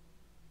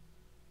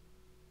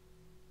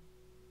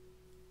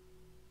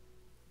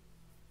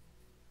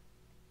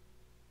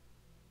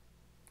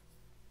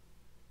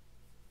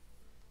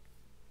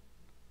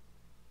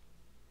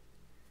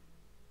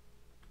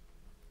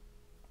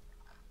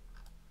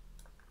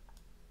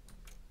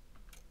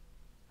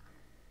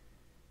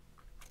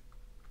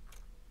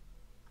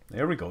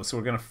 There we go. So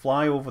we're going to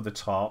fly over the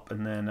top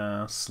and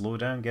then slow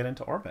down, get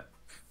into orbit.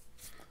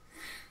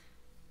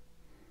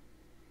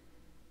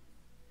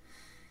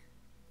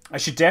 I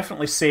should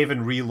definitely save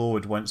and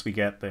reload once we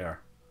get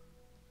there.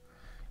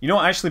 You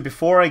know, actually,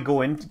 before I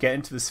go in, get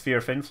into the sphere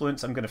of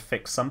influence, I'm going to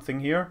fix something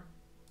here.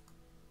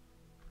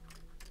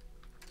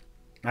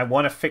 I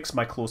want to fix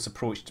my close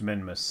approach to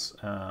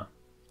Minmus.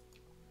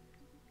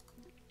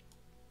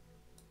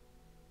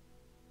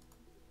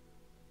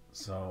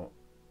 So...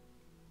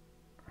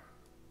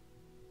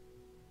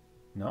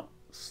 No,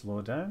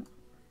 slow down.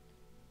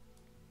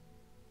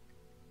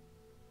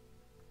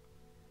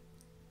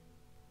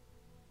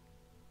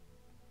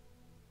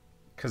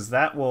 Because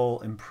that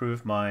will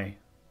improve my...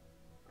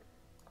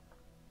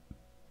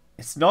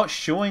 It's not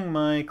showing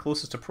my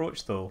closest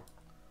approach though.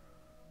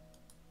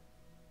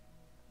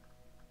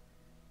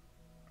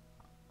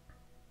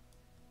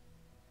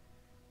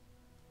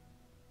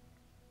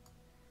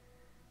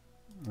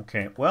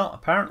 Okay, well,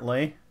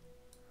 apparently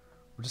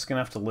we're just going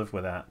to have to live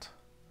with that.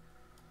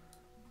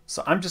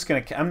 So I'm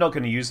not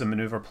going to use the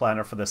maneuver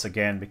planner for this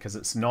again because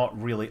it's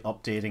not really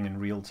updating in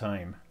real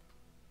time.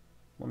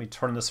 Let me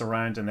turn this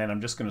around and then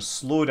I'm just going to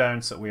slow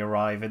down so that we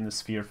arrive in the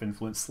sphere of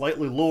influence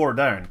slightly lower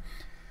down. And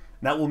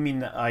that will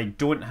mean that I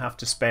don't have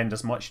to spend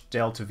as much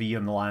delta V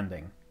on the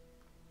landing.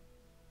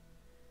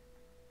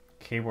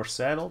 Okay, we're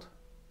settled.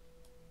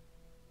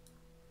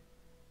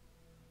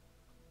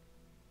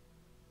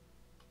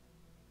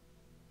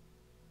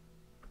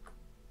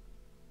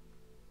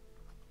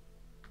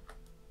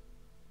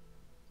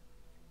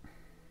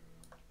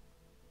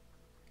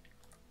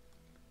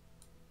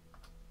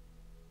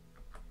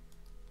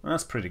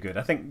 That's pretty good.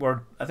 I think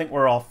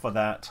we're off for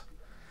that.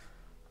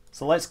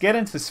 So let's get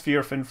into the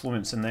sphere of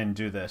influence and then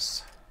do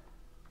this.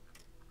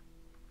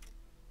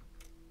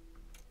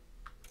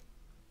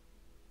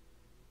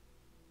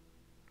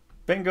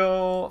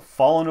 Bingo!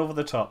 Fallen over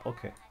the top.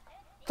 Okay.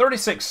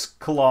 36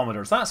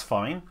 kilometers. That's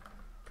fine.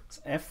 It's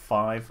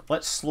F5.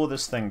 Let's slow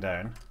this thing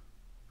down.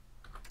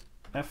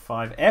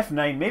 F5.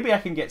 F9. Maybe I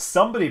can get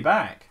somebody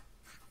back.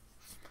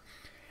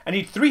 I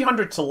need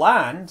 300 to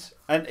land,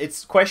 and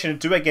it's a question of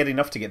do I get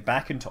enough to get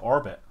back into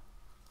orbit?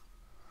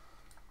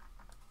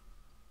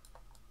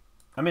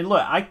 I mean,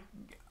 look,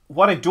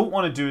 what I don't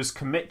want to do is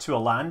commit to a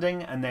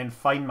landing and then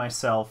find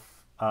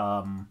myself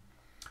find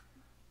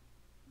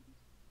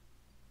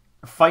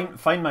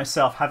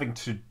myself having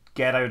to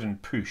get out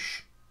and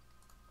push.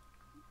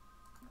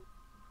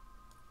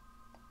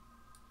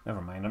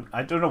 Never mind.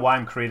 I don't know why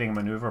I'm creating a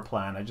maneuver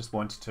plan. I just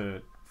wanted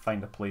to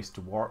find a place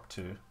to warp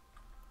to.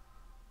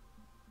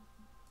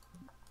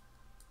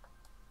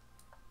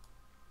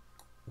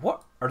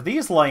 What are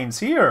these lines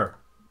here?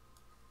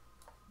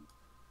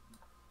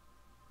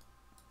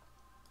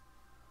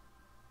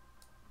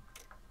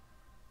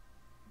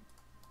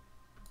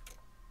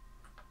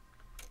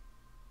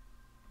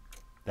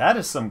 That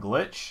is some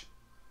glitch.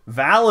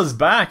 Val is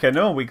back. I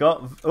know we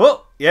got...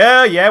 Oh,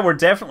 yeah, we're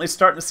definitely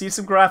starting to see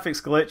some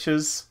graphics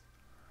glitches.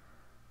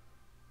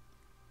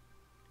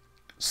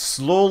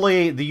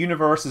 Slowly, the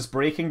universe is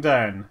breaking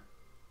down.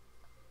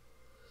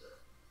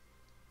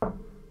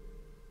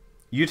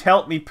 You'd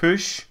help me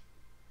push?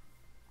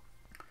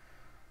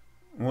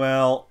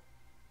 Well,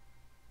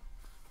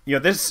 you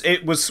know,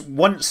 it was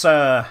once,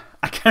 I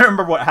can't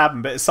remember what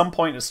happened, but at some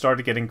point it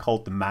started getting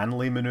called the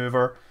Manly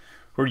maneuver,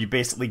 where you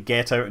basically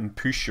get out and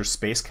push your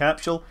space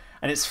capsule,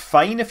 and it's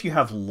fine if you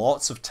have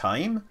lots of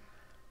time,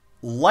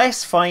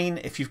 less fine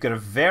if you've got a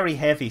very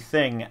heavy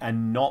thing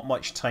and not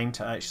much time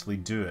to actually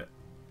do it.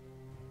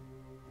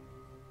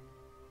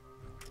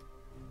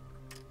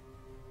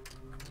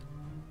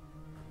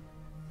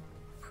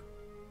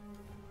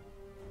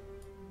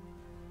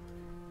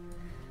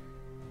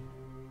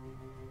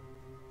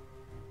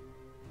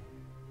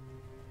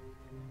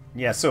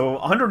 Yeah, so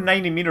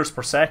 190 meters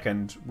per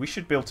second, we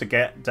should be able to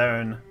get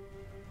down.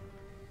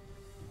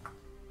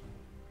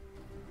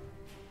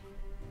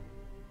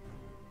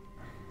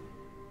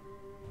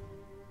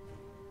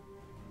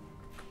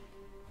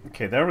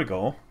 Okay, there we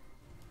go.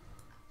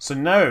 So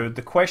now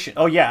the question...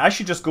 Oh yeah, I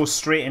should just go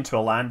straight into a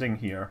landing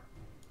here.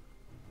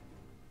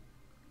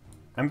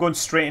 I'm going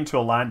straight into a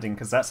landing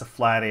because that's a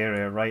flat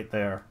area right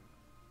there.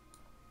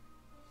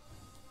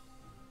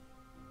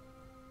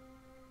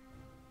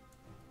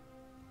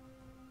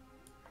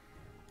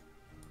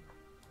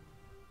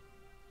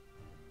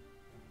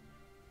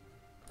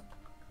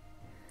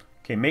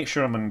 Okay, make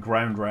sure I'm on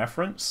ground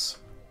reference.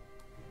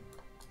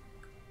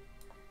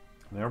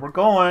 There we're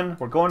going.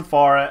 We're going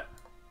for it.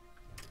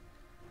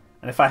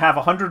 And if I have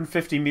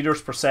 150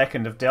 meters per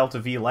second of delta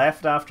V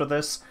left after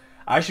this,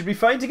 I should be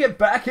fine to get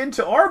back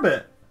into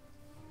orbit.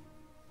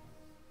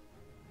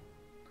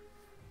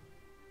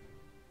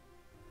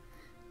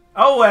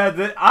 Oh,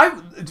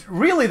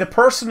 really the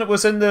person that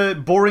was in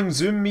the boring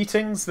Zoom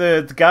meetings,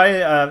 the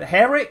guy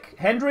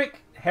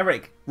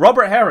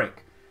Robert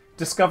Herrick,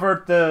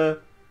 discovered the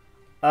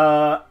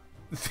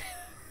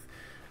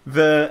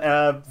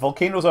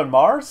volcanoes on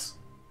Mars.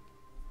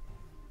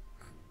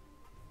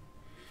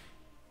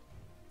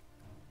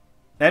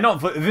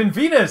 Not in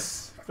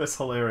Venus. That's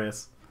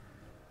hilarious.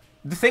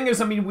 The thing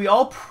is, I mean, we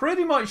all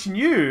pretty much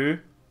knew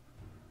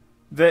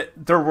that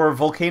there were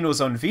volcanoes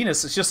on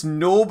Venus. It's just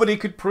nobody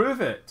could prove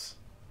it.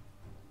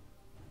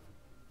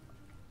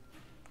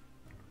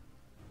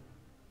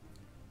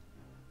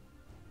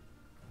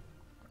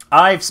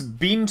 I've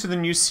been to the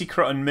new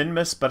secret on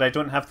Minmus, but I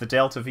don't have the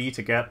Delta V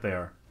to get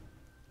there.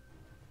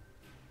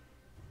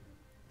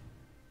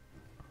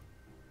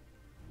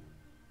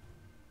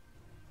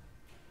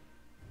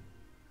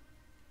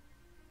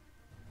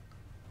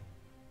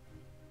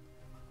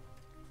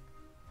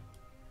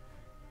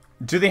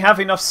 Do they have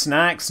enough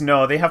snacks?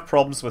 No, they have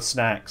problems with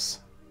snacks.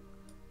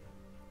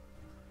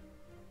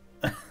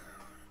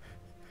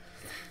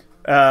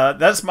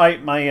 That's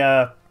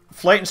my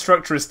flight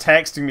instructor is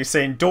texting me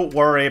saying, don't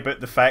worry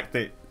about the fact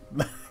that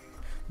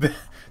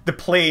the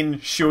plane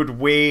showed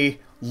way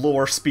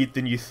lower speed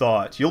than you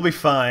thought. You'll be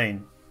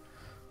fine.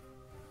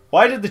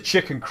 Why did the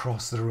chicken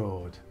cross the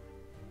road?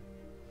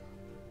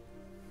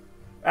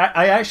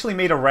 I actually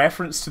made a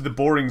reference to the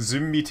boring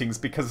Zoom meetings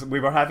because we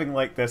were having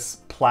like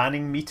this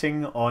planning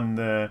meeting on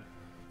the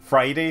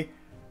Friday,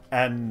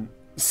 and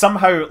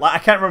somehow, like, I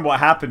can't remember what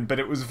happened, but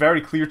it was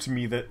very clear to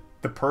me that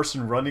the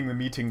person running the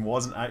meeting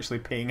wasn't actually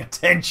paying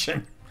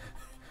attention.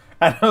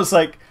 And I was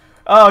like,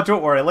 oh,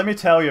 don't worry, let me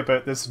tell you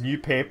about this new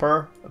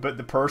paper about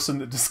the person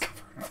that discovered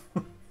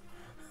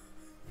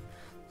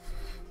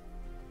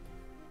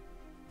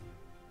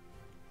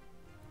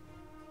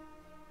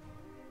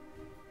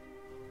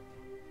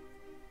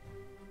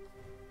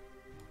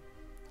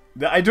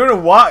I don't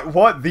know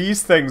what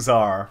these things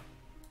are.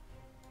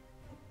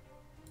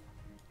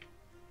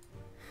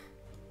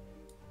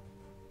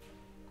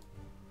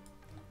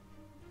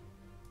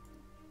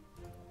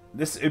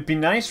 It'd be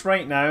nice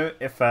right now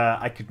if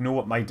I could know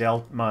what my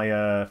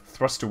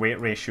thrust to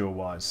weight ratio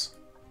was.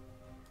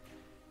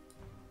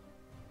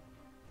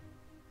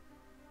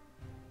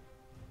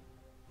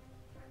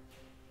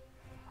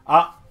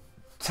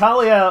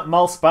 Talia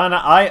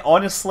Malspana,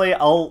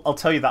 I'll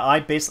tell you that I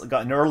basically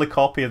got an early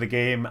copy of the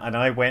game and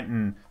I went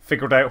and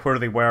figured out where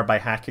they were by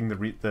hacking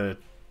the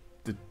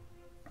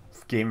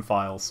game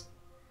files.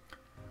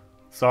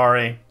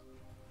 Sorry.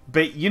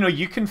 But, you know,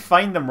 you can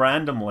find them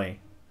randomly.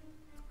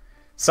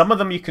 Some of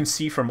them you can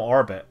see from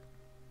orbit.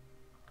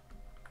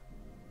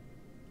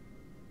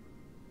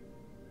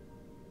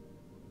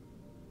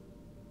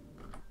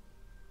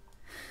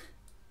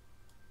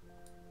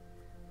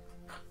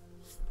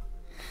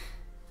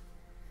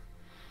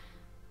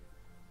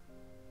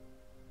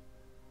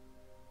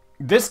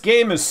 This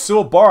game is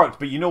so barked,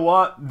 but you know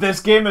what? This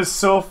game is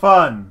so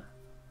fun.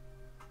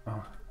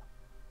 Oh.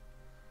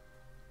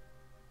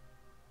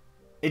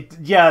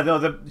 Yeah, no,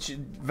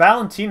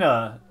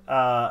 Valentina,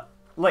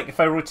 like, if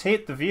I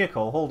rotate the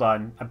vehicle, hold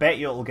on, I bet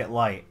you it'll get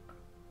light.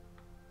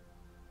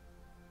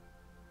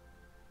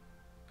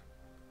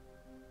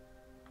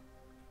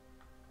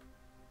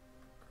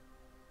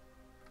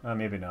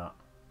 Maybe not.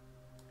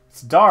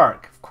 It's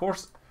dark, of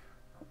course.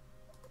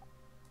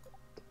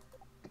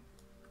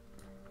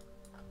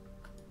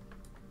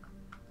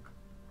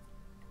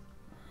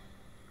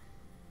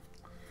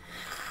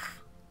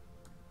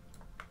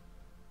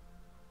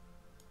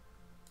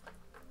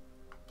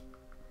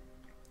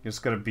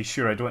 Just gotta be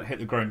sure I don't hit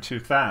the ground too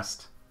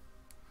fast.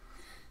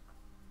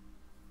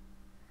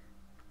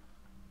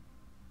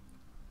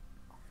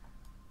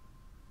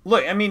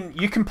 Look, I mean,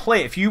 you can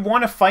play. If you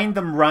want to find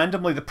them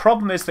randomly, the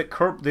problem is that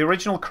the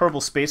original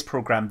Kerbal Space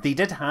Program, they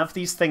did have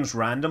these things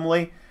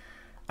randomly,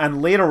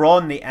 and later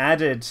on they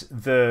added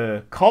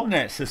the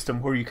ComNet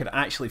system where you could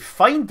actually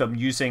find them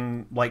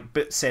using, like,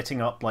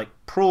 setting up, like,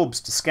 probes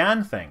to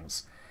scan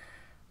things.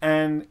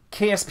 And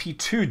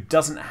KSP2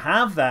 doesn't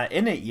have that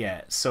in it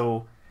yet,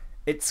 so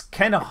it's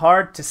kind of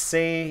hard to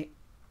say.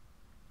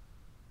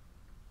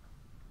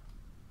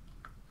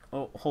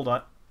 Oh, hold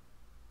on.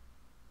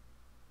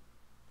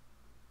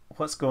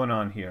 What's going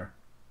on here?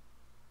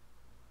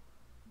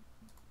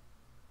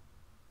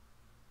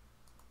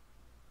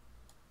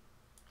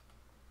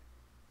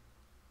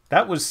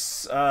 That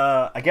was,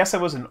 I guess I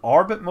was in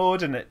orbit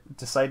mode and it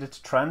decided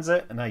to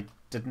transit and I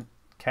didn't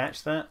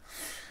catch that.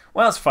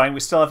 Well, it's fine. We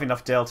still have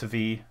enough Delta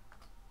V.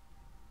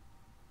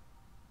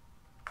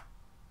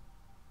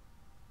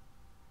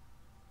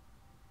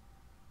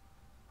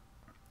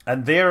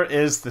 And there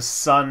is the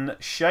sun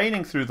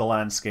shining through the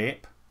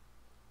landscape.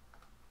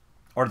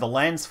 Or the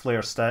lens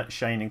flare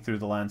shining through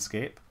the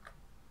landscape.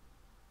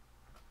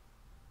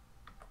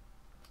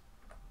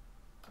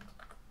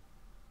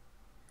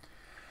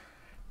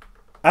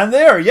 And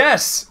there,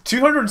 yes,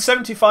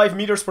 275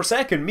 meters per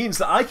second means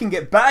that I can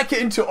get back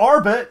into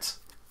orbit.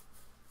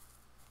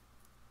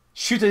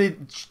 So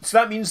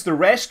that means the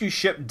rescue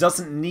ship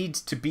doesn't need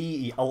to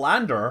be a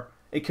lander.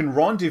 It can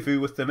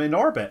rendezvous with them in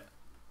orbit.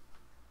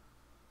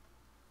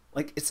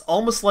 Like, it's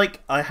almost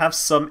like I have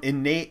some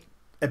innate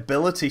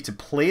ability to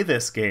play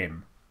this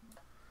game.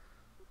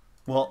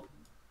 Well,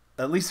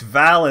 at least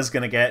Val is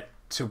going to get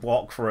to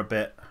walk for a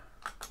bit.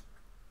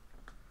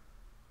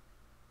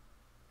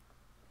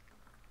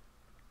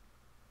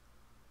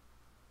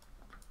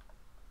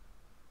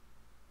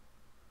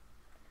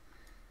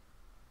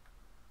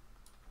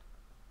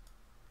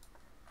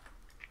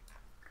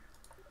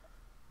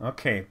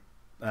 Okay,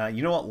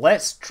 you know what?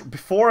 Let's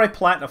before I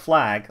plant a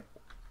flag.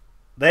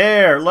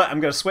 There, look, I'm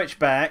going to switch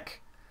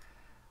back,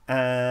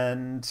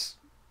 and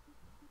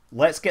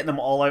let's get them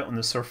all out on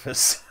the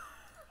surface.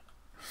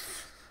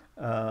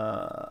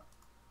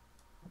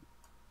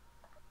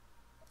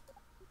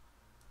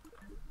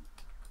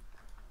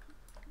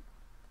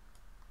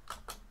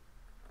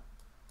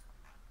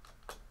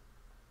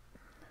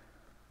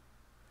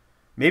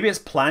 Maybe it's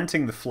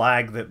planting the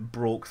flag that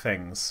broke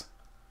things.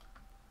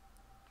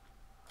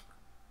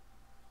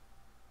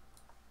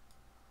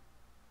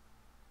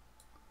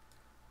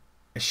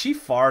 Is she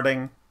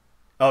farting?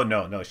 Oh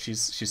no, no,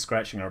 she's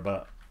scratching her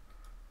butt.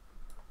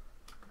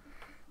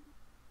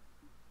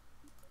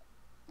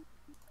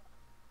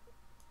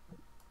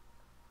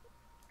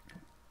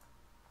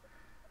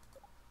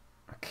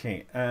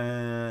 Okay,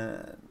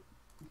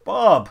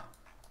 Bob.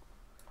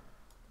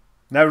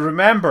 Now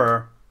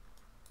remember,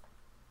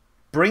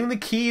 bring the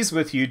keys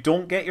with you.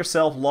 Don't get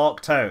yourself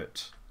locked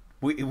out.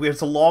 We're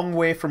a long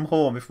way from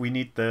home if we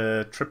need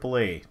the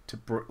AAA to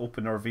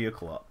open our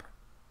vehicle up.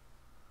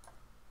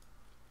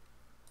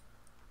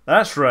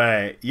 That's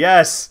right.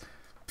 Yes.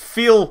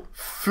 Feel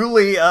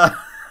fully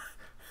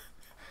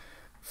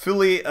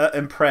fully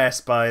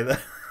impressed by the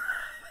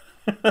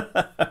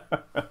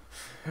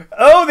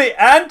Oh, the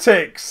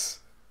antics.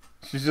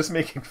 She's just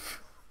making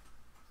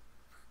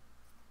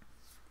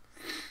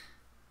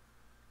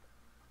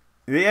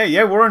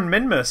Yeah, we're in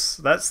Minmus.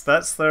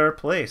 That's their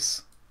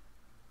place.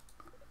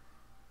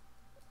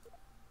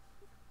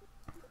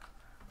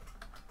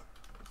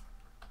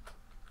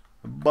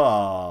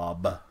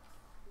 Bob.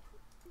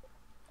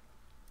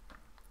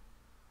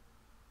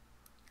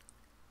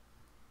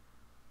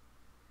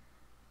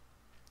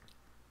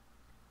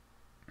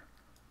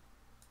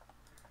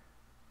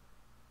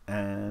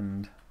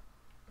 And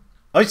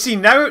oh, see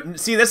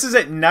this is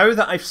it. Now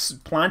that I've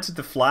planted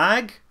the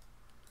flag,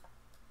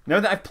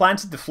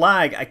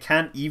 I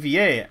can't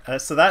EVA.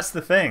 So that's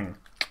the thing.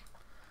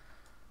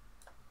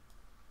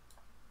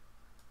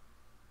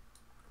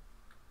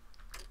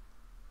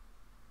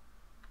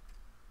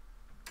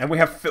 And we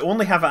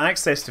only have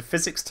access to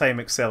physics time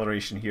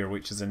acceleration here,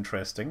 which is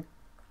interesting.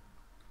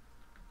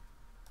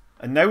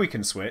 And now we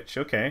can switch.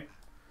 Okay.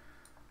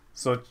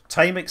 So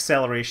time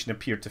acceleration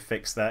appeared to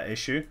fix that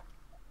issue.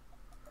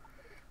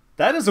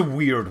 That is a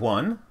weird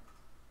one.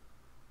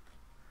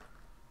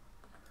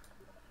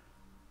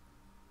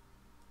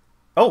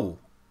 Oh.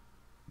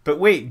 But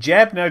wait,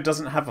 Jeb now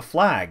doesn't have a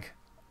flag.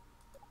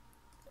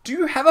 Do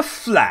you have a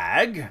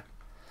flag?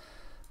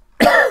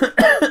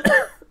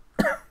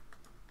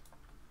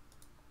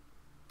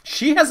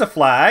 She has a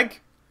flag.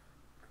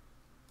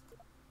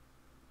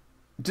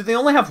 Do they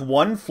only have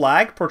one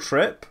flag per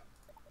trip?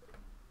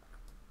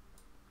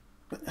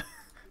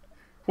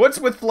 What's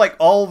with like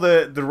all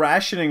the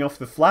rationing of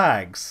the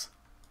flags?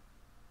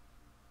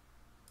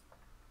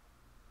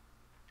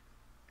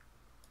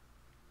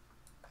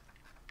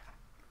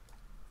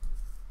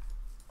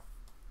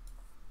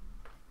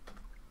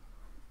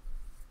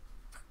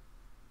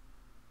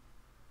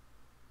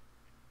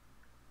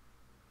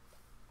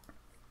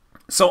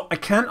 So I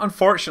can't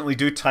unfortunately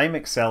do time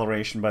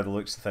acceleration by the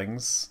looks of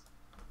things.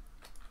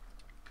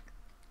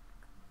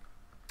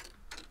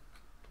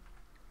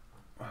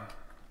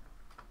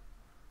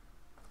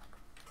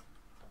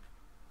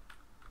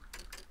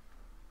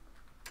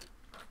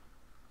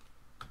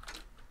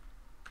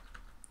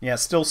 Yeah,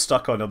 still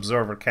stuck on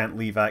observer, can't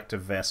leave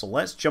active vessel.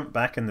 Let's jump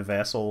back in the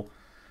vessel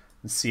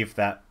and see if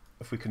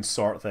we can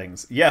sort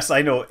things. Yes,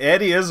 I know,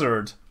 Eddie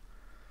Izzard.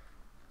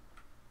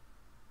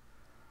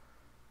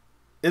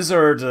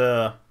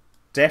 Izzard,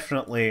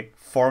 definitely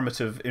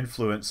formative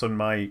influence on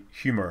my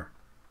humor.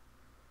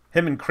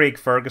 Him and Craig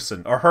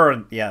Ferguson, or her,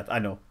 and yeah, I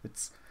know.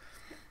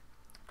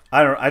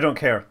 I don't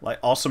care. Like,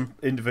 awesome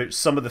individuals,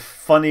 some of the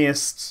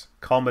funniest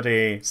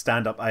comedy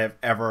stand-up I have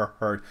ever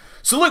heard.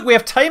 So look, we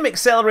have time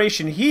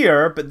acceleration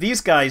here, but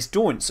these guys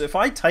don't. So if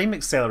I time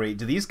accelerate,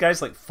 do these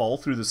guys like fall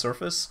through the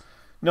surface?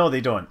 No,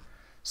 they don't.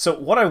 So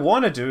what I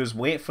want to do is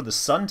wait for the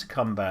sun to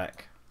come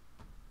back.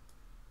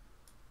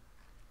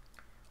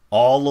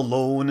 All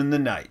alone in the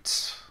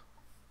night.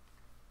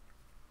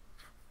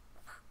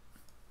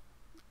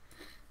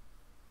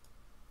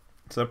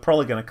 So they're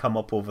probably going to come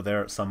up over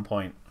there at some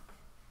point.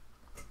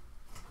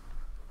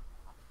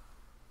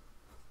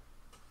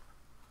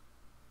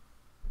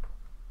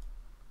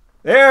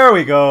 There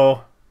we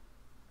go.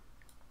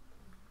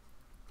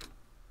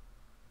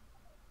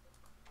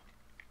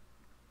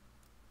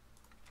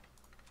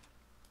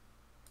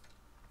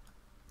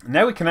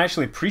 Now we can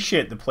actually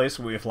appreciate the place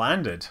where we've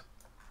landed.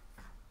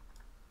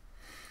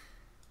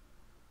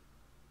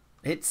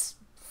 It's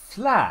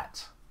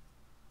flat.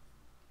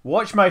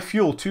 Watch my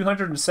fuel,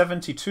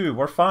 272.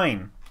 We're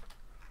fine.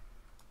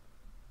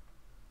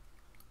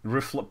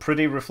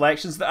 Pretty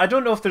reflections. I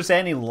don't know if there's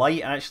any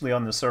light actually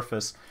on the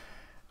surface.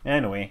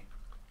 Anyway.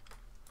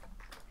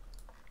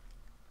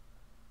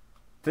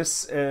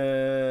 This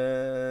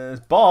is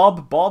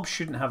Bob. Bob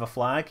shouldn't have a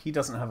flag. He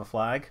doesn't have a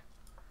flag.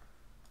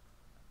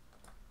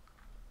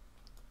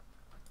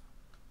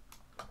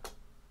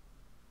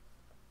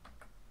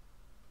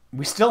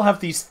 We still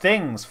have these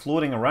things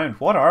floating around.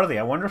 What are they?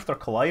 I wonder if they're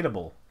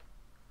collidable.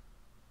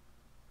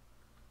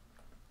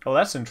 Oh,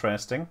 that's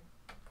interesting.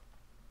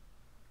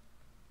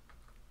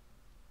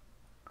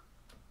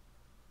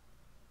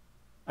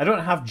 I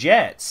don't have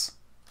jets.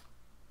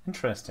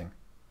 Interesting.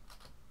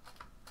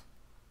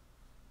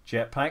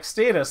 Jetpack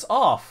status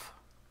off.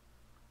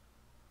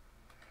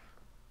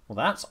 Well,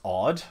 that's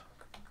odd.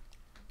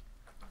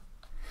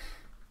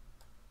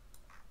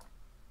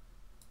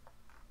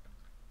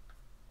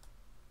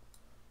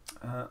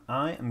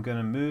 I am going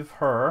to move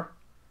her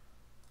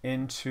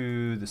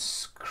into the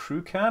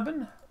crew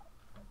cabin.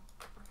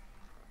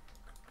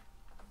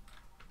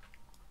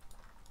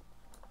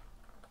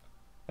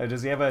 Oh,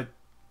 does he have a...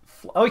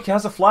 Oh, he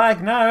has a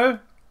flag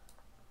now.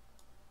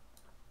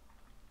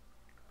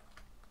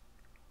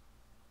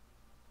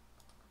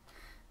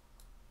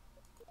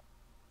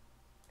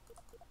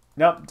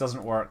 Nope,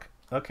 doesn't work.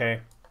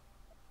 Okay.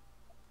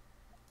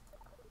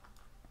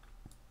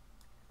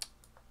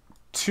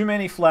 Too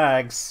many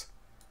flags.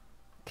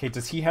 Okay,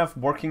 does he have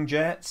working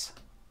jets?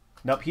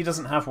 Nope, he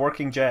doesn't have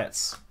working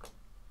jets.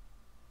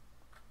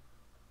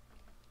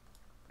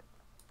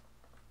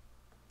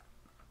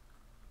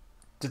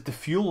 Did the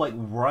fuel, like,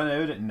 run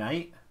out at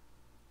night?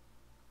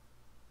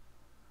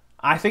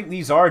 I think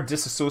these are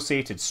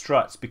disassociated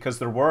struts because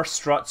there were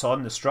struts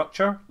on the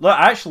structure. Look,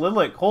 actually,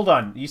 look, hold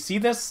on. You see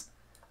this?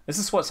 This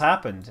is what's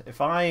happened.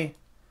 If I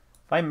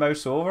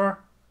mouse over...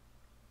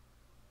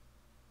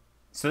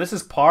 So this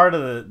is part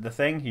of the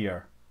thing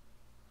here.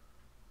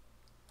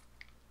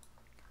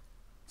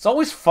 It's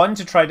always fun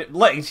to try to...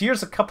 Look,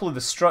 here's a couple of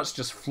the struts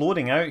just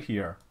floating out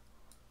here.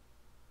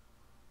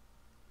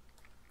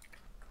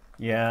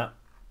 Yeah.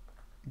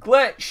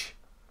 Glitch!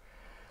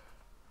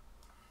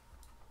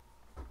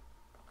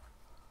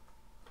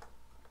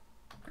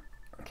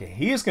 Okay,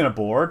 he's going to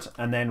board,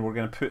 and then we're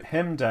going to put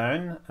him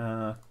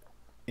down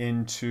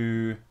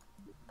into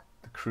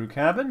the crew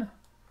cabin.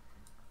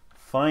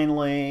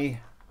 Finally...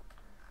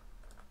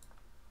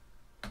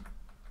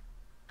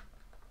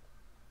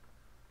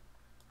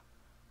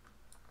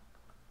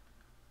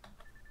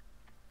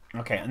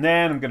 Okay, and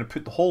then I'm going to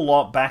put the whole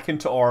lot back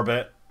into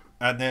orbit,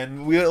 and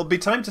then it'll be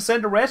time to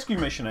send a rescue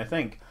mission, I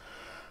think.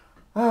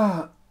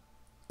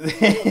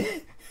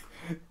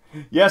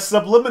 Yes,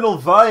 subliminal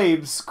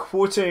vibes,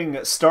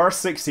 quoting Star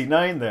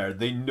 69 there.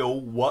 They know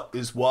what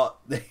is what,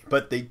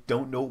 but they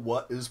don't know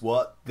what is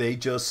what. They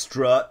just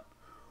strut.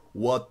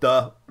 What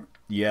the...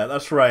 Yeah,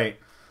 that's right.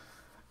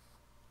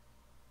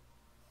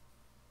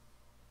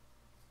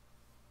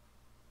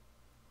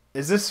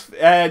 Is this...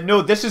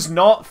 no, this is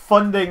not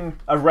funding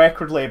a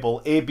record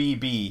label,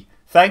 ABB.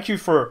 Thank you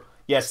for...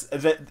 Yes,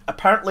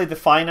 apparently the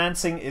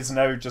financing is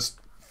now just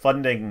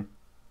funding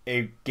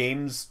a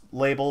games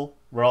label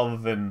rather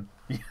than...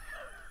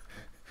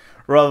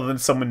 rather than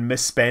someone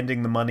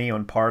misspending the money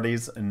on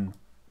parties and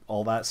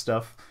all that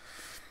stuff.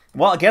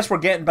 Well, I guess we're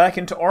getting back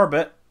into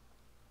orbit.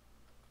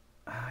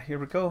 Here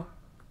we go.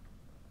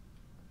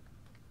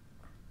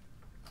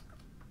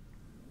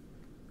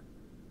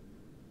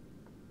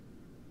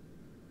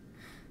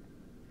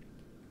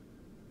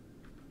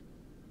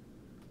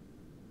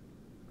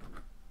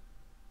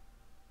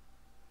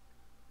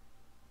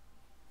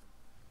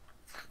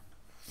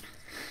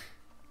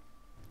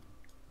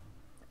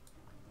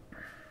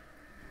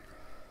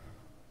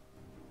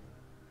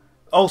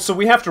 Oh, so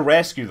we have to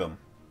rescue them.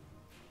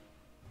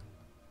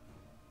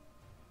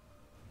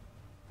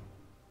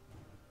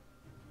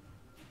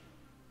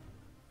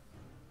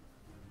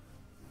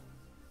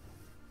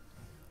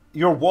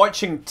 You're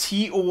watching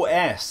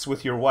TOS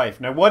with your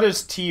wife. Now, what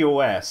is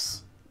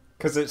TOS?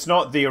 Because it's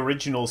not the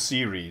original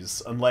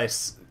series,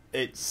 unless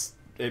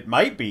it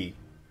might be.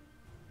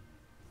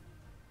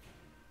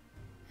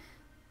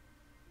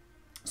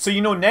 So, you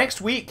know,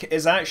 next week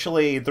is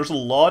actually... There's a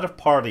lot of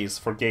parties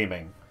for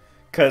gaming.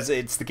 Because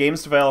it's the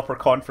Games Developer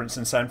Conference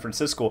in San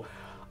Francisco.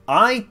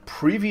 I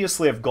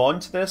previously have gone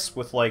to this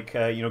with, like,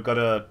 you know, got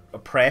a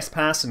press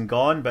pass and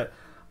gone, but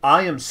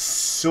I am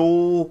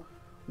so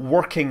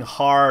working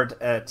hard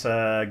at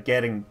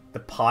getting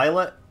the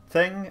pilot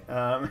thing.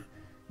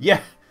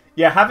 Yeah,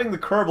 having the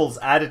Kerbals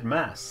added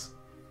mass.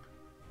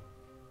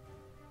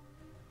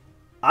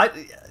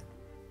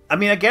 I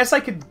mean, I guess I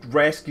could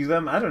rescue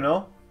them. I don't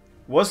know.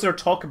 Was there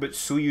talk about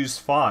Soyuz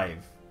 5?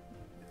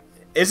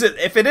 Is it?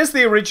 If it is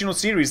the original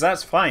series,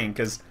 that's fine,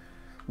 because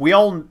we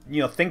all,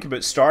 think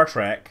about Star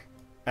Trek,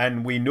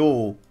 and we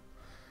know,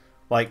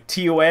 like,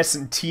 TOS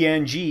and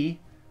TNG,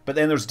 but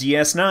then there's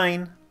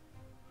DS9.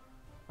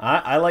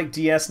 I like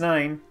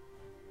DS9.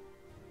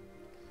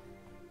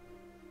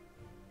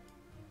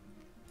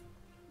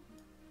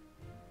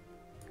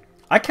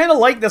 I kind of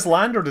like this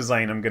lander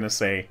design, I'm going to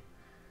say.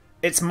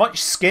 It's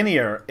much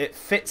skinnier. It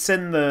fits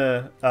in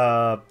the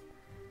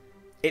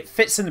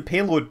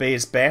payload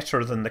base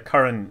better than the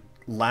current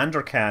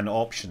lander can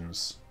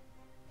options.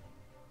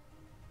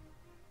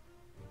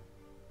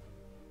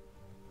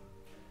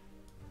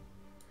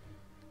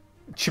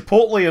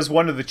 Chipotle is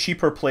one of the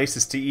cheaper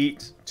places to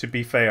eat, to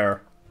be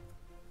fair.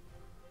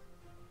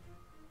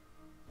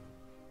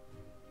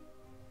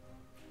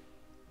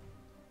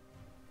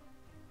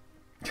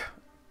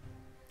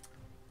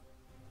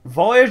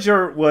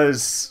 Voyager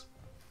was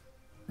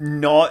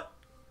not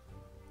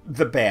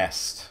the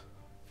best.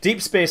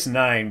 Deep Space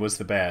Nine was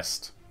the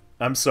best.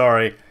 I'm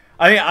sorry.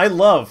 I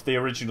love the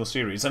original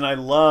series, and I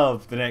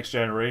love the Next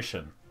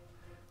Generation.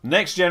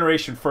 Next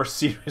Generation first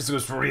series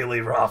was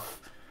really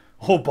rough.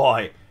 Oh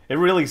boy. It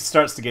really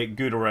starts to get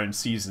good around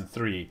Season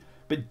 3.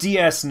 But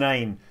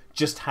DS9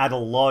 just had a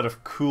lot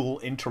of cool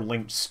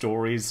interlinked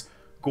stories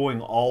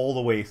going all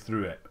the way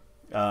through it.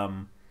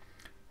 And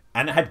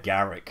it had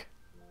Garrick.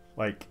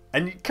 Like,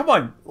 and come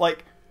on,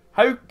 like,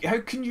 how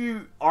can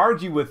you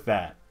argue with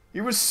that?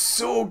 He was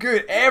so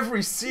good.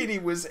 Every scene he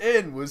was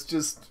in was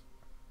just,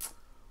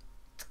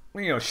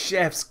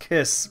 chef's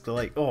kiss.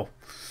 Like, oh.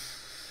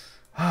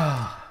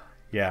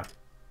 Yeah.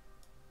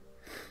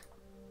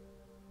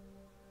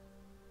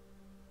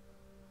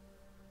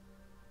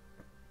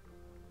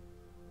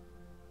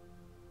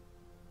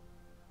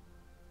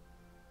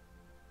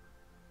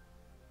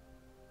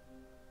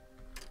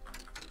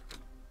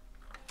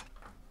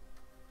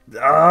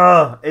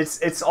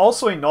 It's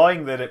also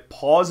annoying that it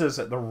pauses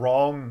at the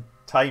wrong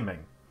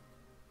timing.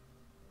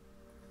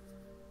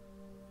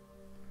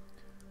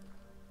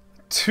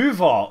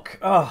 Tuvok.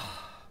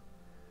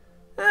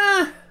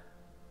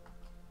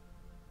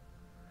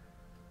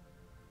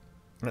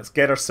 Let's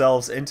get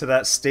ourselves into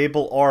that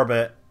stable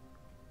orbit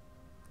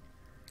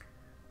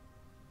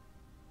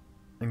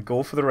and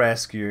go for the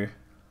rescue.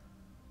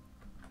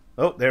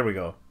 Oh, there we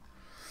go.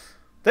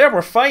 There,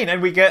 we're fine,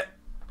 and we get...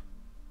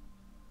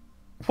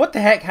 What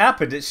the heck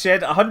happened? It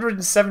shed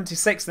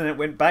 176 and then it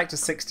went back to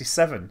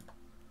 67.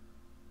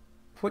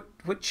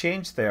 What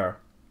changed there?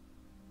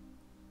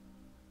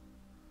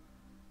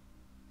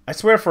 I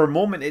swear for a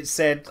moment it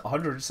said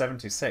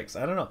 176.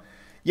 I don't know.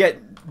 Yeah,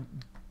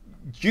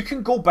 you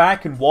can go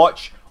back and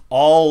watch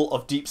all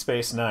of Deep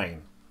Space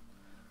Nine.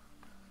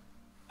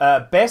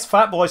 Best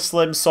Fatboy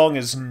Slim song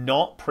is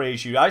not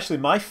Praise You. Actually,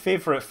 my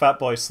favourite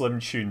Fatboy Slim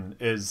tune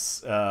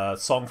is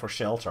Song for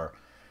Shelter.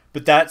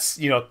 But that's,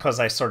 because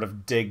I sort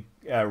of dig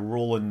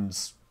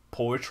Roland's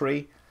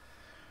poetry.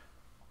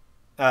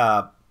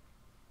 I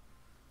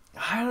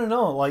don't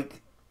know,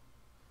 like...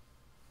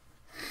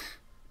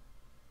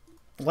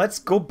 Let's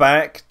go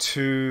back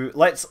to...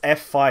 Let's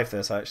F5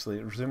 this,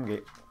 actually. Resume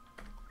gate.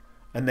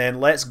 And then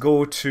let's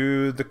go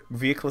to the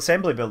vehicle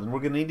assembly building. We're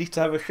going to need to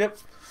have a ship.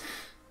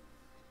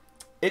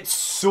 It's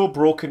so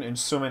broken in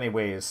so many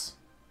ways.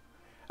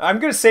 I'm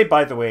going to say,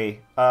 by the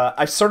way,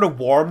 I sort of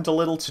warmed a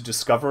little to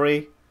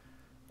Discovery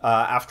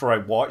after I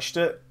watched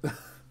it.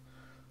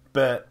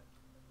 But,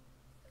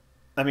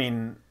 I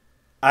mean,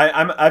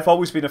 I've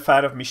always been a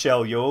fan of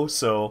Michelle Yeoh,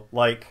 so,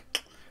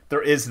 like,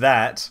 there is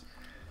that.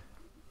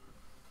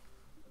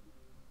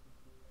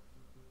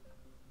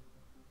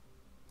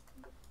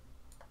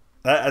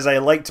 As I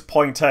like to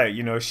point out,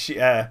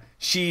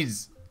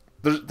 she's...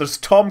 There's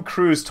Tom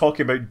Cruise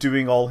talking about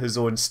doing all his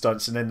own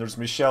stunts, and then there's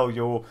Michelle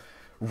Yeoh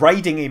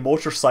riding a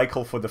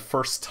motorcycle for the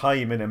first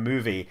time in a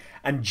movie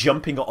and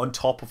jumping on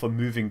top of a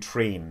moving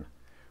train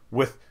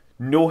with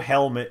no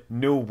helmet,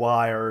 no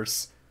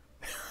wires,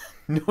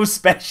 no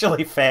special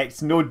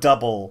effects, no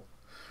double,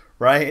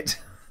 right?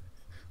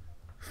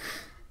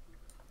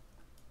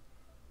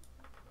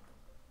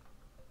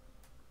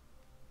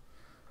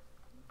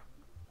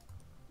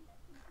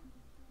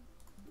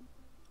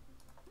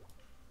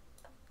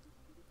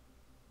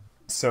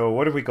 So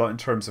what have we got in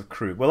terms of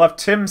crew? We'll have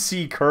Tim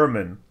C.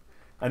 Kerman,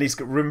 and he's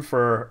got room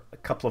for a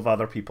couple of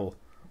other people.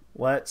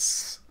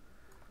 Let's...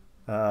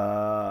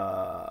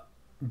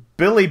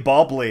 Billy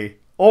Bobley.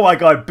 Oh my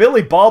god,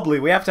 Billy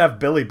Bobley. We have to have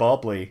Billy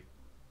Bobley.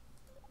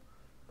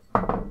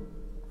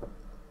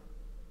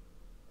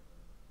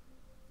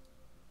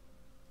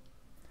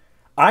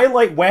 I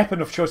like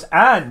Weapon of Choice.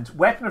 And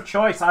Weapon of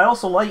Choice I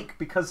also like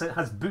because it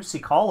has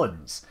Bootsy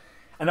Collins.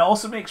 And it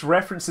also makes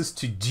references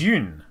to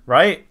Dune,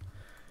 right?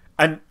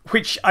 And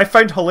which I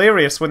found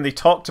hilarious when they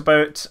talked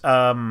about,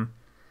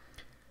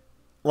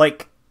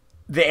 like,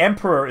 the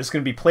Emperor is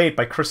going to be played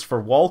by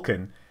Christopher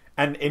Walken.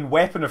 And in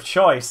Weapon of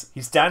Choice,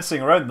 he's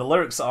dancing around. The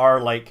lyrics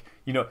are like,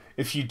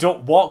 if you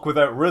don't walk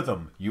without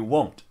rhythm, you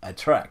won't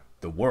attract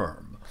the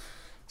worm.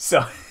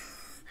 So,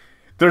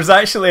 there's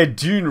actually a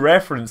Dune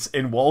reference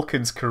in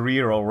Walken's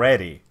career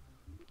already.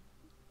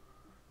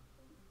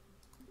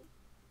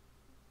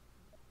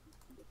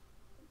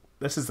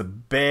 This is the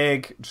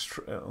big...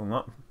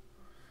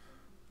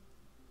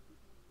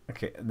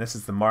 Okay, and this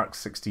is the Mark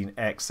 16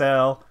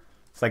 XL.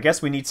 So I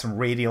guess we need some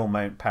radial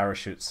mount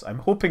parachutes. I'm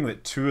hoping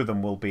that 2 of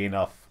them will be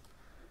enough.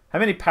 How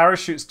many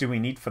parachutes do we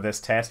need for this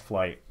test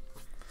flight?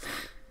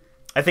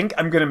 I think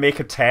I'm going to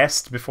make a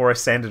test before I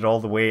send it all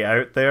the way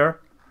out there.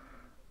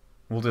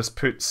 We'll just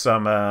put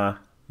some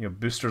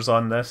boosters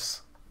on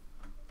this.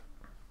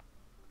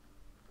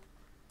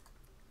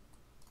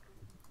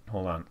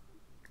 Hold on.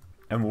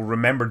 And we'll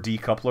remember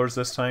decouplers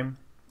this time.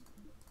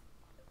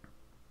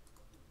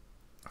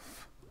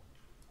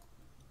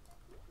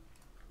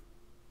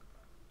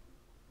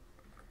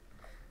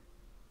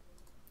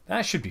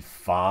 That should be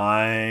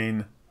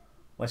fine.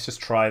 Let's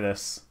just try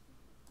this.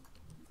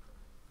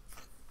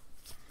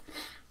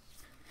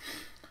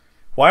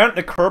 Why aren't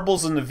the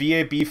Kerbals on the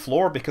VAB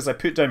floor? Because I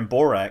put down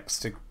borax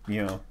to,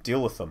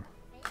 deal with them.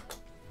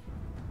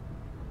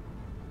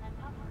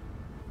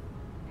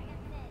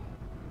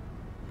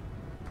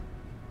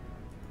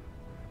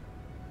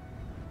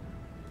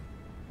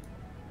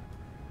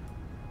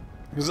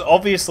 It was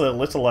obviously a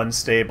little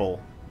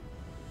unstable.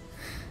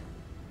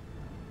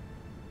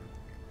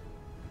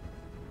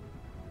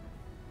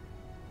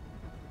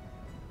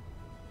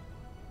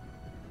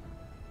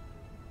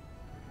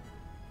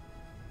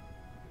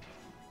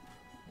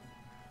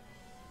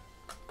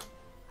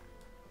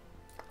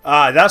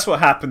 Ah, that's what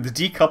happened. The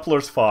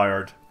decoupler's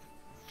fired.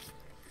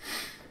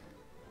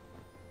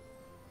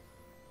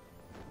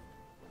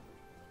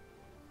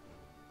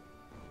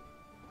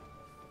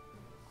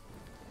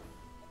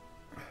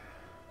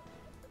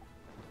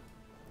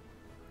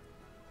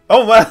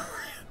 Oh, well,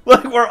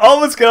 look, we're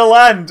almost going to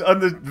land on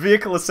the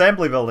vehicle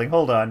assembly building.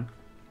 Hold on.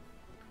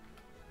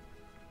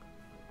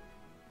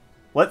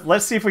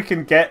 Let's see if we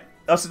can get...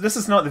 Oh, so this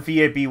is not the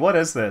VAB. What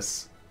is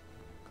this?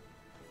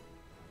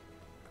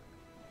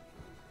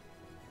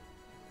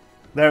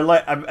 They're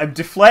like... I'm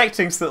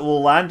deflecting so that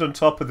we'll land on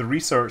top of the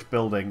research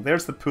building.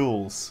 There's the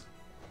pools.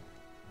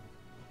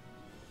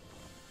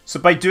 So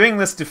by doing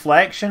this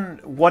deflection,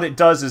 what it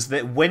does is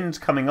that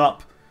wind coming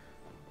up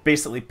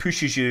basically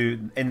pushes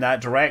you in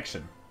that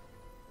direction.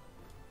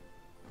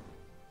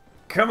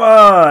 Come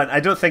on! I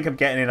don't think I'm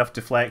getting enough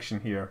deflection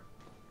here.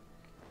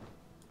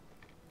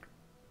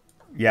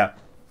 Yeah.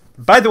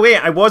 By the way,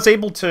 I was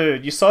able to...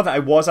 You saw that I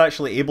was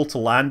actually able to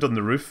land on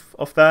the roof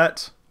of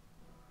that.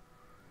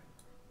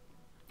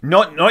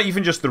 Not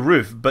even just the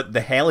roof, but the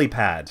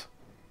helipad.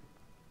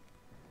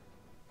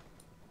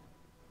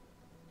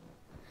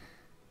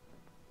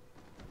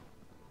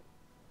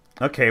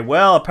 Okay,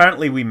 well,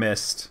 apparently we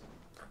missed.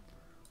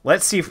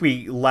 Let's see if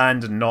we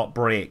land and not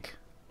break.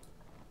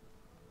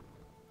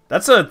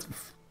 That's a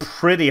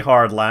pretty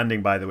hard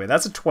landing, by the way.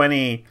 That's a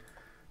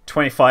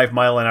 25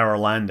 mile an hour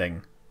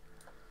landing.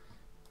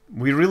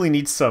 We really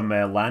need some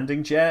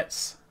landing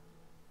jets.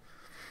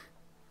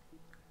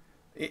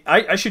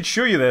 I should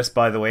show you this,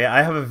 by the way.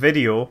 I have a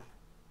video.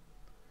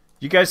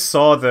 You guys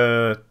saw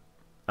the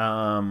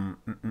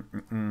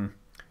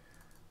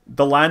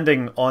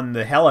landing on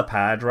the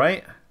helipad,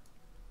 right?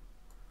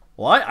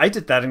 Well, I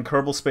did that in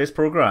Kerbal Space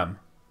Program.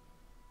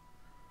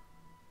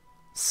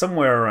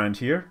 Somewhere around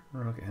here.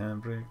 Rocket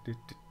handbrake.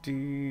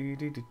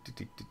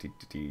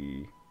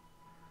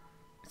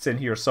 It's in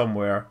here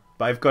somewhere.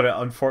 But I've got to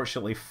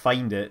unfortunately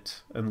find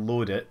it and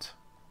load it.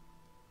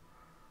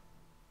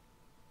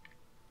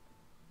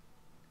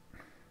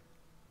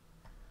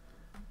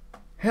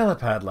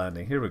 Helipad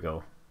landing. Here we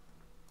go.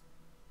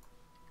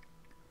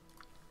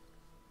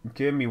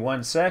 Give me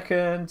 1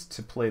 second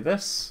to play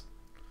this.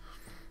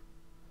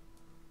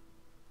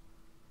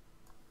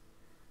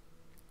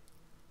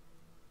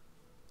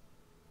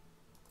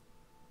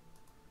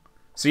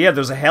 So yeah,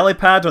 there's a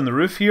helipad on the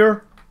roof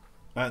here.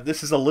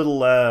 This is a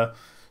little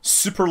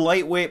super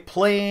lightweight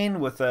plane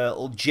with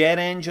little jet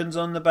engines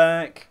on the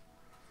back.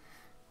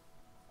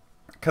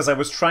 Because I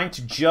was trying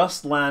to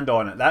just land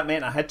on it. That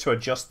meant I had to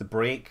adjust the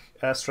brake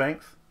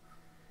strength.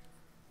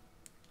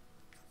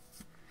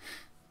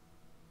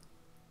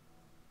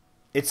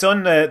 It's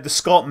on the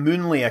Scott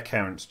Moonley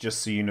account,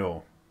 just so you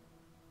know.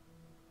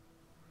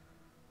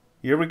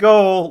 Here we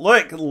go.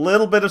 Look, a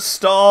little bit of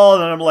stall,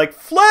 and I'm like,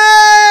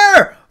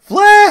 flare!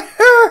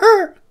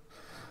 Flare!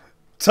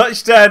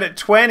 Touchdown at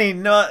 20,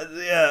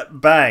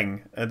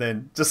 bang. And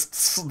then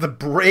just the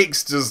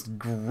brakes just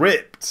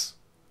gripped.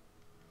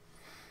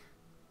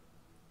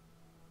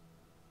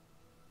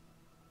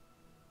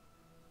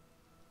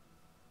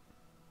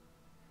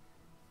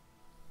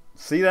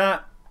 See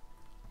that?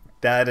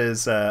 That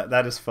is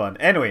fun.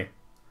 Anyway,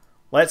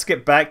 let's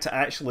get back to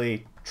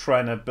actually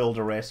trying to build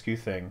a rescue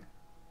thing.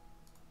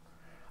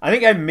 I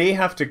think I may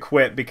have to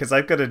quit because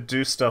I've got to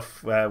do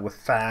stuff with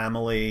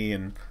family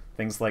and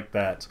things like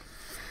that.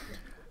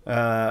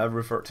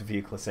 Revert to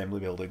vehicle assembly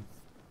building.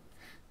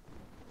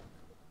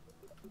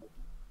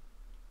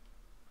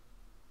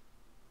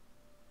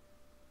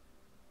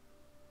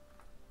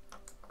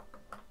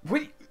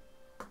 Wait,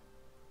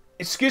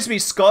 excuse me,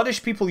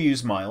 Scottish people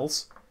use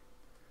miles.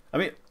 I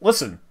mean,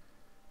 listen,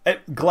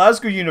 at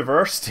Glasgow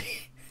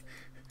University,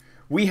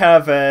 we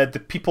have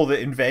the people that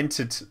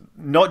invented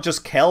not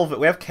just Kelvin.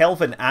 We have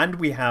Kelvin, and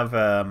we have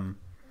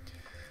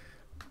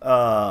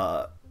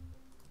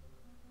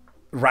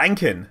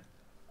Rankine.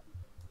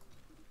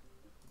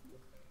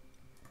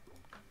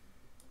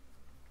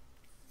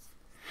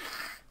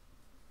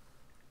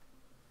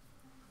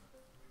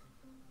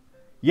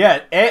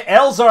 Yeah,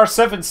 Elzar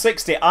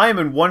 760. I am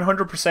in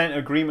 100%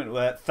 agreement with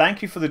that.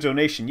 Thank you for the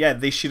donation. Yeah,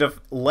 they should have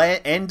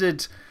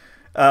ended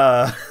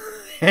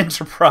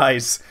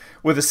Enterprise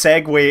with a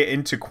segue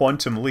into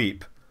Quantum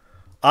Leap.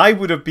 I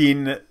would have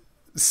been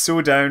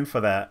so down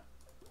for that.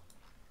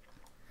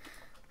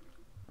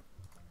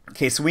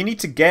 Okay, so we need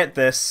to get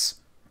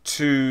this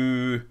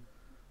to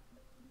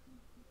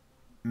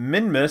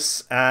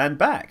Minmus and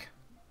back.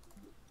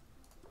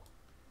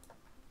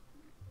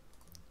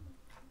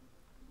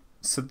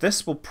 So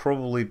this will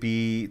probably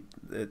be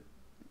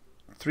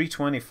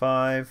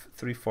 325,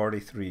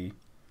 343.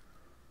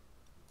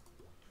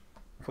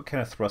 What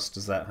kind of thrust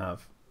does that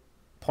have?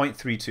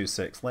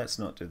 0.326. Let's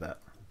not do that.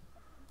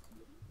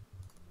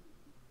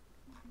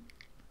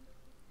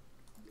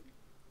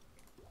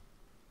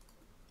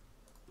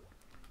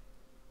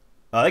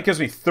 That gives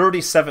me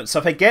 37. So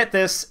if I get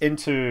this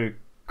into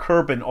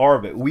Kerbal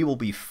orbit, we will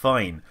be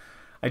fine.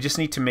 I just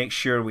need to make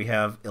sure we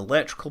have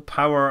electrical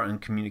power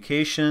and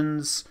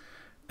communications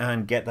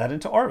and get that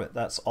into orbit.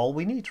 That's all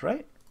we need,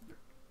 right?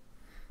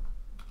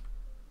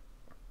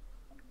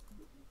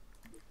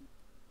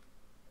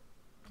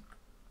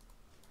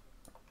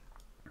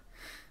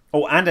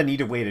 Oh, and I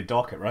need a way to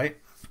dock it, right?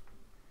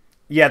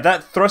 Yeah,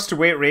 that thrust to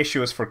weight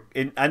ratio is for...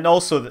 and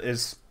also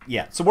is...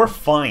 yeah, so we're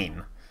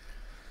fine.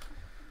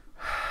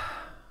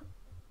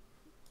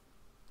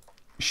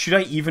 Should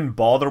I even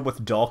bother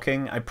with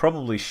docking? I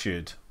probably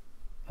should.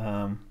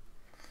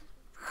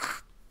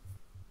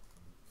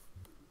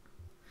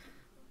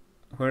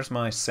 Where's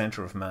my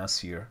center of mass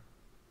here?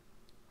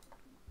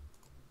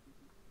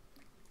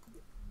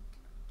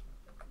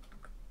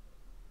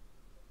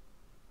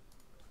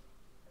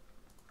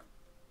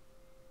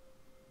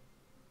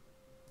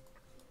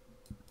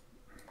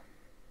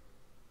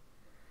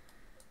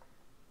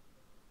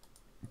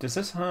 Does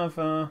this have...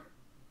 well,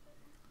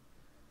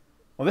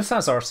 this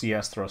has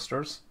RCS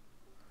thrusters.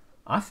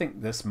 I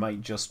think this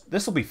might just...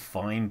 this will be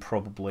fine,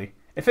 probably.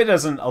 If it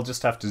isn't, I'll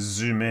just have to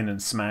zoom in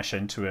and smash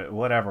into it.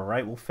 Whatever,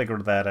 right? We'll figure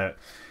that out.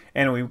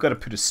 Anyway, we've got to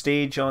put a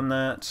stage on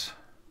that.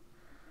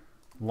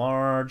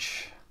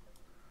 Large.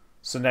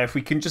 So now if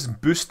we can just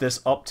boost this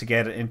up to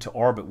get it into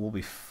orbit, we'll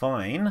be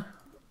fine.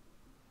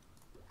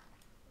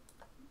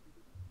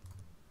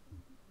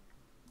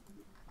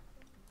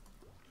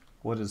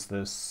 What is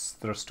this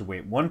thrust to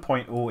weight?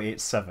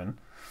 1.087.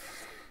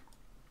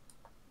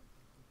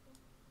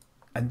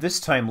 And this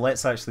time,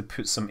 let's actually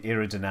put some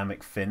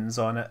aerodynamic fins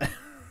on it.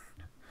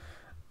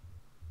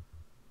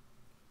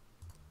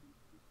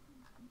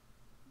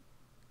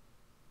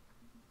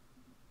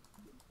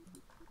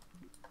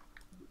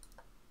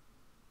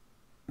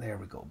 There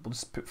we go. We'll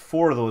just put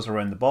 4 of those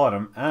around the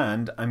bottom,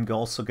 and I'm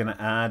also going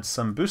to add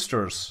some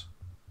boosters.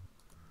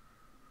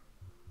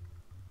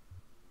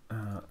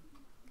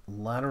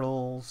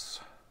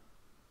 Laterals.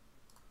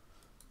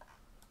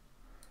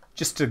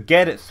 Just to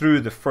get it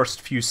through the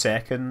first few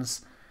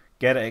seconds,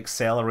 get it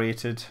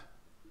accelerated.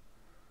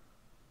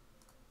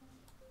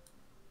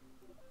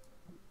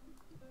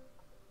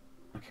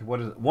 Okay, what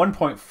is it?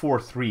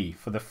 1.43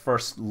 for the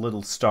first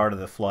little start of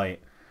the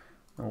flight.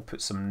 And we'll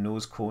put some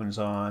nose cones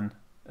on.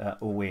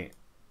 Oh wait,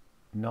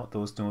 not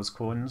those nose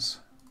cones.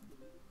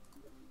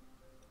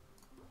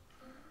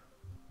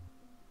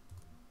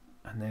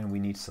 And then we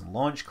need some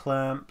launch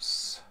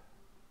clamps.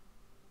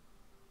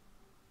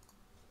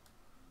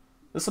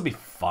 This will be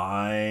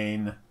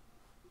fine.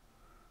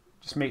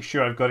 Just make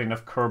sure I've got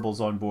enough Kerbals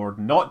on board.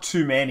 Not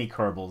too many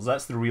Kerbals,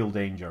 that's the real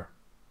danger.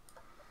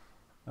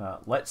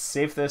 Let's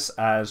save this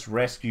as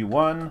Rescue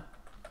 1.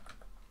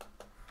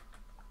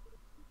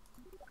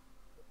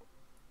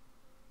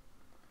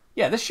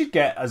 Yeah, this should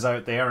get us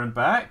out there and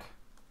back.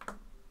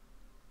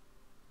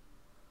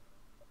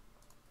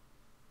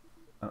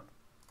 Oh.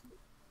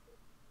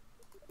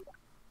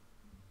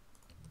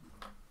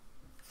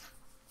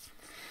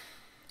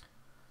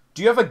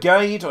 Do you have a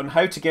guide on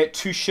how to get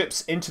 2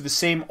 ships into the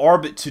same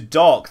orbit to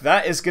dock?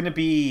 That is going to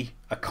be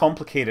a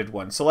complicated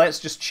one. So let's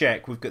just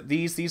check. We've got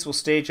these. These will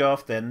stage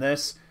off, then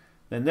this,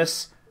 and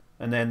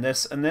then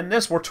this, and then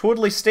this. We're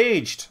totally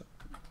staged.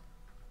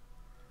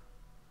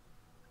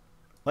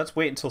 Let's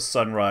wait until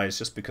sunrise,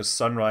 just because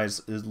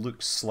sunrise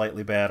looks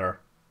slightly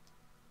better.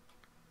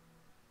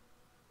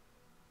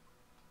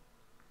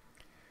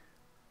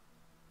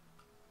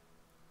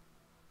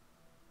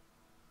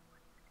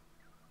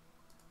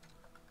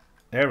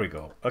 There we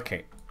go.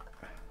 Okay.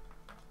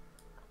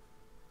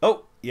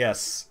 Oh,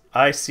 yes.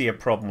 I see a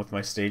problem with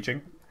my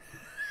staging.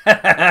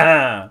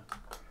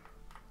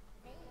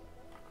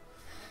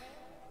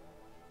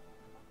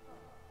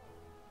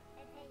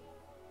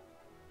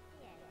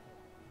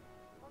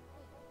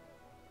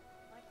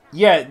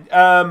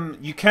 Yeah,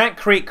 you can't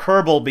create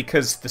Kerbal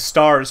because the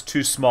star is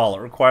too small.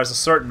 It requires a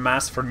certain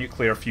mass for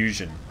nuclear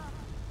fusion.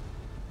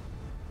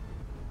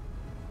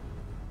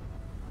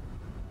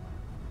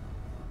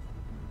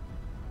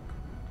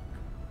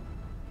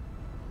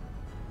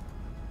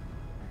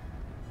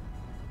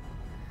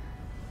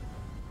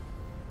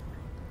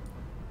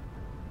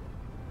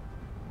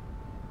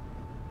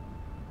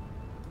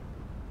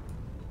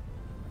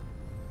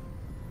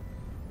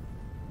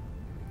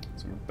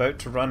 So we're about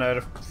to run out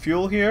of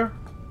fuel here.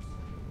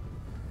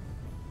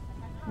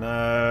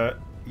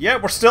 Yeah,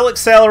 we're still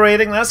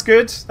accelerating. That's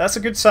good. That's a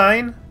good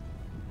sign.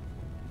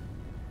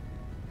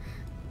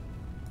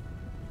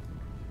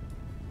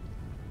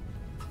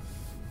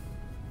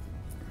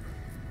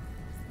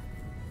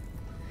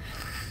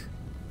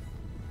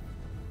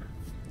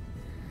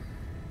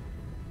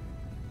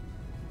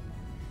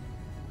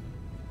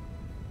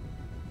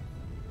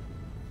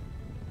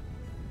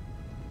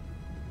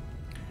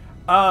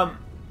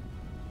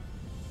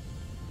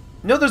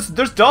 No,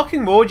 there's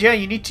docking mode. Yeah,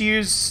 you need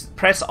to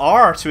press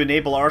R to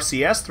enable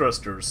RCS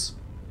thrusters.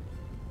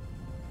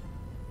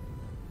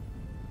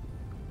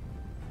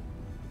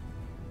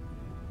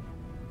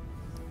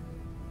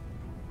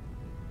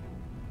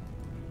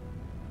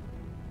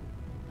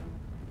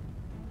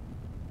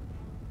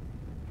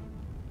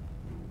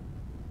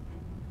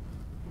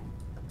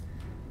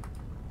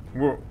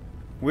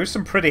 We're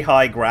some pretty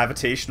high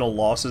gravitational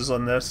losses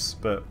on this,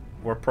 but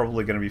we're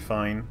probably going to be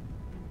fine.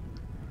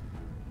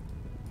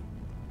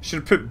 Should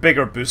have put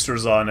bigger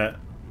boosters on it.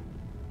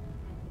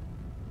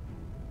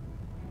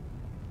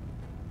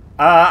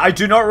 I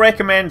do not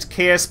recommend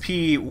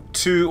KSP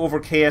 2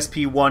 over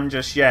KSP 1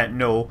 just yet,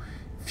 no.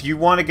 If you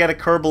want to get a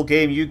Kerbal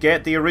game, you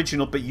get the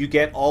original, but you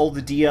get all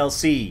the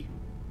DLC.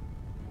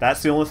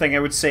 That's the only thing I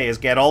would say, is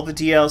get all the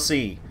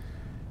DLC.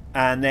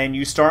 And then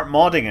you start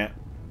modding it.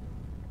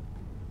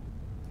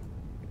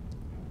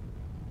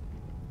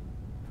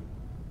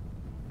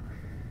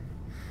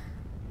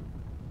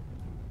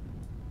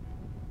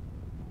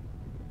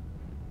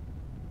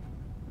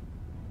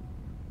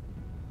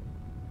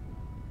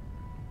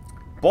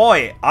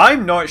 Boy,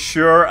 I'm not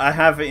sure I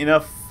have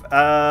enough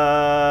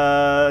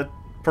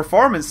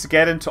performance to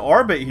get into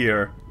orbit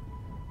here.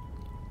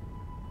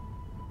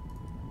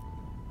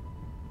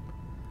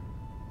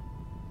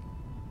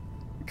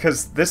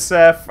 Because this,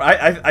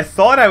 I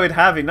thought I would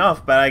have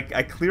enough, but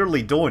I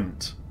clearly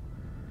don't.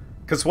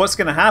 Because what's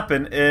going to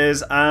happen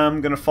is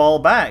I'm going to fall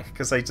back,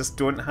 because I just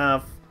don't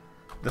have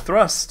the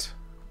thrust.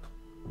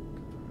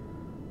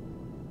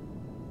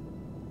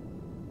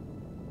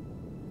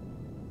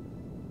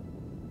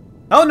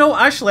 Oh no,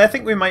 actually, I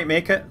think we might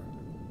make it.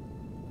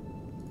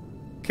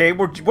 Okay,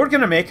 we're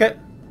gonna make it.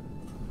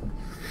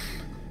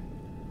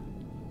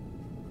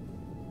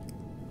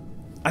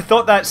 I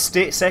thought that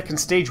second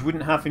stage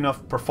wouldn't have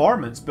enough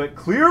performance, but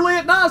clearly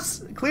it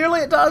does. Clearly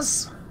it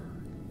does.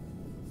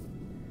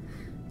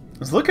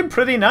 It's looking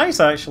pretty nice,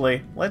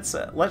 actually. Let's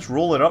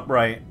roll it up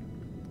right.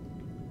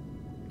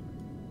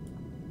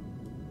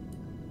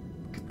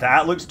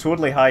 That looks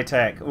totally high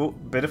tech. Oh,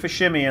 bit of a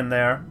shimmy in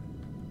there.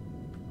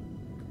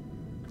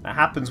 That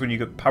happens when you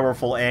get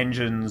powerful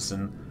engines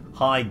and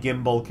high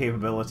gimbal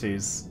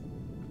capabilities.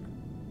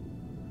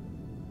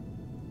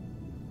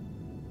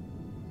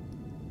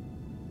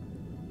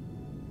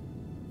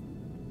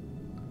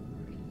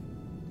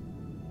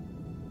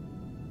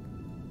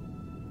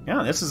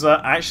 Yeah, this is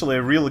actually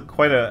really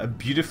quite a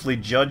beautifully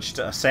judged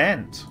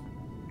ascent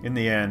in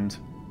the end.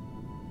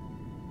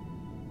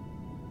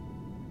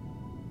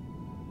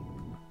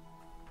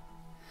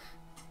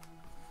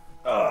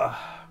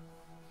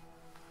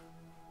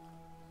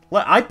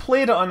 I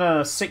played it on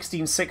a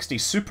 1660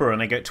 Super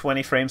and I get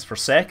 20 frames per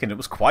second. It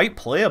was quite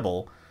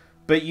playable,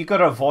 but you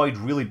gotta avoid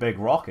really big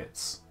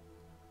rockets.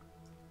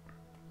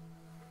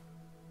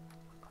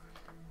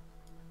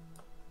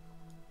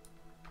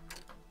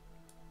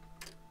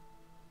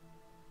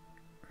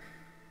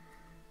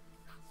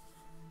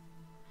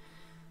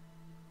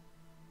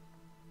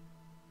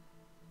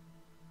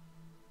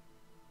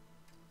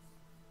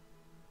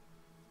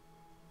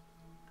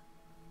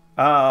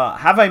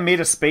 Have I made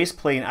a space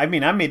plane? I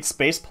mean, I made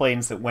space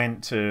planes that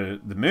went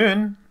to the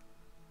moon.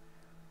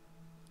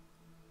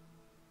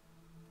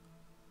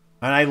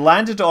 And I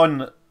landed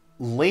on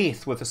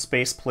Lathe with a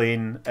space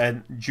plane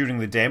during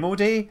the demo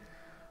day.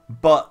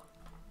 But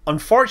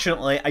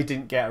unfortunately, I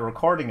didn't get a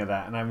recording of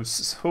that. And I was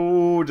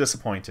so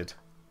disappointed.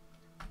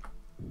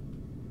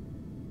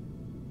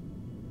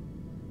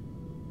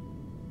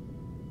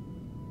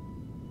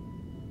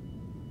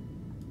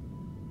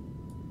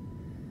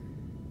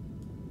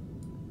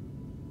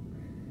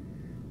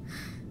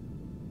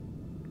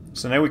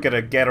 So now we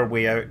gotta get our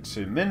way out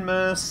to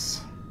Minmus,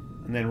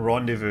 and then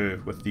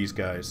rendezvous with these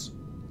guys.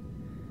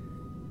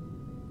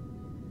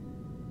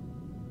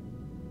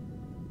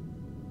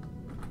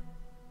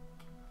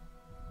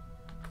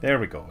 There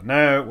we go.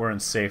 Now we're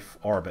in safe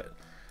orbit.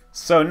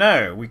 So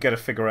now we gotta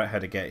figure out how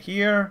to get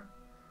here.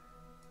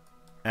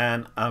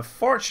 And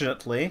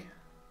unfortunately,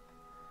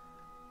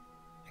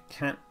 I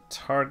can't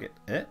target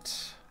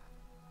it.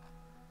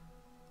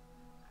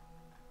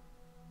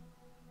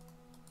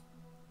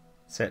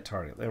 Set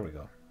target. There we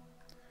go.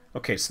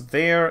 Okay, so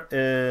there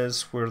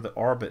is where the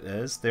orbit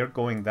is. They're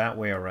going that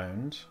way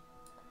around.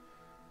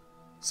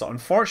 So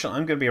unfortunately,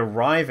 I'm going to be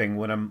arriving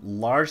when I'm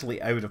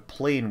largely out of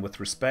plane with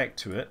respect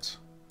to it.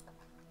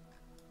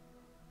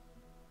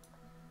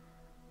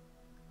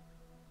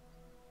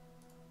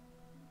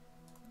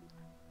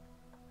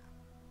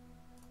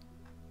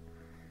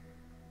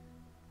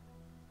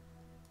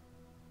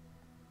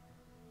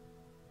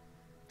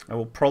 I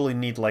will probably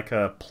need like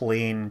a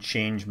plane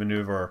change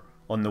maneuver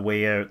on the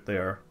way out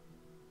there.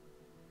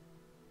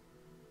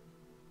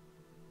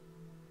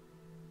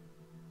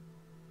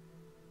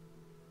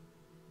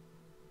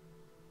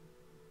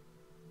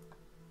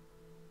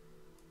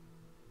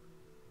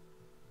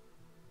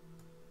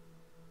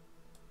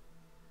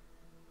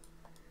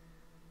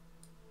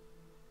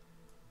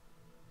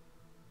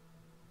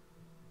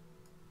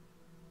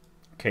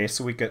 Okay,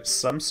 so we get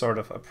some sort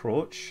of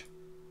approach.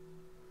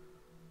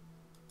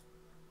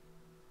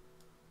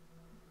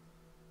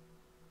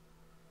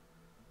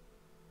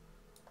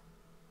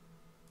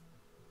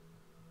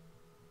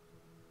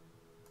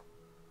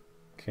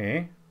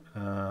 Okay,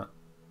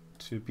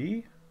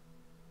 2B.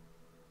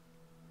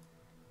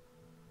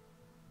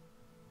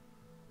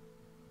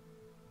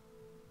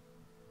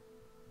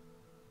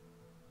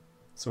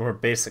 So we're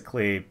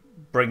basically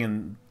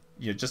bringing,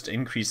 you're just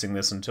increasing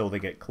this until they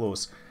get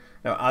close.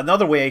 Now,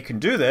 another way I can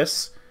do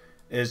this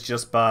is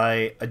just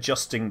by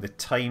adjusting the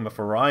time of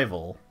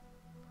arrival.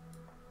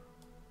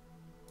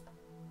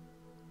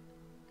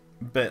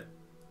 But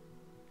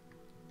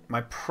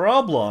my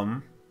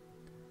problem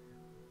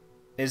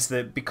is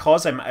that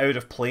because I'm out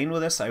of plane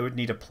with this, I would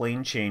need a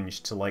plane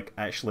change to like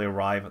actually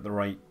arrive at the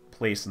right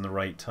place in the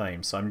right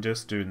time. So I'm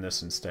just doing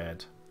this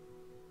instead.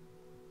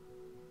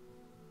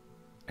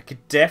 I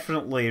could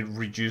definitely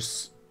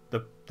reduce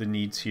the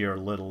needs here a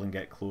little and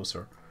get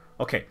closer.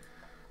 Okay,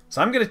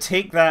 so I'm going to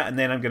take that and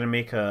then I'm going to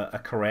make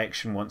a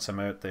correction once I'm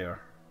out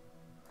there.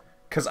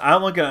 Because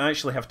I'm going to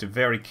actually have to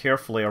very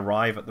carefully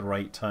arrive at the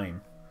right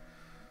time.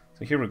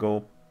 So here we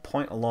go.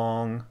 Point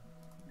along.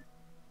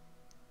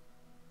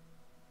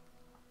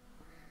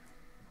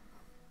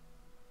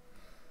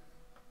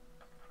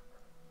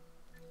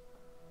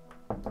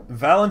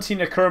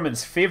 Valentina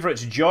Kerman's favourite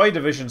Joy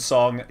Division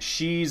song,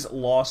 She's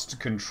Lost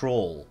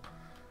Control.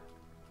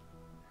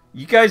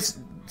 You guys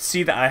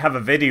see that I have a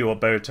video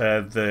about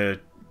the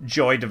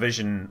Joy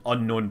Division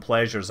Unknown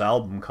Pleasures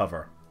album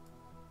cover.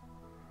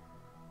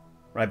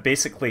 Right,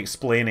 basically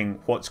explaining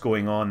what's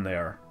going on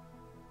there.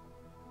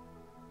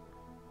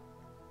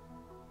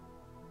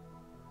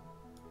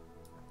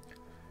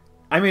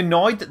 I'm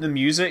annoyed that the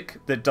music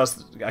that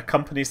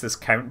accompanies this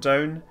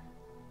countdown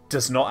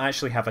does not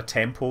actually have a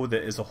tempo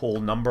that is a whole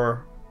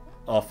number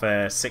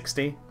of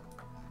 60.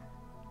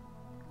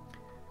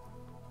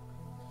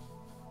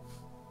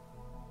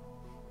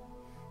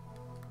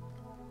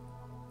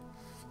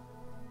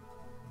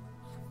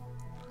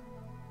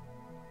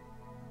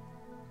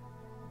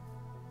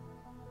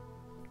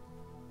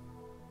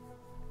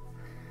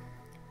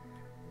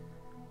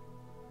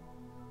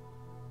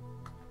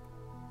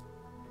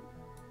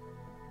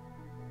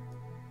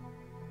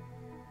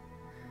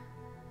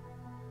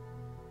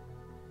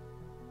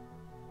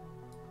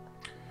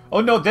 Oh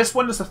no, this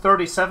one is a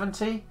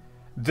 3070.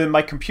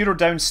 My computer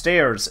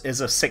downstairs is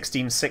a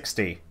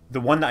 1660.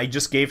 The one that I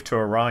just gave to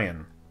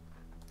Orion.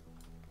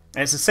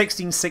 And it's a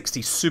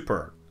 1660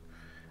 Super,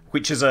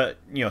 which is a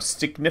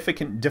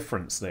significant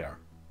difference there.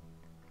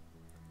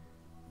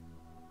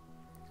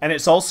 And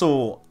it's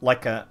also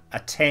like a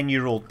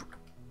 10-year-old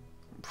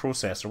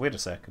processor. Wait a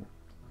second.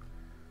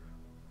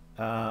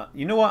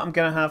 You know what I'm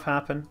gonna have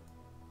happen?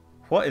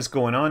 What is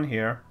going on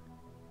here?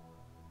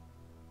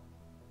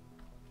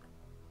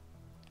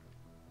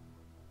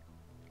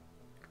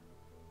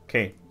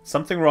 Okay,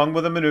 something wrong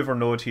with the maneuver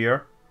node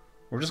here.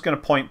 We're just going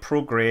to point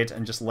prograde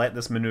and just let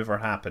this maneuver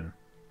happen.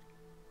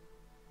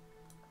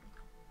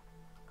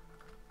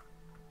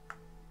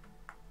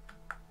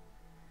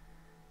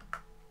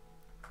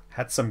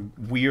 Had some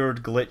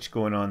weird glitch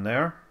going on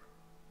there.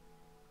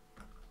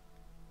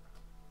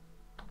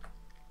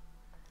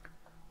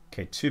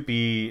 Okay,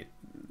 2B,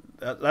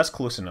 that's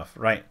close enough,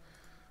 right.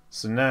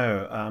 So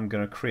now I'm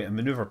going to create a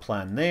maneuver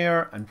plan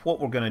there, and what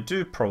we're going to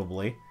do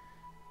probably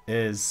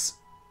is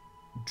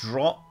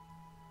drop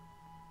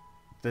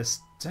this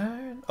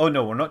down. Oh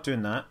no, we're not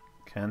doing that.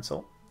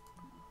 Cancel.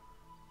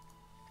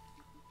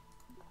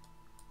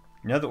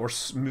 Now that we're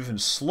moving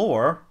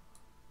slower,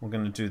 we're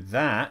going to do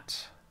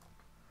that,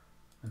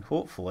 and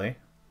hopefully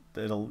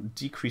it'll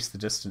decrease the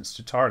distance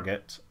to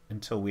target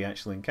until we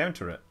actually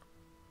encounter it.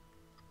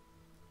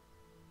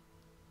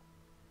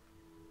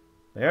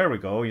 There we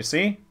go, you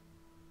see?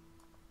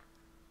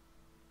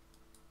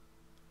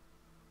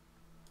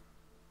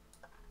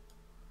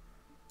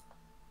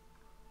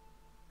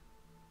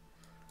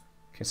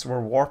 Okay, so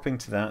we're warping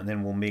to that and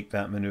then we'll make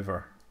that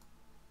maneuver.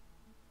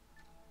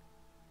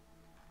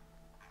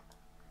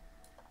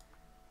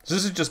 So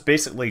this is just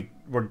basically,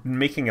 we're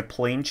making a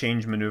plane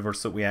change maneuver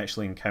so that we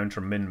actually encounter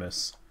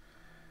Minmus.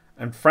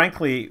 And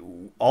frankly,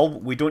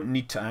 we don't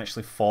need to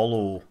actually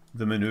follow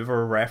the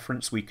maneuver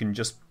reference. We can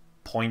just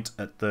point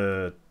at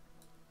the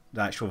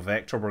actual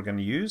vector we're going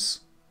to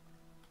use.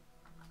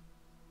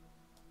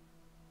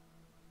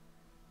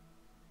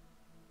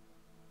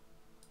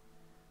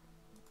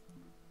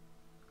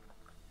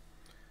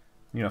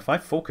 You know, if I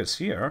focus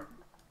here,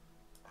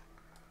 I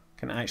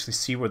can actually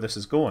see where this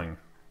is going.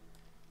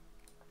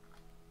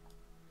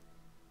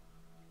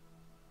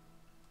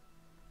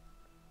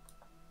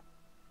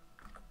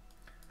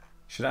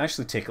 Should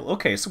actually take a look.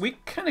 Okay, so we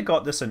kind of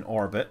got this in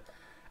orbit.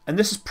 And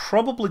this is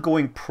probably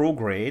going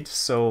prograde,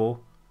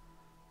 so...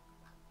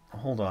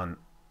 Hold on.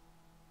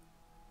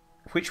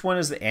 Which one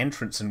is the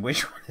entrance and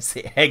which one is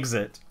the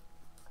exit?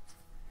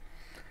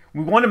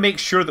 We want to make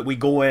sure that we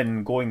go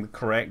in going the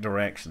correct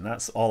direction.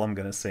 That's all I'm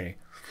going to say.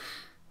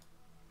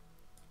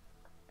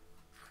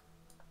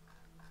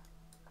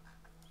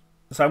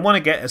 So I want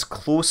to get as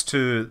close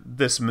to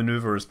this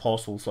maneuver as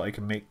possible so I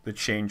can make the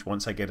change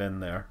once I get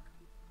in there.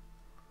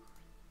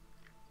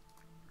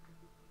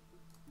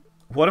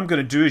 What I'm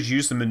going to do is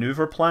use the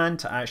maneuver plan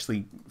to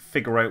actually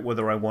figure out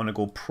whether I want to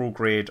go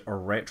prograde or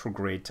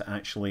retrograde to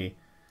actually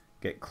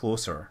get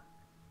closer.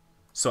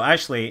 So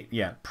actually,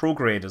 yeah,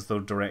 prograde is the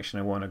direction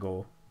I want to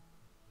go.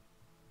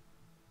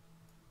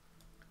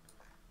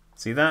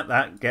 See that?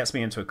 That gets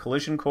me into a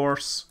collision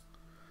course.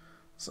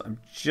 So I'm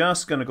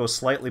just going to go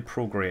slightly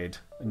prograde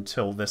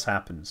until this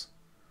happens.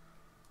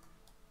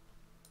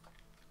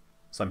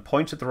 So I'm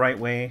pointed the right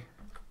way.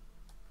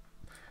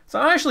 So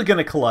I'm actually going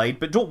to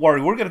collide, but don't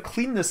worry, we're going to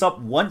clean this up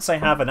once I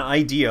have an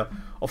idea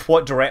of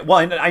what direction... Well,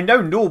 I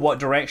now know what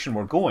direction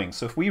we're going.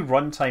 So if we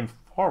run time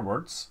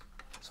forwards...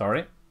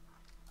 Sorry.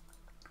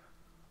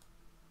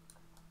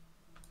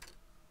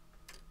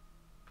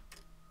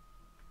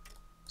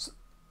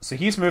 So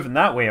he's moving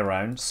that way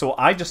around, so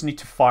I just need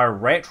to fire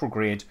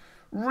retrograde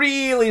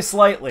really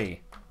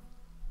slightly.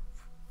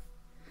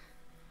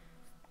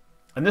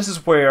 And this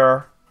is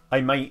where I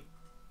might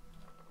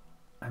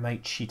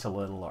cheat a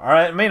little. Or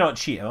I may not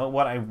cheat.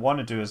 What I want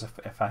to do is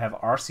if I have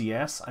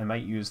RCS, I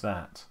might use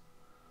that.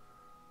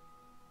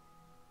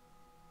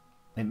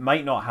 It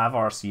might not have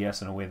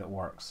RCS in a way that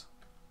works.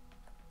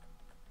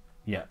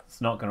 Yeah, it's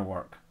not going to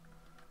work.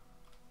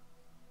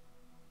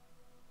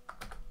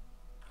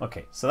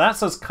 Okay, so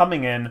that's us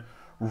coming in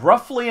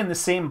roughly in the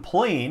same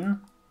plane,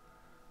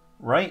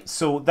 right?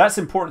 So that's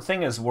the important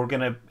thing is we're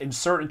going to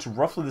insert into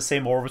roughly the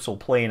same orbital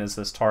plane as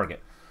this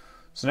target.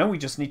 So now we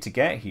just need to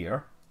get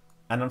here.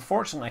 And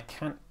unfortunately, I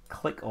can't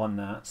click on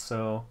that,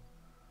 so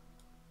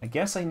I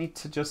guess I need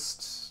to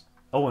just...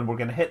 Oh, and we're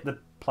going to hit the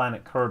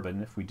planet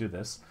Kerbal if we do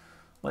this.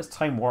 Let's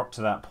time warp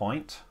to that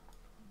point.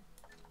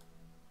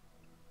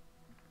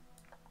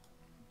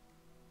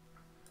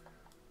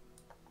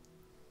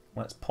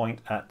 Let's point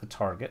at the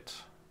target.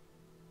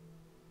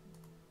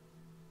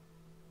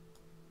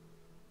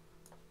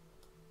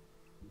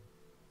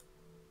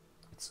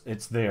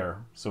 It's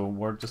there, so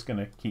we're just going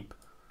to keep...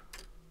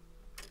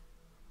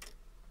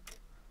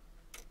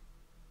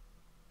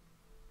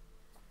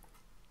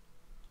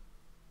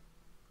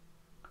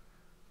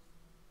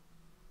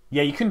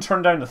 Yeah, you can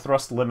turn down the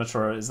thrust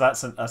limiter.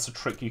 That's a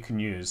trick you can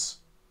use.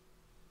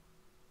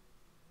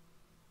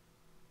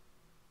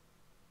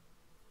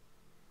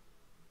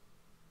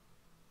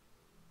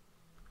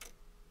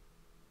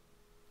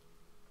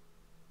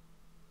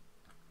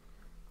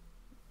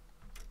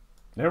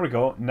 There we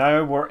go.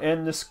 Now we're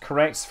in this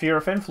correct sphere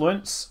of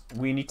influence.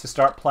 We need to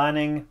start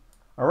planning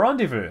a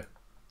rendezvous.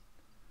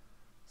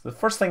 So the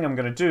first thing I'm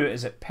going to do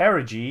is at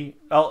perigee.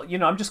 Well, you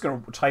know, I'm just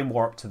going to time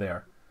warp to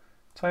there.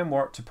 Time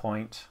warp to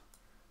point.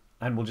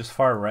 And we'll just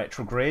fire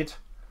retrograde.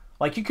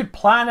 Like, you could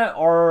plan it,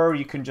 or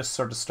you can just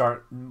sort of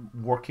start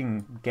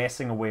working,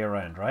 guessing a way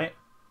around, right?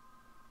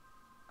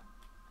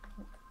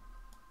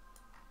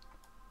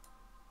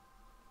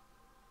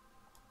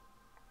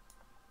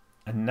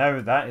 And now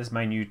that is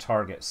my new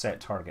target,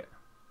 set target.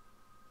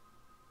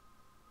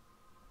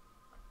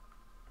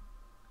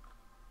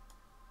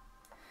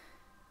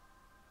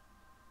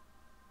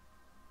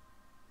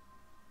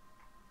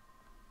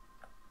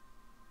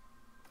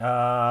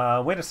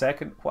 Wait a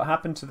second. What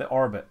happened to the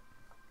orbit?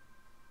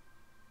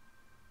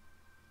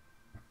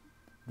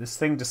 This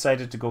thing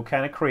decided to go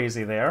kind of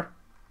crazy there.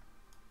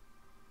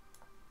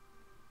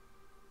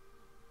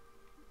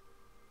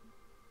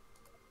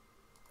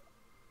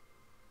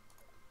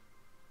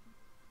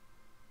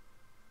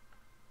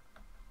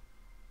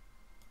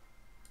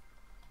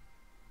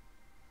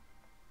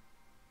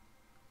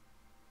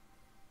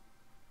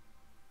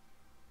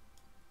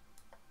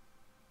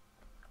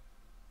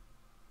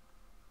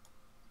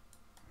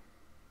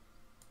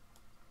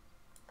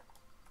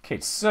 Okay,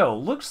 so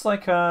looks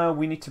like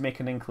we need to make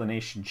an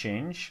inclination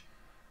change.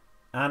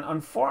 And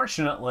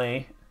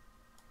unfortunately,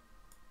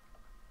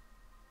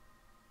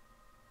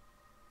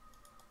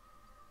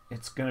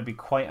 it's going to be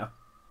quite a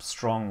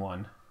strong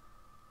one.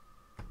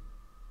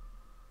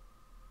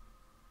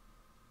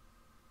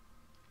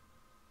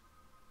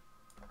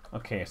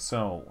 Okay,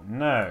 so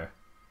now...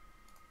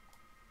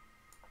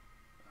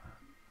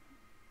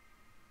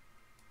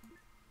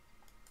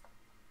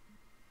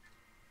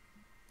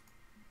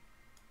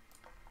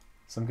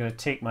 So I'm going to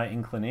take my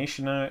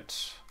inclination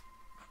out.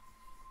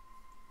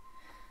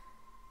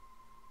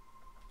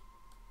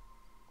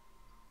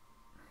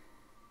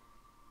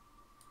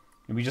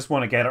 And we just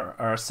want to get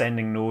our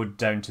ascending node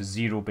down to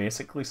 0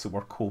 basically, so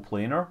we're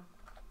coplanar.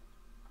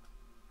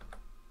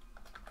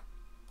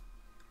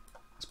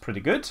 It's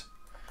pretty good.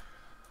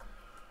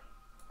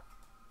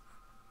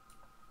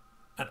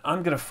 And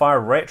I'm going to fire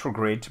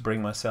retrograde to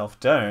bring myself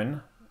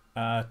down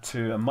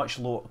to a much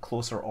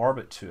closer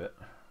orbit to it.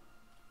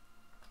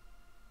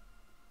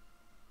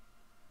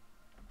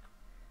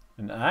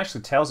 And it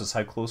actually tells us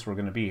how close we're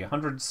going to be.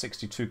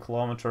 162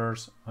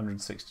 kilometers,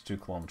 162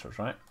 kilometers,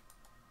 right?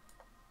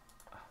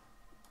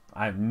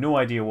 I have no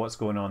idea what's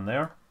going on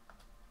there.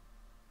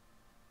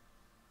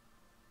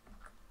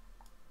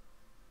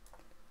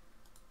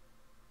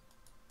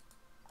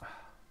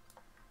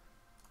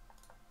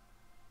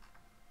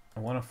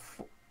 I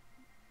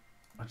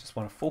just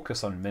want to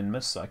focus on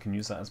Minmus so I can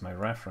use that as my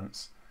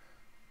reference.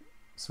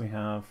 So we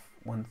have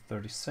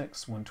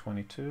 136,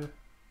 122.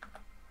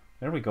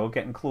 There we go,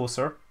 getting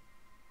closer.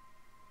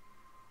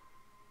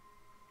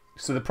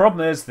 So the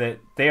problem is that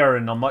they are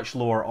in a much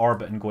lower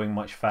orbit and going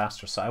much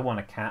faster, so I want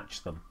to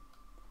catch them.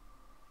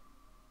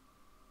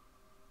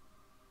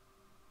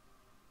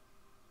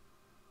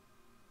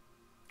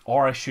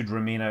 Or I should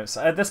remain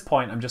outside. At this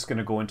point, I'm just going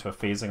to go into a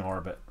phasing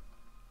orbit.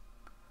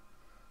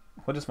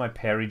 What is my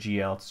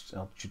perigee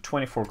altitude?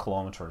 24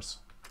 kilometers.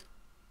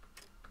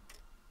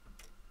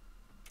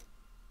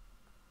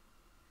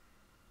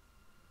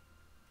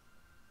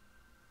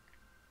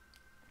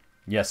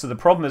 Yeah, so the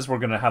problem is we're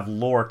going to have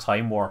lower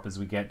time warp as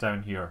we get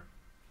down here.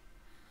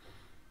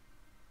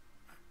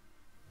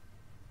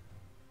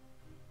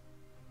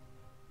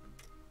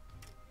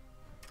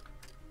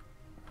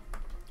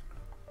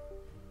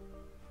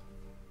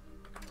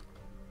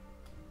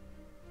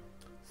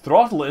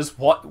 Throttle is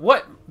what?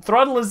 What?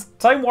 Throttle is...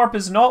 Time warp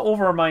is not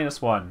over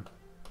 -1.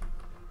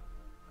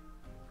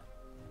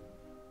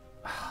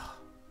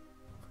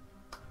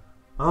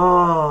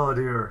 Oh,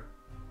 dear.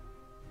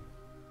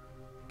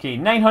 Okay,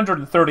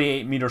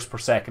 938 meters per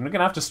second. We're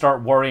going to have to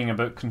start worrying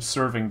about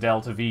conserving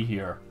delta V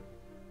here.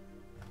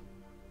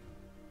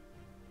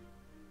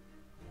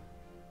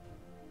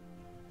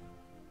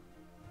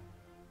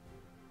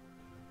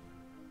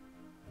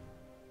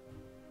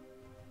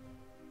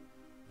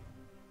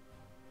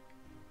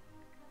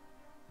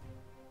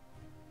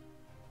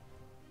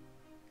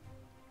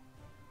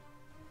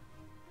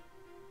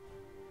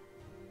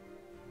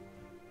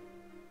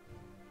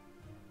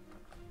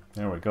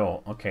 There we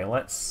go. Okay,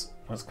 let's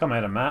come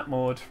out of map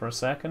mode for a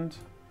second.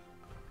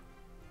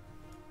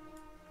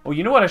 Oh,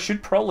 you know what I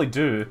should probably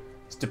do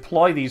is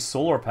deploy these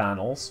solar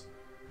panels.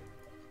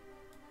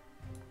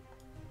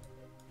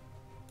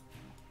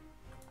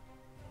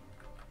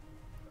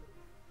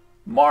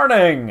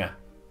 Morning!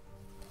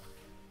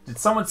 Did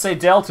someone say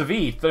delta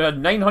V? They had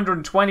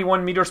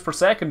 921 meters per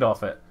second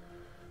off it.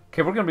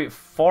 Okay, we're going to be at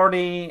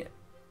 48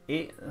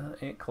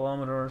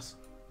 kilometers.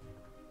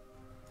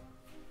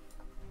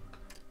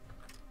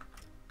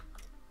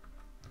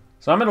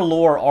 So I'm in a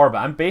lower orbit.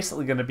 I'm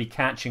basically going to be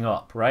catching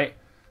up, right?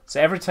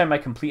 So every time I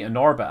complete an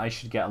orbit, I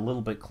should get a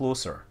little bit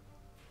closer.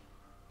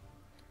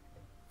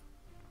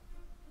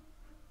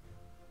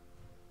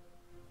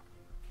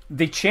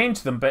 They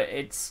changed them, but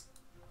it's...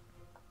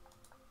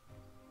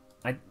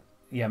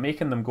 Yeah,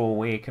 making them go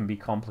away can be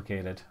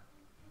complicated.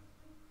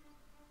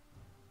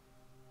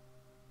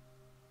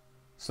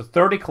 So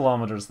 30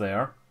 kilometers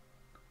there.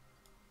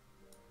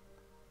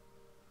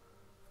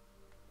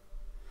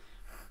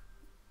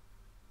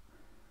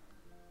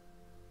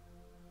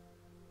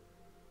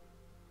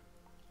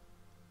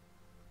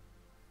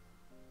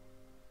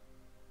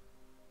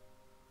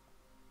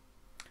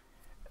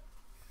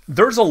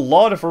 There's a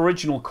lot of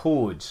original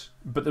code,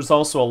 but there's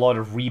also a lot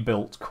of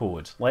rebuilt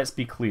code. Let's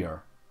be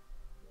clear.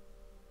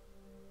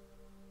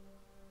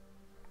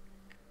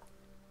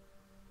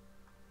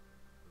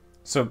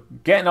 So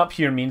getting up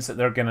here means that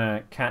they're going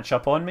to catch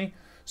up on me.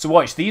 So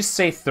watch, these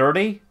say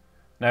 30.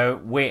 Now,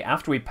 wait,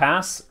 after we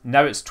pass,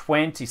 now it's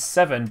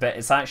 27, but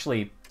it's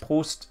actually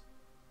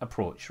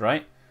post-approach,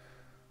 right?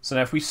 So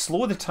now if we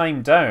slow the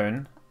time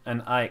down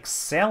and I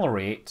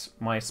accelerate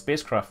my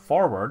spacecraft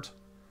forward,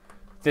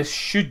 this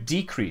should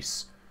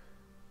decrease.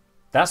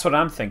 That's what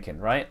I'm thinking,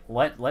 right?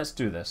 Let's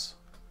do this.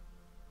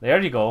 There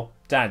you go.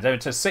 Down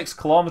to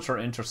 6-kilometer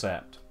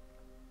intercept.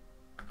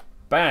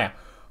 Bam.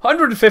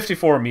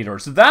 154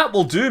 meters. That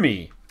will do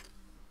me.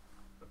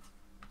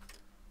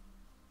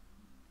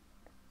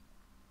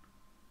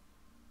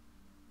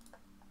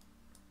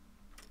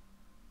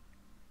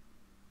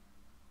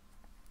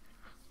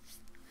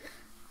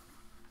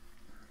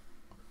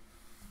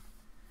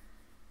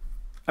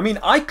 I mean,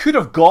 I could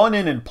have gone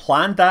in and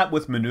planned that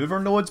with maneuver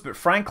nodes, but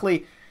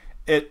frankly,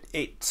 it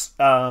gets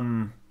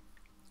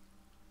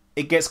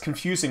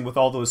confusing with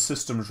all those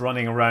systems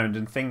running around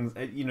and things.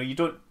 You know, you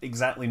don't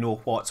exactly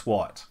know what's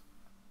what.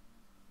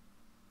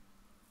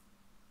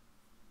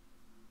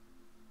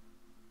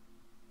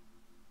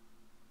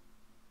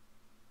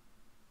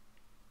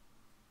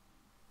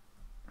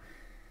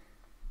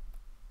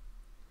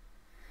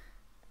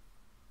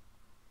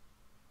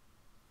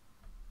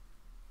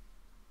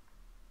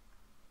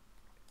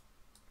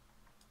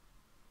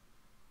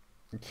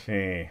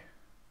 Okay.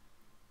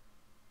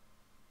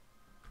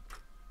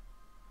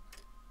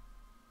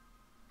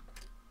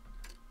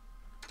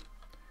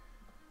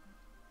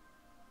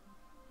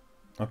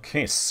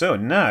 Okay, so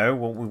now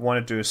what we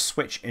want to do is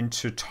switch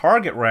into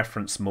target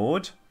reference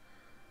mode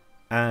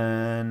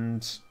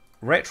and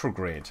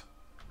retrograde.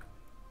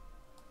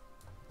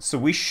 So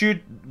we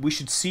should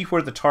see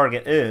where the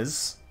target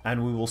is,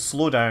 and we will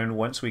slow down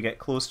once we get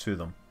close to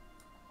them.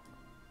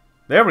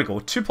 There we go,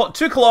 2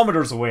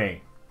 kilometers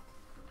away.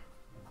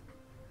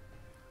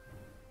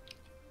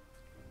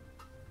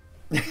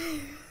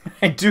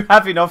 I do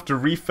have enough to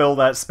refill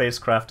that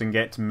spacecraft and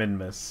get to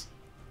Minmus.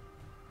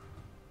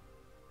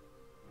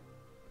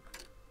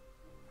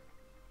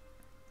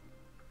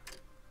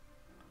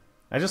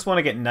 I just want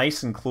to get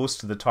nice and close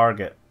to the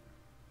target.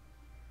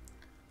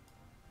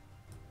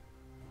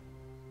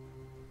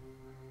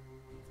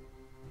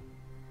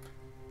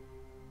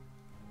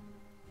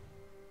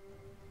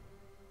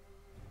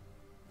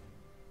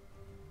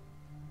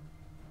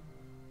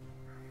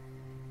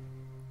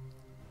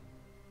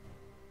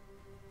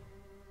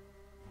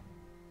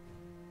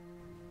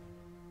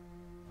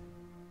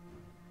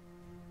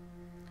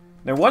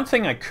 Now, one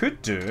thing I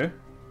could do,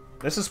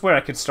 this is where I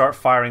could start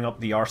firing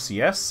up the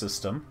RCS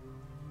system.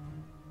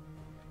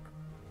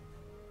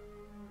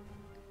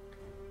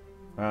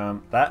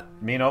 That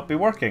may not be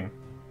working.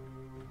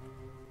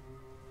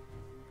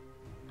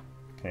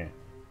 Okay.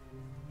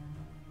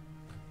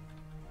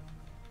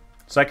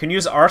 So I can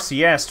use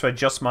RCS to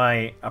adjust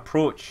my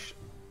approach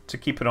to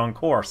keep it on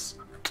course.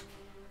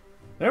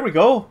 There we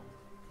go.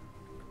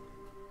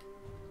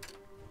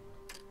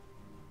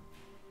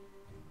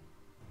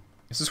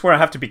 This is where I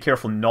have to be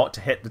careful not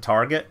to hit the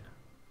target.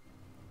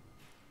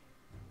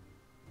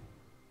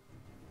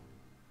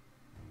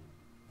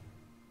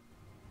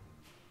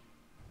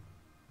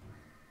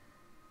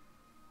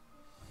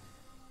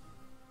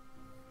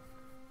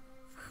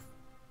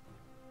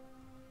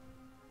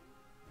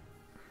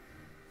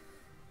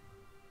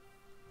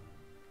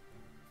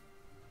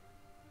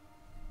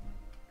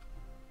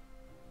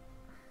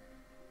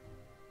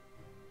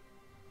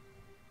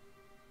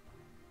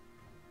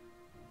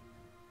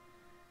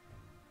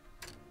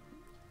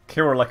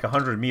 Okay, we're like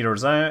 100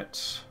 meters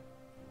out.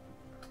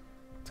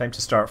 Time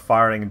to start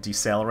firing and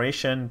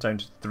deceleration down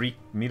to 3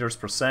 meters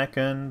per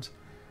second.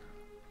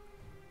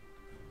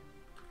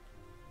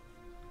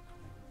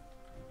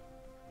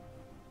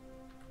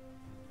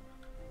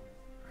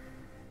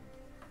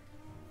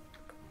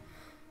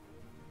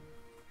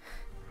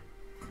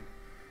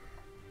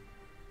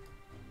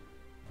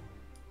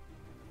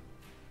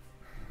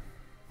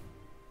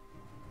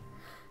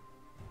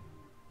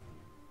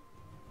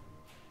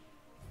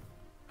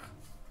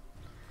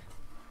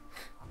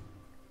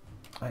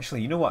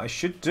 Actually, you know what I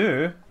should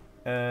do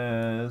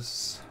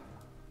is...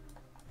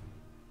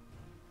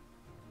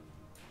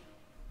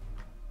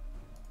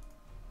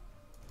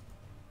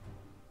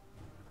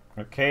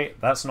 Okay,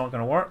 that's not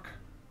going to work.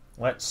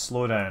 Let's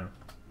slow down.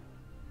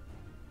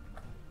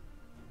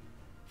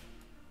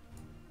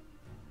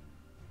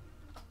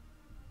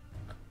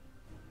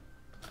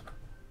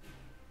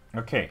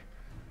 Okay.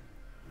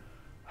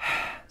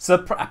 So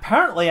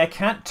apparently I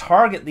can't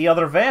target the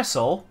other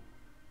vessel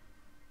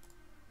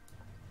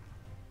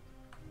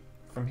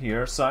from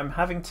here, so I'm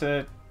having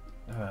to...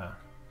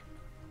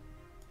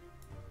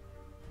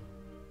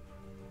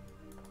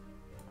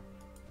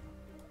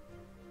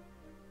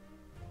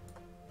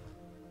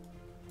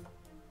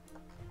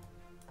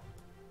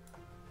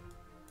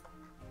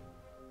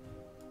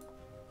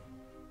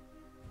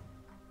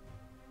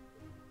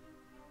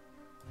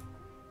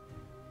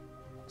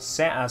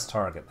 Set as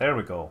target. There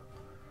we go.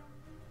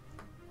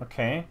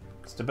 Okay.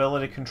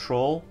 Stability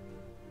control.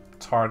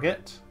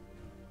 Target.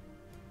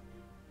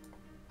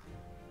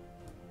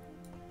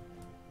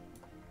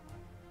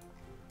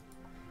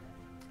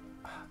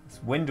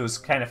 This window's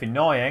kind of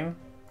annoying.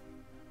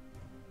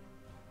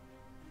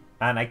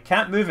 And I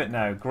can't move it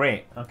now.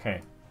 Great.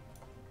 Okay.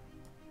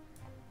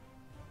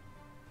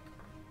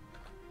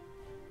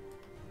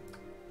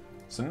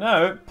 So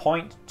now,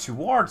 point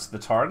towards the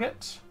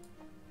target.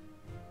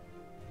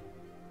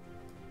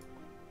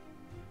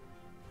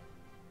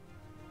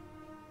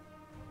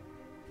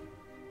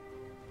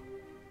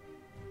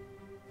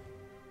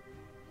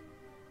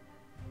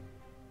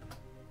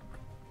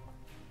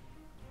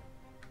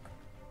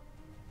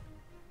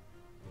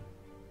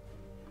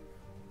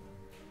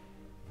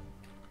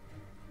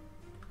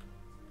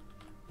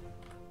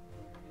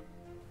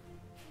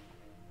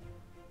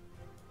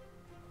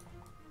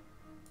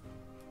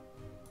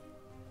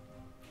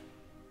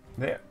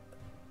 There.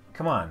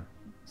 Come on.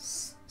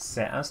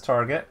 Set as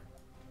target.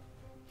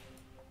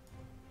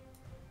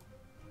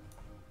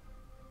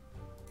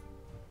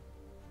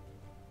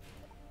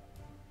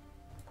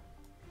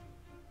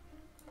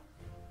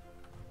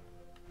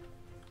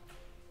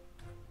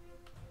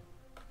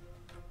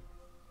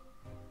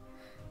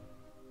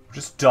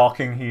 Just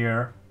docking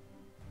here.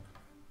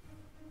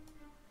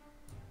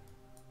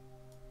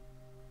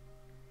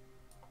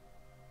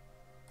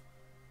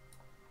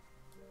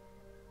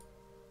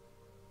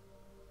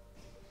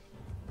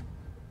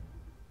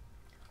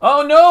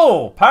 Oh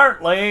no!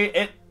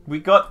 Apparently we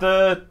got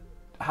the...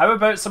 How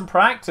about some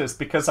practice?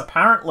 Because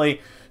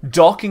apparently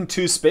docking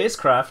two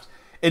spacecraft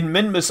in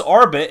min-miss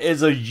orbit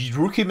is a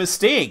rookie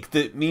mistake.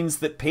 That means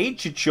that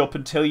Paige should show up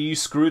and tell you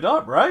screwed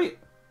up, right?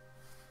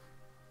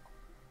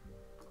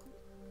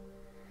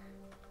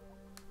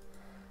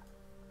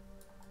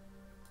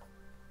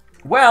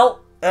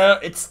 Well,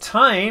 it's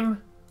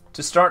time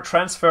to start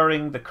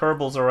transferring the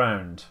Kerbals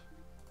around.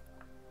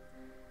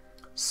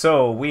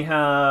 So we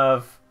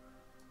have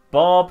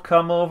Bob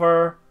come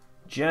over,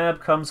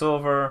 Jeb comes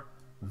over,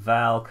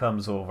 Val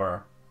comes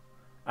over.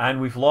 And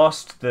we've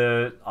lost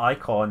the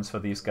icons for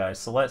these guys.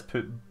 So let's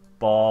put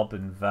Bob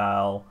and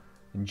Val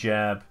and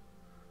Jeb.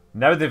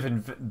 Now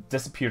they've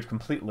disappeared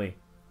completely.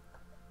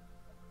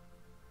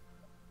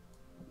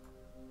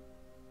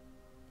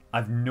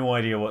 I've no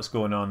idea what's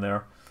going on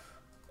there.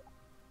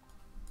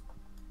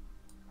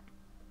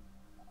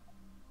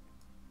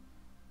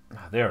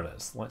 Ah, there it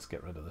is. Let's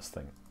get rid of this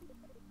thing.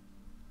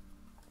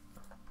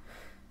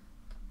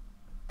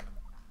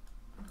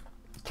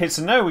 Okay,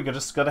 so now we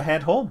just got to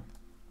head home,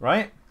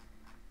 right?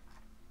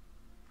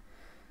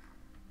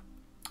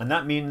 And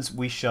that means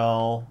we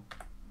shall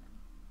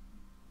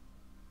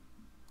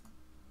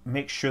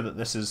make sure that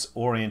this is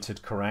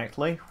oriented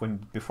correctly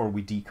before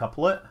we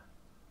decouple it.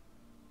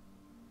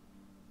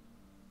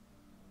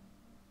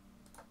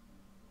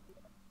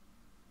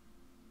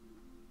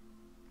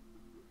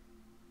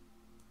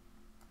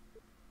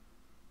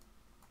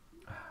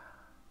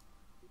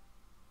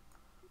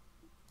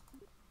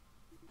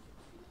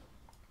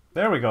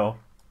 There we go.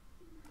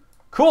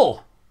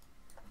 Cool.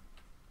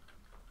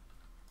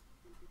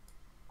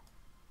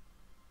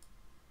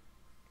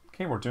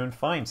 Okay, we're doing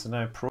fine. So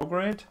now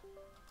prograde.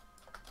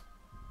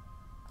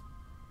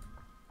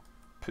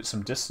 Put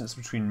some distance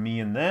between me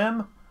and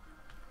them.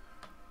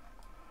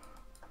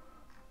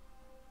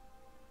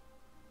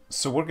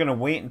 So we're going to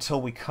wait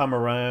until we come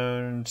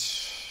around.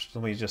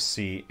 Let me just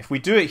see. If we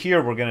do it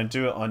here, we're going to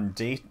do it on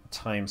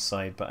daytime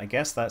side, but I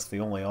guess that's the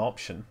only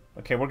option.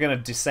 Okay, we're going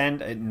to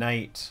descend at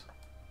night.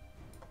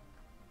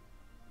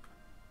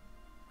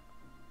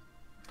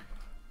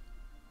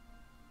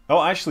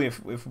 Oh, actually,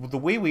 if the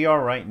way we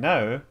are right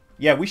now,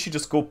 yeah, we should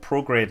just go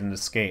prograde and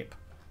escape.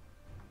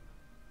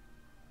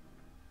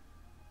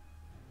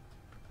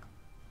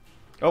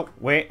 Oh,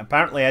 wait,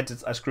 apparently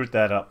I screwed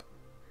that up.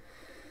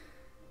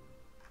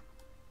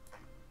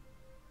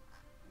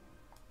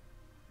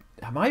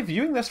 Am I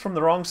viewing this from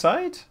the wrong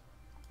side?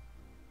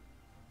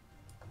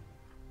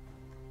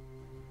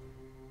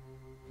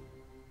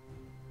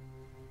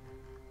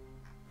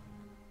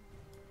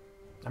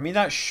 I mean,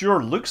 that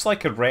sure looks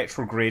like a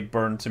retrograde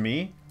burn to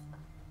me.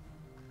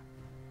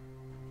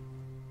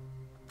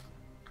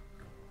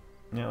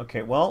 Yeah,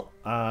 okay, well,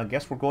 I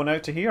guess we're going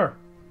out to here.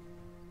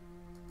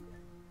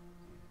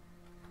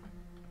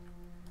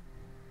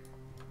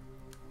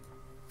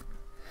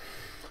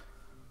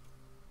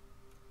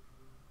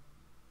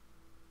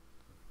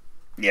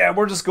 Yeah,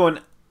 we're just going...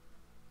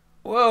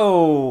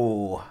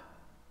 Whoa!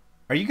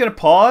 Are you going to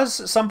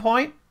pause at some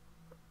point?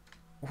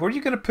 Where are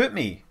you going to put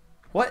me?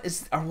 What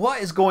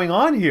is going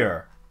on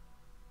here?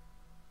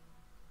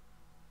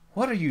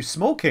 What are you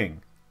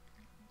smoking?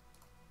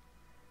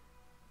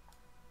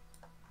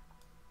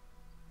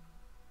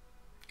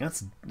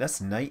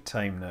 That's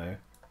nighttime now.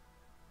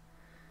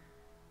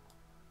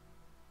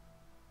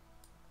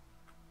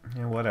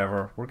 Yeah,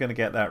 whatever. We're gonna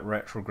get that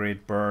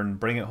retrograde burn.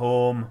 Bring it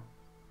home.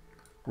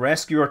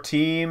 Rescue our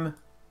team.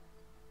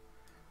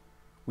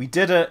 We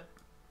did it.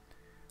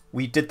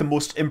 We did the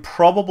most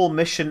improbable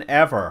mission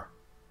ever.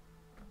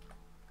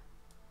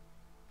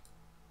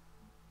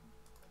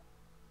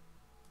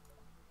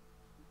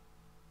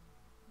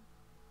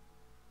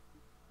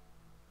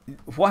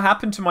 What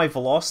happened to my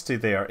velocity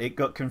there? It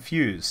got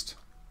confused.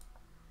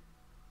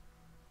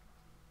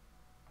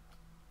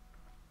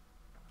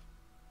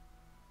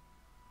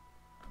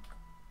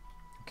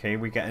 Okay,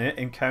 we get an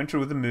encounter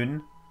with the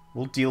moon.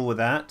 We'll deal with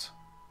that.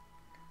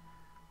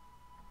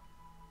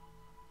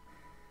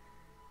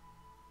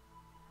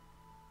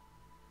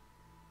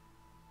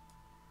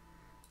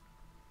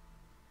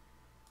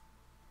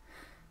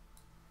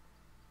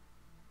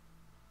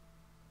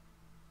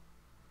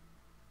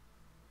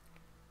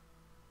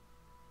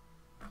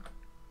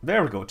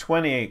 There we go,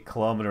 28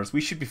 kilometers.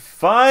 We should be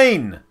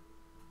fine!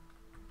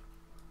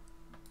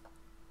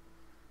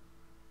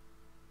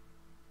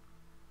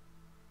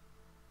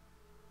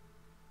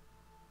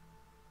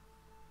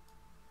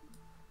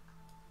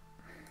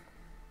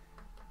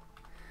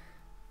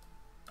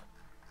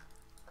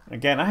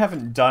 Again, I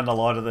haven't done a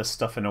lot of this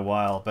stuff in a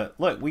while, but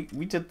look, we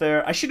did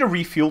there. I should have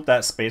refueled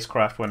that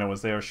spacecraft when I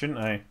was there, shouldn't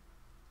I?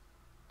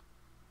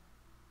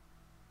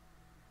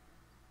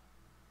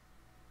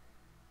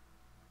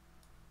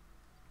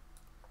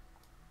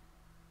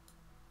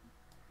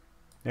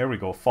 There we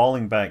go,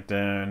 falling back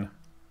down.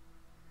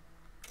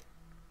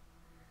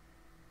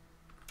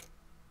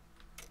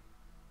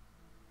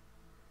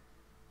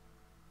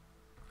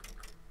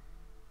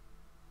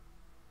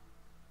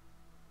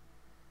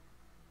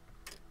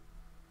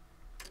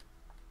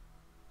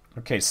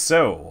 Okay,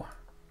 so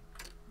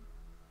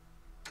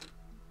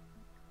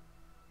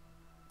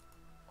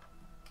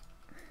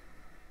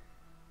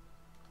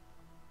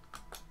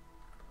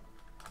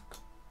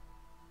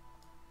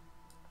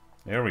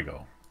There we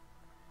go.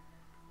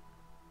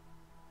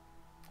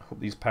 I hope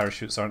these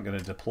parachutes aren't going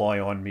to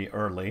deploy on me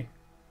early.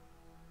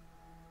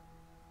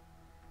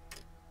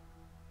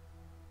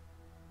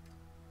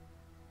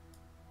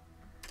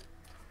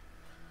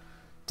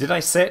 Did I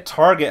set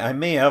target? I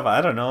may have. I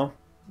don't know.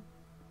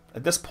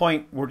 At this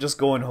point, we're just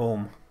going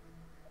home.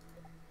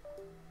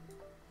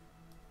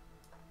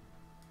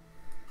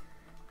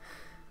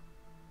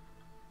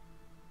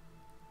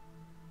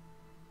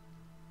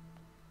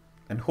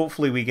 And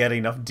hopefully we get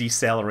enough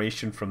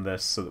deceleration from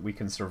this so that we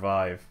can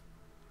survive.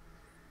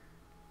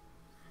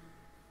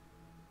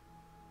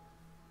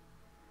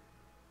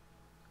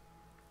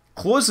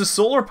 Close the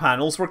solar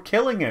panels. We're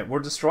killing it. We're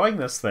destroying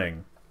this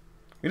thing.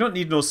 We don't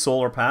need no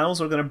solar panels.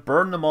 We're going to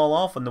burn them all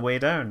off on the way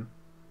down.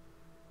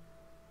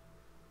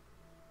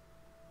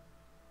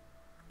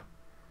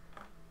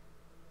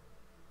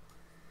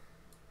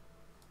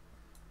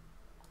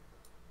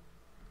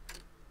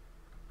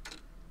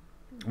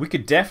 We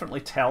could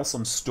definitely tell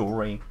some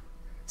story.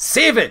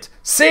 Save it!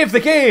 Save the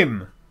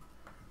game!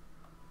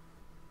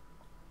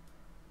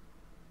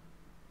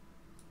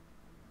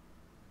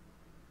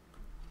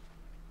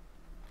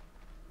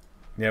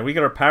 Yeah, we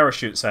got our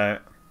parachutes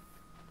out.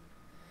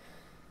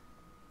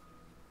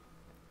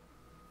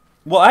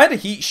 Well, I had a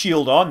heat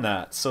shield on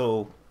that,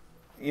 so,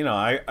 you know,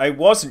 I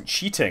wasn't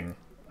cheating.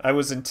 I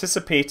was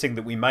anticipating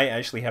that we might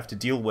actually have to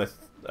deal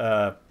with,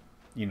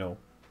 you know,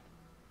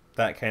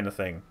 that kind of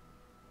thing.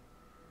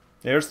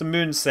 There's the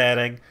moon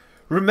setting.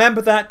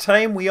 Remember that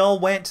time we all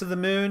went to the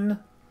moon?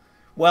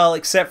 Well,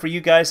 except for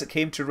you guys that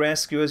came to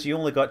rescue us, you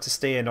only got to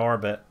stay in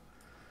orbit.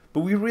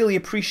 But we really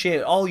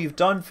appreciate all you've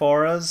done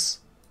for us.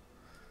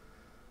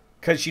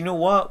 Because you know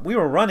what? We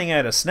were running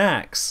out of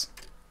snacks.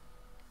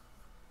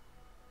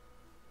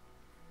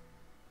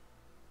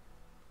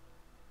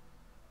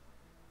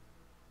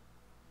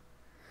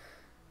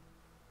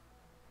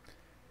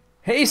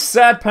 Hey,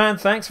 Sadpan,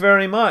 thanks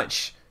very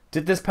much.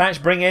 Did this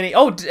patch bring any...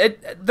 Oh,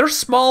 there's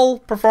small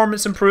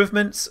performance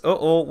improvements.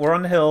 Uh-oh, we're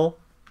on the hill.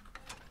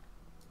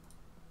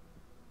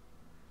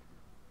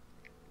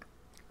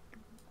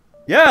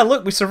 Yeah,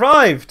 look, we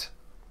survived.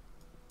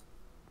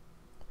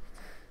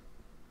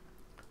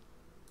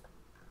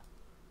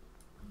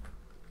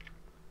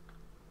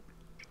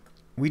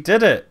 We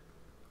did it.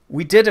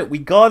 We did it. We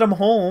got him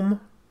home.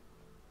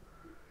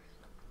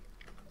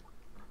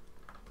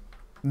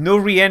 No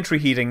re-entry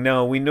heating.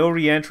 No, we no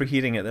re-entry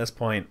heating at this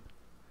point.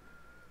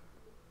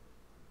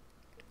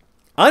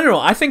 I don't know.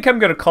 I think I'm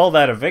going to call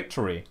that a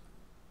victory.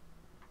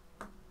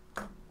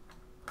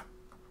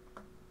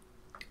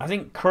 I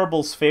think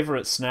Kerbal's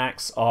favorite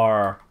snacks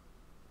are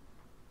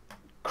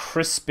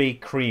Krispy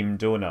Kreme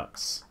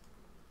donuts.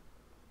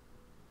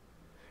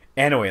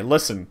 Anyway,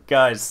 listen,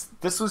 guys.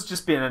 This was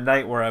just being a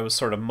night where I was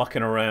sort of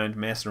mucking around,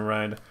 messing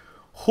around.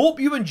 Hope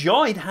you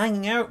enjoyed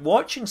hanging out,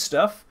 watching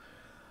stuff.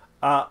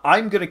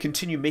 I'm going to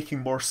continue making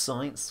more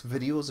science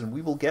videos, and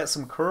we will get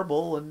some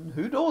Kerbal and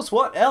who knows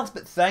what else.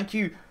 But thank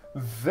you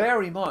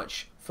very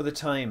much for the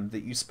time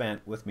that you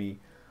spent with me.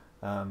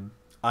 I'm,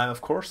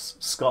 of course,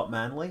 Scott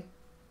Manley.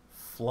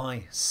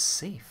 Fly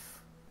safe.